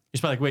sure. He's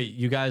probably like, wait,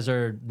 you guys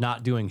are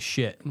not doing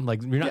shit.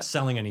 Like, you're not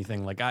selling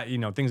anything. Like,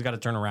 things got to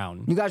turn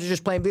around. You guys are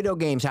just playing video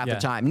games half the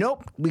time.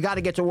 Nope, we got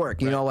to get to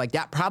work. You know, like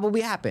that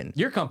probably happened.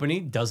 Your company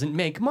doesn't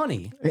make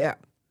money. Yeah.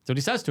 That's what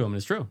he says to him, and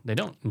it's true. They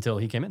don't until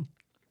he came in.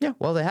 Yeah,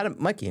 well, they had a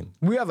Mikey.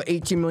 We have an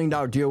 $18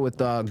 million deal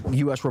with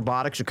U.S.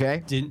 Robotics,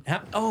 okay? Didn't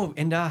have. Oh,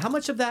 and how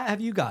much of that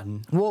have you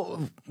gotten? We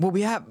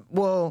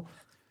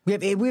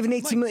have an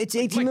 $18 million. It's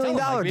 $18 million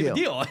Mike,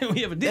 deal.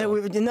 we have a deal. We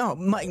have a deal. No,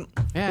 Mike.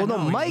 Yeah, no,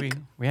 Mike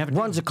we have a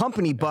runs deal. a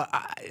company, but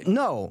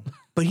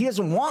but he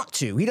doesn't want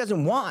to. He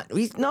doesn't want.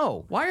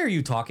 No. Why are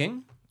you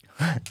talking?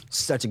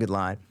 Such a good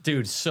line.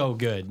 Dude, so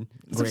good. So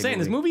I'm Great saying,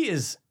 movie.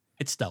 this movie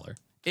it's stellar.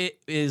 It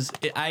is.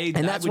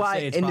 And that's why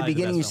in the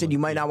beginning you said you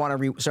might not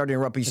want to. Sorry to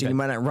interrupt. You said you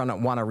might not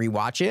want to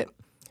rewatch it.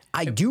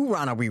 I do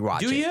want to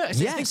rewatch it. Do you?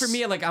 Yes. I think for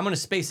me, like I'm gonna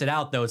space it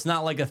out though. It's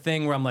not like a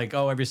thing where I'm like,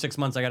 oh, every 6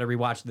 months I got to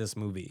rewatch this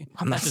movie.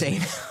 I'm not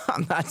saying I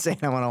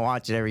want to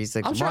watch it every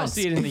 6 I'm months. sure I'll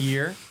see it in the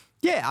year.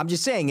 Yeah, I'm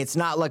just saying it's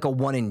not like a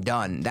one and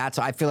done.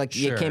 I feel like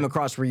Sure. it came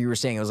across where you were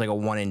saying it was like a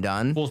one and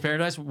done. Fool's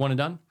Paradise, one and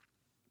done.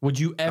 Would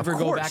you ever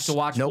go back course. to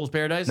watch Nope. Fool's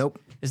Paradise? Nope.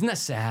 Isn't that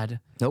sad?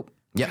 Nope.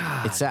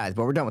 Yeah, it's sad,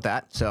 but we're done with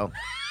that. So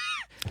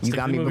you Stick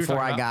got to the me movie before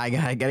we're I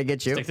talking gotta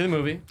get you. Stick to the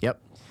movie. Yep.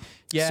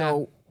 Yeah.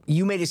 So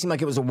You made it seem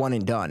like it was a one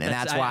and done, and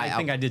that's why I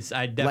think I did.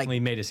 I definitely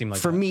made it seem like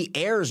for that. me,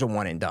 Air's a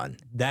one and done.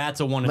 That's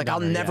a one and Like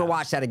done. I'll never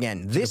watch that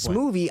again. This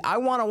movie, I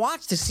want to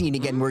watch the scene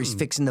again where he's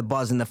fixing the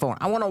buzz in the phone.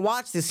 I want to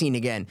watch the scene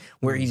again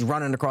where he's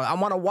running across. I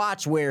want to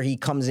watch where he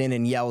comes in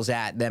and yells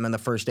at them on the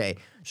first day.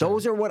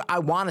 Those are what I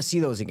want to see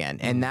those again,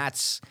 and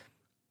that's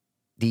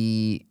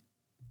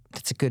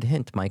a good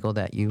hint, Michael,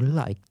 that you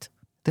liked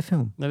the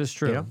film. That is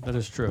true. You know? That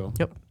is true.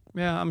 Yep.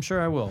 Yeah, I'm sure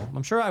I will.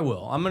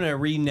 I'm gonna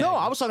renege. No,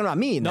 I was talking about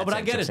me. No, but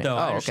I get it though.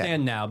 I okay.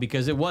 understand now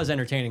because it was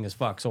entertaining as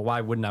fuck. So why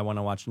wouldn't I want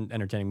to watch an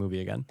entertaining movie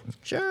again?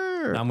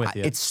 Sure, I'm with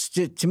you. It's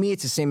to me,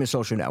 it's the same as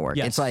Social Network.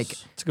 Yes, It's like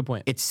it's a good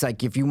point. It's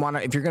like if you're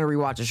gonna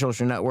rewatch a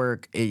Social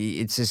Network,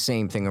 it's the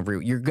same thing of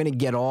you're gonna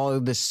get all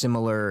of the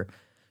similar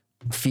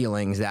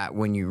feelings that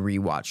when you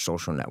rewatch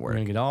Social We're Network.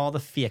 gonna get all the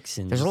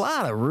fixins. There's a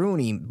lot of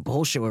Rooney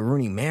bullshit with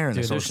Rooney Mara in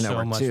the Dude, there's Social so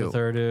Network much too. with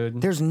her,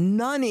 dude. There's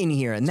none in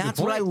here, and that's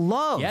what I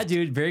love. Yeah,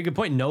 dude. Very good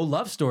point. No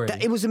love story.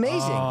 It was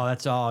amazing. Oh,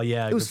 that's all.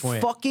 Yeah, It was good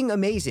point. fucking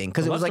amazing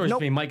because it Love was like stories no.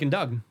 between Mike and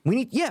Doug.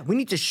 We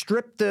need to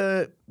strip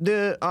the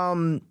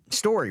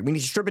story. We need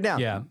to strip it down.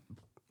 Yeah.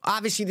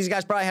 Obviously, these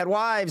guys probably had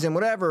wives and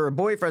whatever, or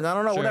boyfriends. I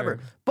don't know, whatever.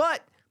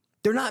 But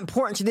they're not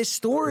important to this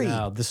story.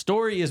 No, the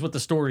story is what the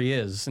story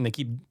is, and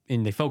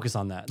they focus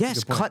on that.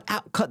 Yes,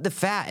 cut the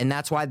fat, and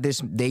that's why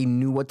they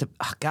knew what to.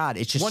 Oh God,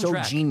 it's just One so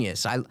track.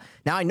 genius.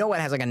 Now I know it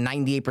has like a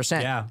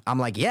 98%. Yeah. I'm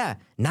like,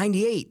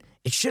 98.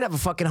 It should have a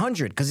fucking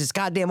 100 because it's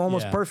goddamn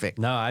almost Yeah. perfect.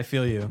 No, I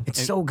feel you.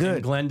 It's so good.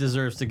 And Glenn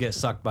deserves to get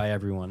sucked by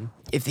everyone.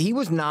 If he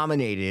was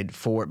nominated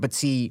for, but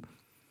see,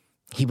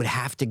 he would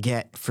have to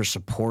get for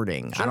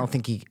supporting. I don't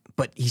think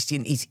but he's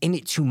in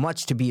it too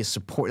much to be a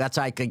support. That's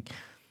like,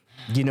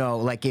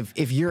 like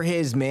if you're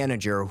his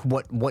manager,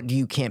 what do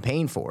you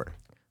campaign for?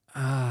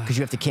 Because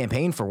you have to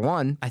campaign for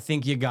one. I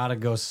think you gotta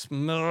go.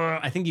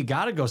 I think you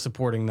gotta go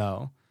supporting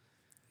though.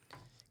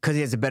 Because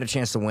he has a better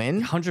chance to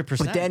win. 100%.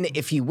 But then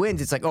if he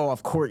wins, it's like, oh,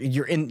 of course,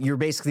 you're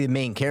basically the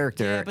main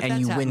character but and that's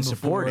you win happened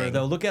before, supporting.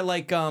 though. Look at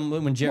like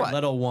when Jared What?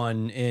 Leto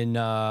won in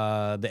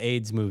the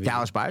AIDS movie.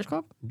 Dallas Buyers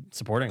Club?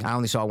 Supporting. I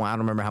only saw one. I don't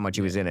remember how much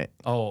he was in it.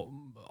 Oh,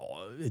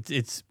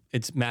 it's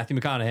Matthew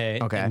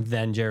McConaughey. Okay. And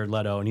then Jared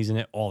Leto, and he's in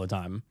it all the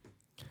time.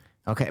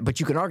 Okay, but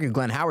you could argue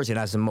Glenn Howard's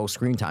has the most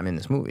screen time in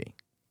this movie.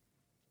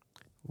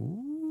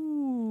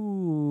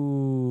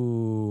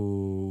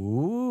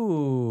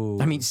 Ooh.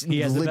 I mean,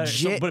 He has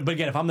legit. but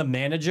again, if I'm the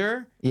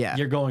manager, Yeah.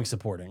 you're going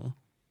supporting.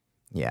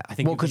 Yeah, I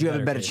think well, because you have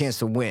a better case. chance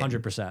to win.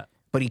 100%.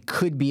 But he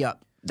could be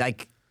up.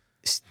 Like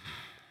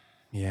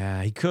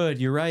Yeah, he could.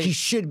 You're right. he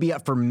should be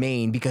up for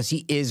main because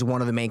he is one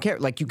of the main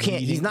characters. Like you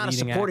can't. He's not a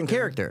Leading supporting actor,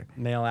 character.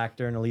 Male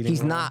actor in a leading. He's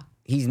role. not.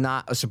 He's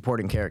not a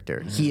supporting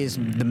character. He is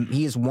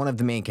one of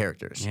the main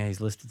characters. Yeah,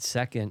 he's listed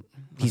second.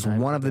 He's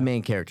one of the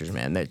main characters,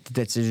 man.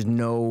 That's there's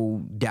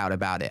no doubt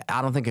about it.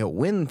 I don't think he'll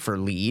win for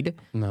lead.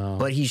 No.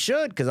 But he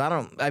should because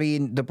I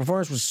mean, the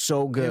performance was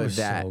so good It was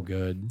that so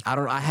good.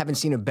 I haven't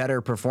seen a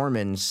better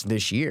performance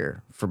this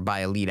year by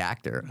a lead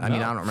actor. I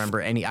mean, I don't remember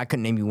any. I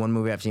couldn't name you one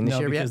movie I've seen this No,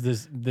 year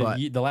because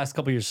yet. the last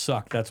couple years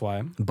sucked. That's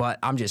why. But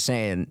I'm just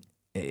saying,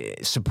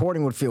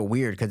 supporting would feel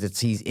weird because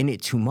he's in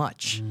it too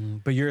much.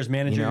 But you're his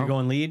manager. You know? You're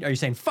going lead. Are you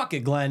saying fuck it,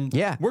 Glenn?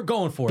 Yeah. we're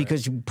going for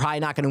Because you're probably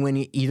not going to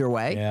win either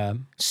way. it. Yeah.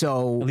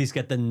 So At least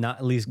get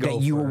at least go.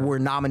 that you for, were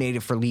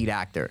nominated for lead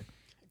actor.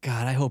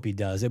 God, I hope he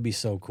does. It'd be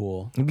so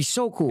cool. It'd be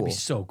so cool.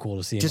 So cool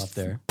to see him Just up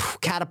there.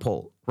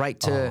 catapult right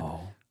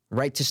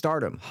to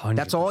stardom. 100%.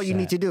 That's all you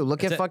need to do.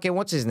 Look That's at it. fucking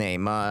what's his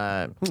name?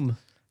 Whom?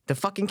 The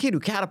fucking kid who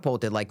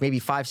catapulted like maybe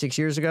 5-6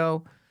 years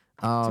ago.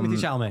 Timothy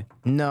Chalamet.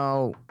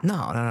 No.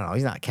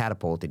 He's not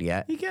catapulted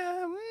yet. He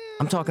got,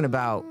 I'm talking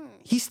about.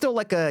 He's still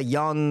like a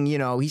young,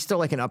 he's still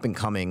like an up and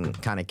coming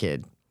kind of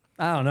kid.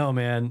 I don't know,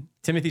 man.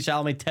 Timothy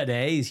Chalamet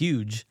today is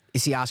huge.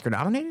 Is he Oscar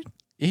nominated?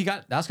 He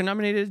got Oscar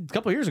nominated a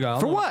couple years ago. I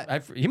don't For know.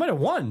 what? He might have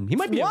won. He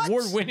might be What?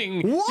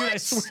 award-winning. What? Dude, I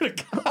swear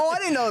to God. Oh, I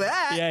didn't know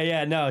that.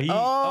 Yeah, no.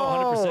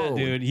 100%,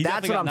 dude. He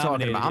That's definitely what I'm got talking about.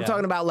 nominated, I'm yeah.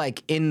 talking about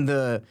like in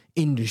the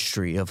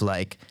industry of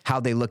like how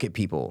they look at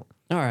people.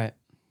 All right.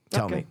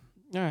 Tell Okay. me.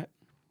 All right.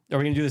 Are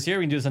we gonna do this here? Or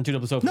we can do this on Two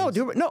Double Sophie. No,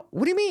 dude. No.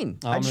 What do you mean?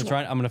 I'm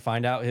gonna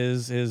find out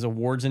his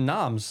awards and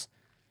noms.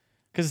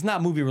 Because it's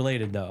not movie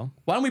related though.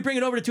 Why don't we bring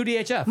it over to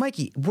 2DHF?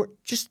 Mikey,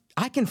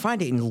 I can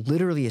find it in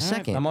literally a All right,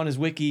 second. I'm on his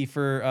wiki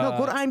for. No,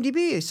 go to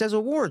IMDb. It says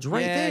awards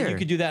right yeah, there. you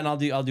could do that, and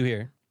I'll do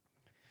here.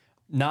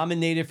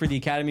 Nominated for the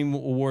Academy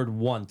Award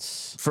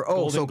once. For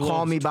Golden so Call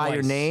Globes Me by Your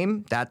twice.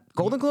 Name. That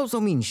Golden Globes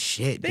don't mean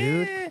shit,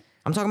 dude. Eh.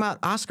 I'm talking about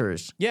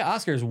Oscars. Yeah,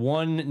 Oscars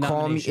one nomination.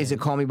 Call Me. Is it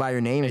Call Me by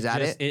Your Name? Is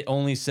that it? It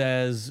only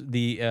says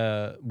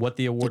the what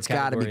the award. It's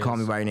got to be category Call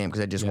Me is. by Your Name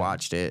because I just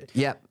watched it.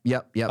 Yep.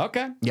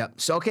 Okay. Yep.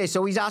 So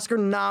he's Oscar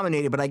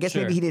nominated, but I guess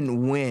Sure. maybe he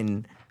didn't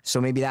win. So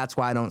maybe that's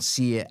why I don't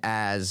see it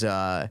as.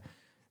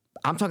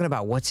 I'm talking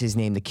about what's his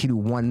name, the kid who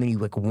won. Then he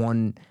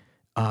won.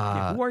 who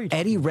are you talking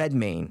Eddie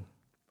Redmayne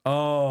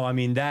Oh, I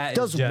mean that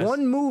does is just,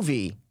 one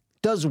movie.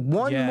 Does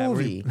one Yeah,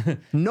 movie.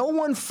 No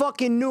one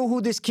fucking knew who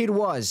this kid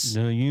was.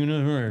 the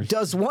universe.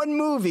 Does one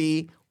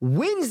movie,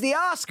 wins the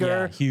Oscar.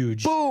 Yeah,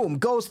 huge. Boom,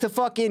 goes to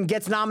fucking,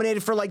 gets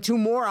nominated for like 2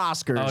 more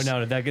Oscars. Oh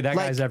no, that Like,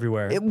 guy's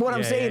everywhere. What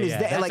I'm saying is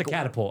that that's like a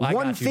catapult.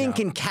 one thing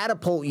can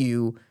catapult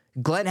you.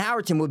 Glenn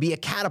Howerton would be a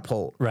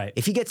catapult. Right.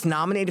 If he gets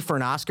nominated for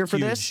an Oscar for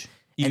this,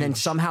 Huge. and then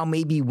somehow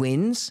maybe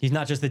wins. He's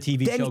not just the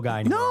TV show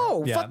guy anymore.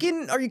 No, Yeah.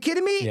 fucking, are you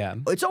kidding me? Yeah.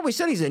 It's Always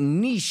Sunny's a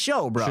niche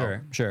show, bro.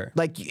 Sure.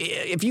 Like,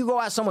 if you go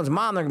ask someone's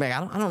mom, they're gonna be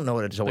like, I don't know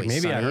what It's Always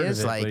maybe Sunny I heard is.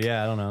 of it, Like, but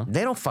yeah, I don't know.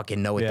 They don't fucking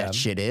know what Yeah. that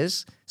shit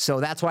is. So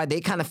that's why they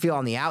kind of feel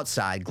on the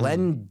outside.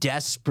 Glenn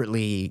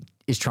desperately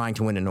is trying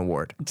to win an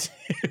award.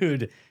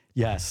 Dude,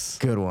 yes.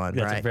 Good one,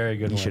 That's right? a very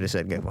good You one. should have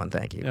said good one.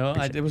 Thank you. No,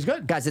 it was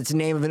good. Guys, it's the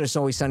name of an It's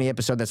Always Sunny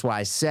episode. That's why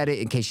I said it,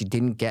 in case you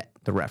didn't get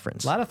the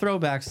reference. A lot of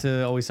throwbacks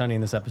to Always Sunny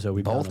in this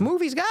episode. Both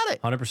movies got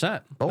it.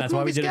 100%. Both That's why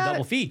we movies did a got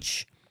double it.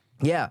 feature.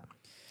 Yeah.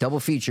 Double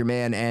feature,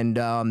 man.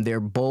 And they're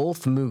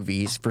both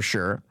movies for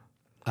sure.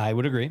 I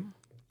would agree.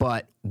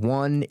 But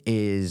one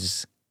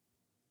is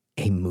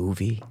a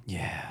movie,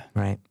 Yeah.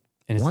 right?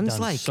 And it's One's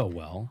done like so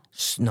well.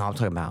 No, I'm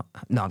talking about.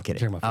 No, I'm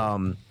kidding. You're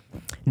talking about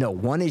No,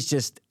 one is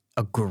just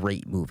a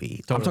great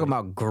movie. I'm talking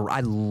about.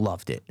 I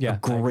loved it. Yeah, A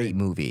great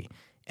movie.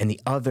 And the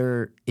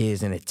other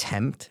is an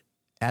attempt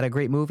at a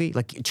great movie.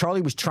 Like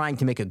Charlie was trying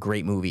to make a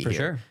great movie here.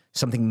 sure.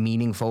 Something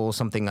meaningful,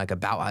 something like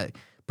about.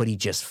 But he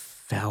just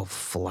fell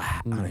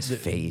flat on his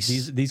face.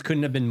 These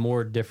couldn't have been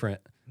more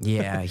different.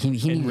 Yeah, he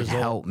needed result.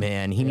 help,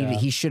 man.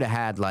 He should have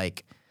had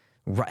like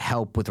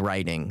help with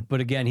writing.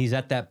 But again, he's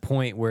at that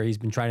point where he's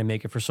been trying to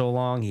make it for so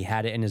long. He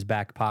had it in his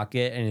back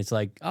pocket, and it's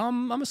like,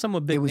 I'm a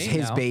somewhat big. It was name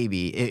his now.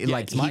 baby.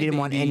 Like it's he my didn't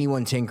want baby.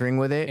 anyone tinkering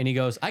with it. And he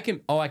goes, I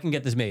can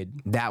get this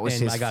made. That was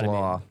And his I got it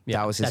flaw. made. Yeah,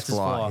 that was his that's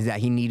flaw. Is that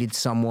he needed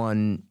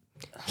someone.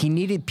 He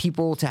needed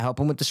people to help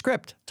him with the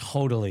script.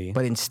 Totally.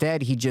 But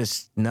instead, he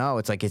just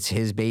it's like it's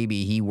his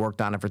baby. He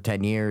worked on it for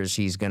 10 years.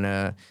 He's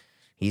gonna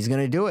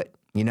do it.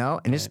 You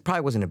know, and this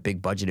probably wasn't a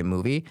big budgeted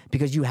movie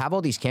because you have all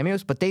these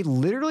cameos, but they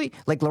literally,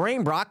 like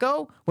Lorraine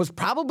Bracco was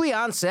probably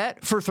on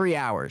set for 3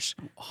 hours.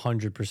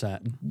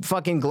 100%.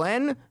 Fucking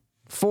Glenn,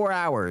 4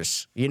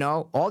 hours. You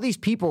know, all these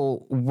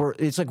people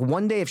it's like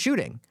one day of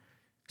shooting.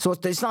 So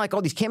it's not like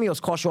all these cameos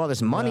cost you all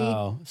this money.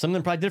 No. Some of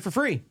them probably did it for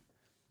free.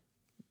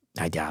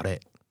 I doubt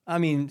it. I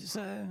mean,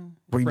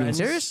 Were you being friends.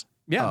 serious?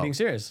 Yeah, Oh. being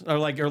serious. Or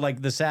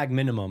like the SAG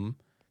minimum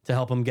to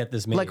help him get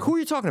this made. Like, who are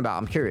you talking about?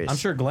 I'm curious. I'm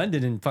sure Glenn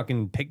didn't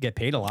fucking get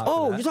paid a lot.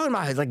 Oh, for you're that. talking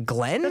about like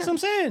Glenn? That's what I'm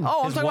saying. Oh,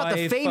 I'm His talking about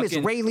the wife famous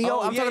fucking- Ray Liotta.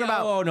 Oh, I'm yeah, talking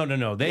about. Oh,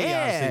 no. They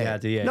obviously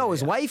had to. Yeah. No, yeah,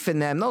 his yeah. wife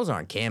and them, those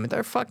aren't cam.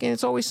 They're fucking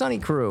It's Always Sunny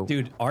crew.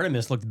 Dude,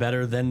 Artemis looked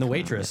better than the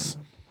waitress.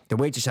 The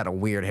waitress had a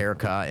weird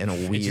haircut and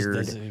a weird.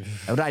 doesn't-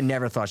 But I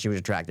never thought she was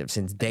attractive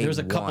since day one. There was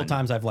a couple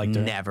times I've liked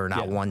her. Never,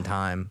 not Yeah. one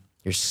time.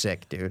 You're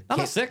sick, dude. I'm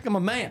not sick. I'm a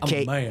man. I'm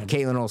a man.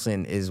 Caitlin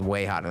Olsen is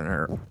way hotter than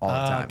her all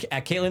the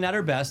time. Caitlyn at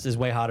her best is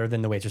way hotter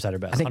than the waitress at her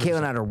best. I think 100%.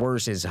 Caitlin at her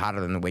worst is hotter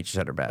than the waitress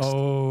at her best.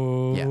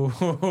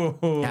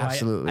 Oh,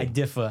 Absolutely. I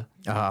differ.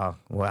 Oh,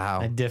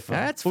 wow. I differ.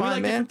 That's But we fine,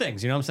 like man. different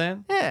things. You know what I'm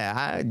saying? Yeah,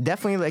 I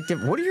definitely like to.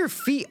 What are your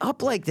feet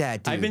up like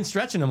that, dude? I've been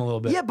stretching them a little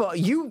bit. Yeah, but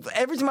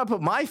every time I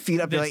put my feet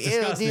up, you're That's like, ew,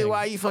 disgusting. dude, why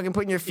are you fucking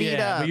putting your feet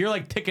Yeah, up? but you're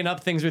like picking up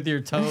things with your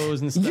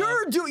toes and stuff. You're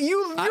I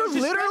was just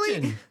literally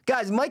stretching.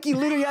 guys. Mikey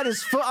literally had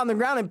his foot on the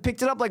ground and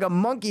picked it up like a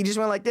monkey. Just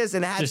went like this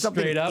and had Just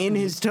something straight up? in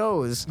his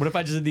toes What if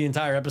I just did the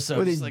entire episode?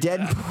 with just his like dead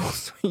that?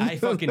 balls. I You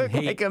fucking look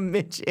hate- like a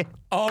midget.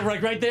 Oh,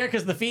 right there,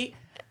 because the feet.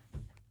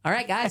 All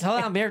right, guys,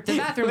 hold on. Be to the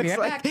bathroom. Be Looks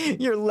right like back.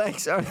 your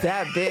legs are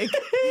that big.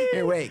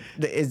 Here, wait.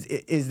 Is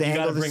the You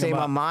angle gotta the bring same them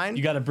up. on mine?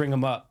 You got to bring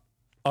them up.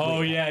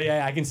 Oh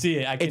yeah, I can see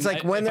it. It's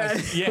like when they're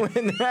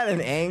when they're at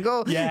an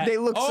angle, yeah. they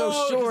look so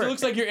 'cause short. It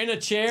looks like you're in a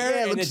chair Yeah,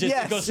 it and looks- it just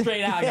yes. goes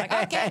straight out. You're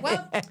like, okay,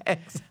 well.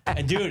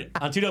 And dude,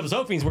 on Two Double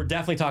Soap Fiends, we're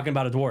definitely talking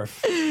about a dwarf.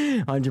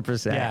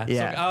 100%. Yeah.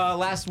 Yeah. So,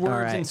 last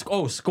words right.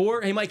 and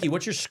score. Hey, Mikey,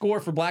 what's your score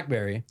for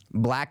Blackberry?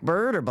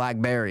 Blackbird or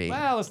Blackberry?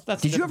 Well,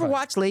 that's. Did you ever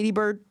watch Lady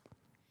Bird?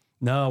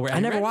 No, I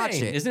never watched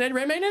it. Isn't Ed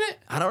Redmayne in it?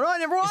 I don't know. I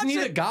never watched Isn't he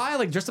it. the guy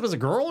like dressed up as a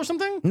girl or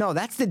something? No,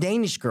 that's the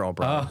Danish girl,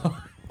 bro.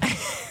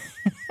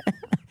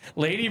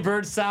 Lady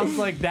Bird sounds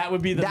like that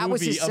would be the that movie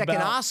was his second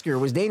about- Oscar.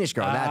 Was Danish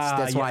girl.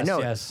 That's why I yes, know.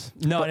 Yes.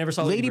 No, I never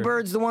saw Lady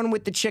Bird's the one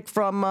with the chick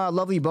from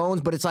Lovely Bones,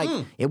 but it's like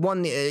it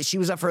won. She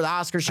was up for the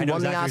Oscar. She I know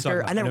won the exactly what Oscar.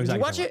 you're talking I about. never. I know Did you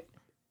watch exactly it?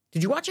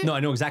 Did you watch it? No, I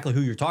know exactly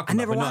who you're talking I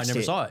never about. watched I never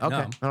it. saw it. Okay,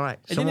 no. all right.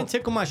 It didn't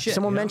tickle my shit.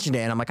 Someone you know? mentioned it,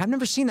 and I'm like, I've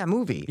never seen that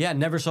movie. Yeah,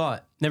 never saw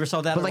it. Never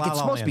saw that. but or like La it's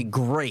La supposed to be Land.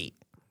 great.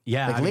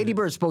 Yeah, Like I mean, Lady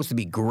Bird's supposed to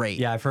be great.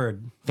 Yeah, I've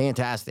heard.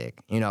 Fantastic.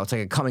 You know, it's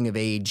like a coming of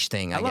age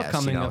thing. I love guess.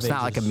 coming You know, of it's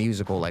not like a ages.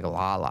 musical like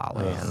La La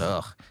Land.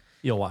 Ugh.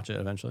 You'll watch it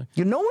eventually.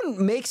 No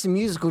one makes a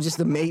musical just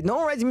to make. No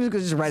one writes a musical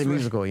just to write a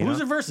musical. You know. Who's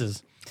the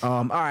verses?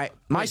 All right.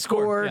 My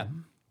score Yeah.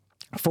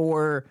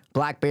 for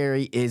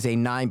Blackberry is a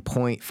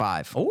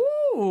 9.5.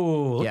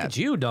 Ooh, look Yeah. at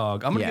you,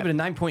 dog. I'm gonna Yeah. give it a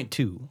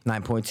 9.2.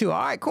 9.2. All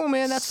right, cool,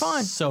 man. That's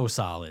fine. So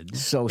solid.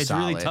 So it's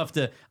really solid. tough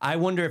to. I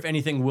wonder if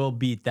anything will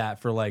beat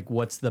that for like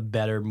what's the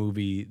better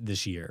movie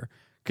this year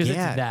because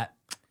Yeah. it's that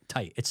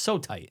tight. It's so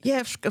tight.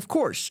 Yeah, of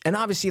course. And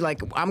obviously,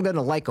 like, I'm going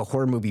to like a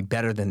horror movie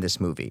better than this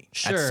movie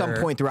at some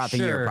point throughout the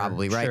year,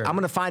 probably, right? I'm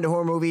going to find a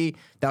horror movie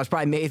that was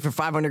probably made for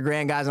 500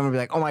 grand, guys. I'm going to be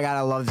like, oh my God,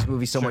 I love this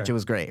movie so much. It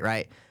was great,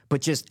 right?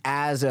 But just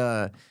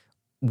while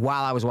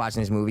I was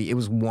watching this movie, it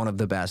was one of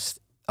the best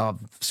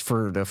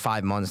for the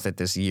 5 months that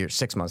this year,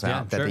 6 months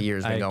out, that the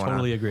year's been going on. I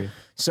totally agree.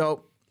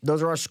 So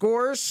those are our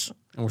scores.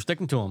 And we're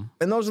sticking to them.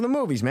 And those are the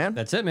movies, man.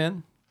 That's it,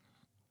 man.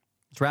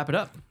 Let's wrap it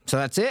up. So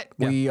that's it.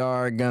 Yeah. We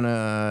are going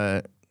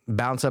to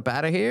bounce up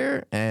out of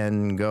here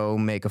and go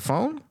make a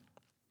phone.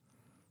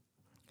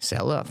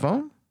 Sell that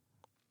phone.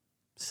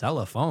 Sell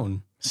a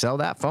phone? Sell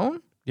that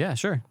phone. Yeah,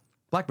 sure.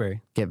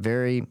 Blackberry. Get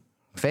very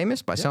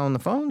famous by selling the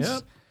phones.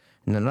 Yep.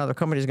 And another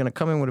company is going to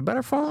come in with a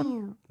better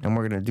phone. And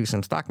we're going to do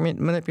some stock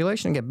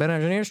manipulation, get better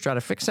engineers, try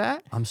to fix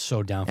that. I'm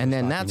so down for And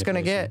then that's going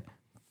to get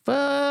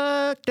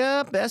fucked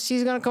up.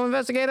 SC's going to come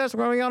investigate us.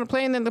 We're going to be on a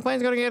plane. Then the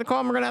plane's going to get a call.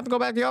 And we're going to have to go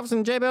back to the office.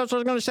 And Jay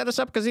Belcher's going to set us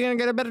up because he's going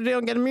to get a better deal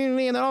and get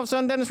immunity. And then all of a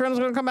sudden, Dennis Reynolds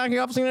is going to come back to the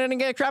office and then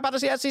get crap out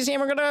of the SEC.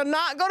 And we're going to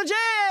not go to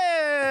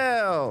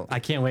jail. I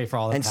can't wait for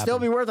all that and to still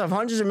happen. be worth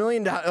hundreds of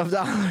millions of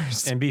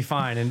dollars. And be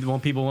fine.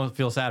 And people won't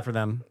feel sad for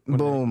them.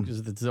 Boom. Because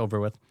it's over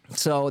with.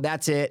 So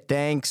that's it.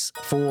 Thanks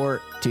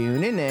for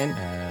tuning in.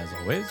 As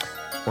always.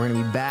 We're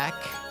going to be back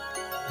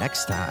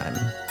next time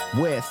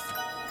with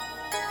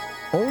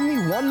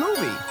only one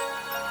movie.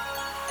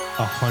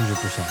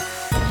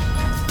 100%.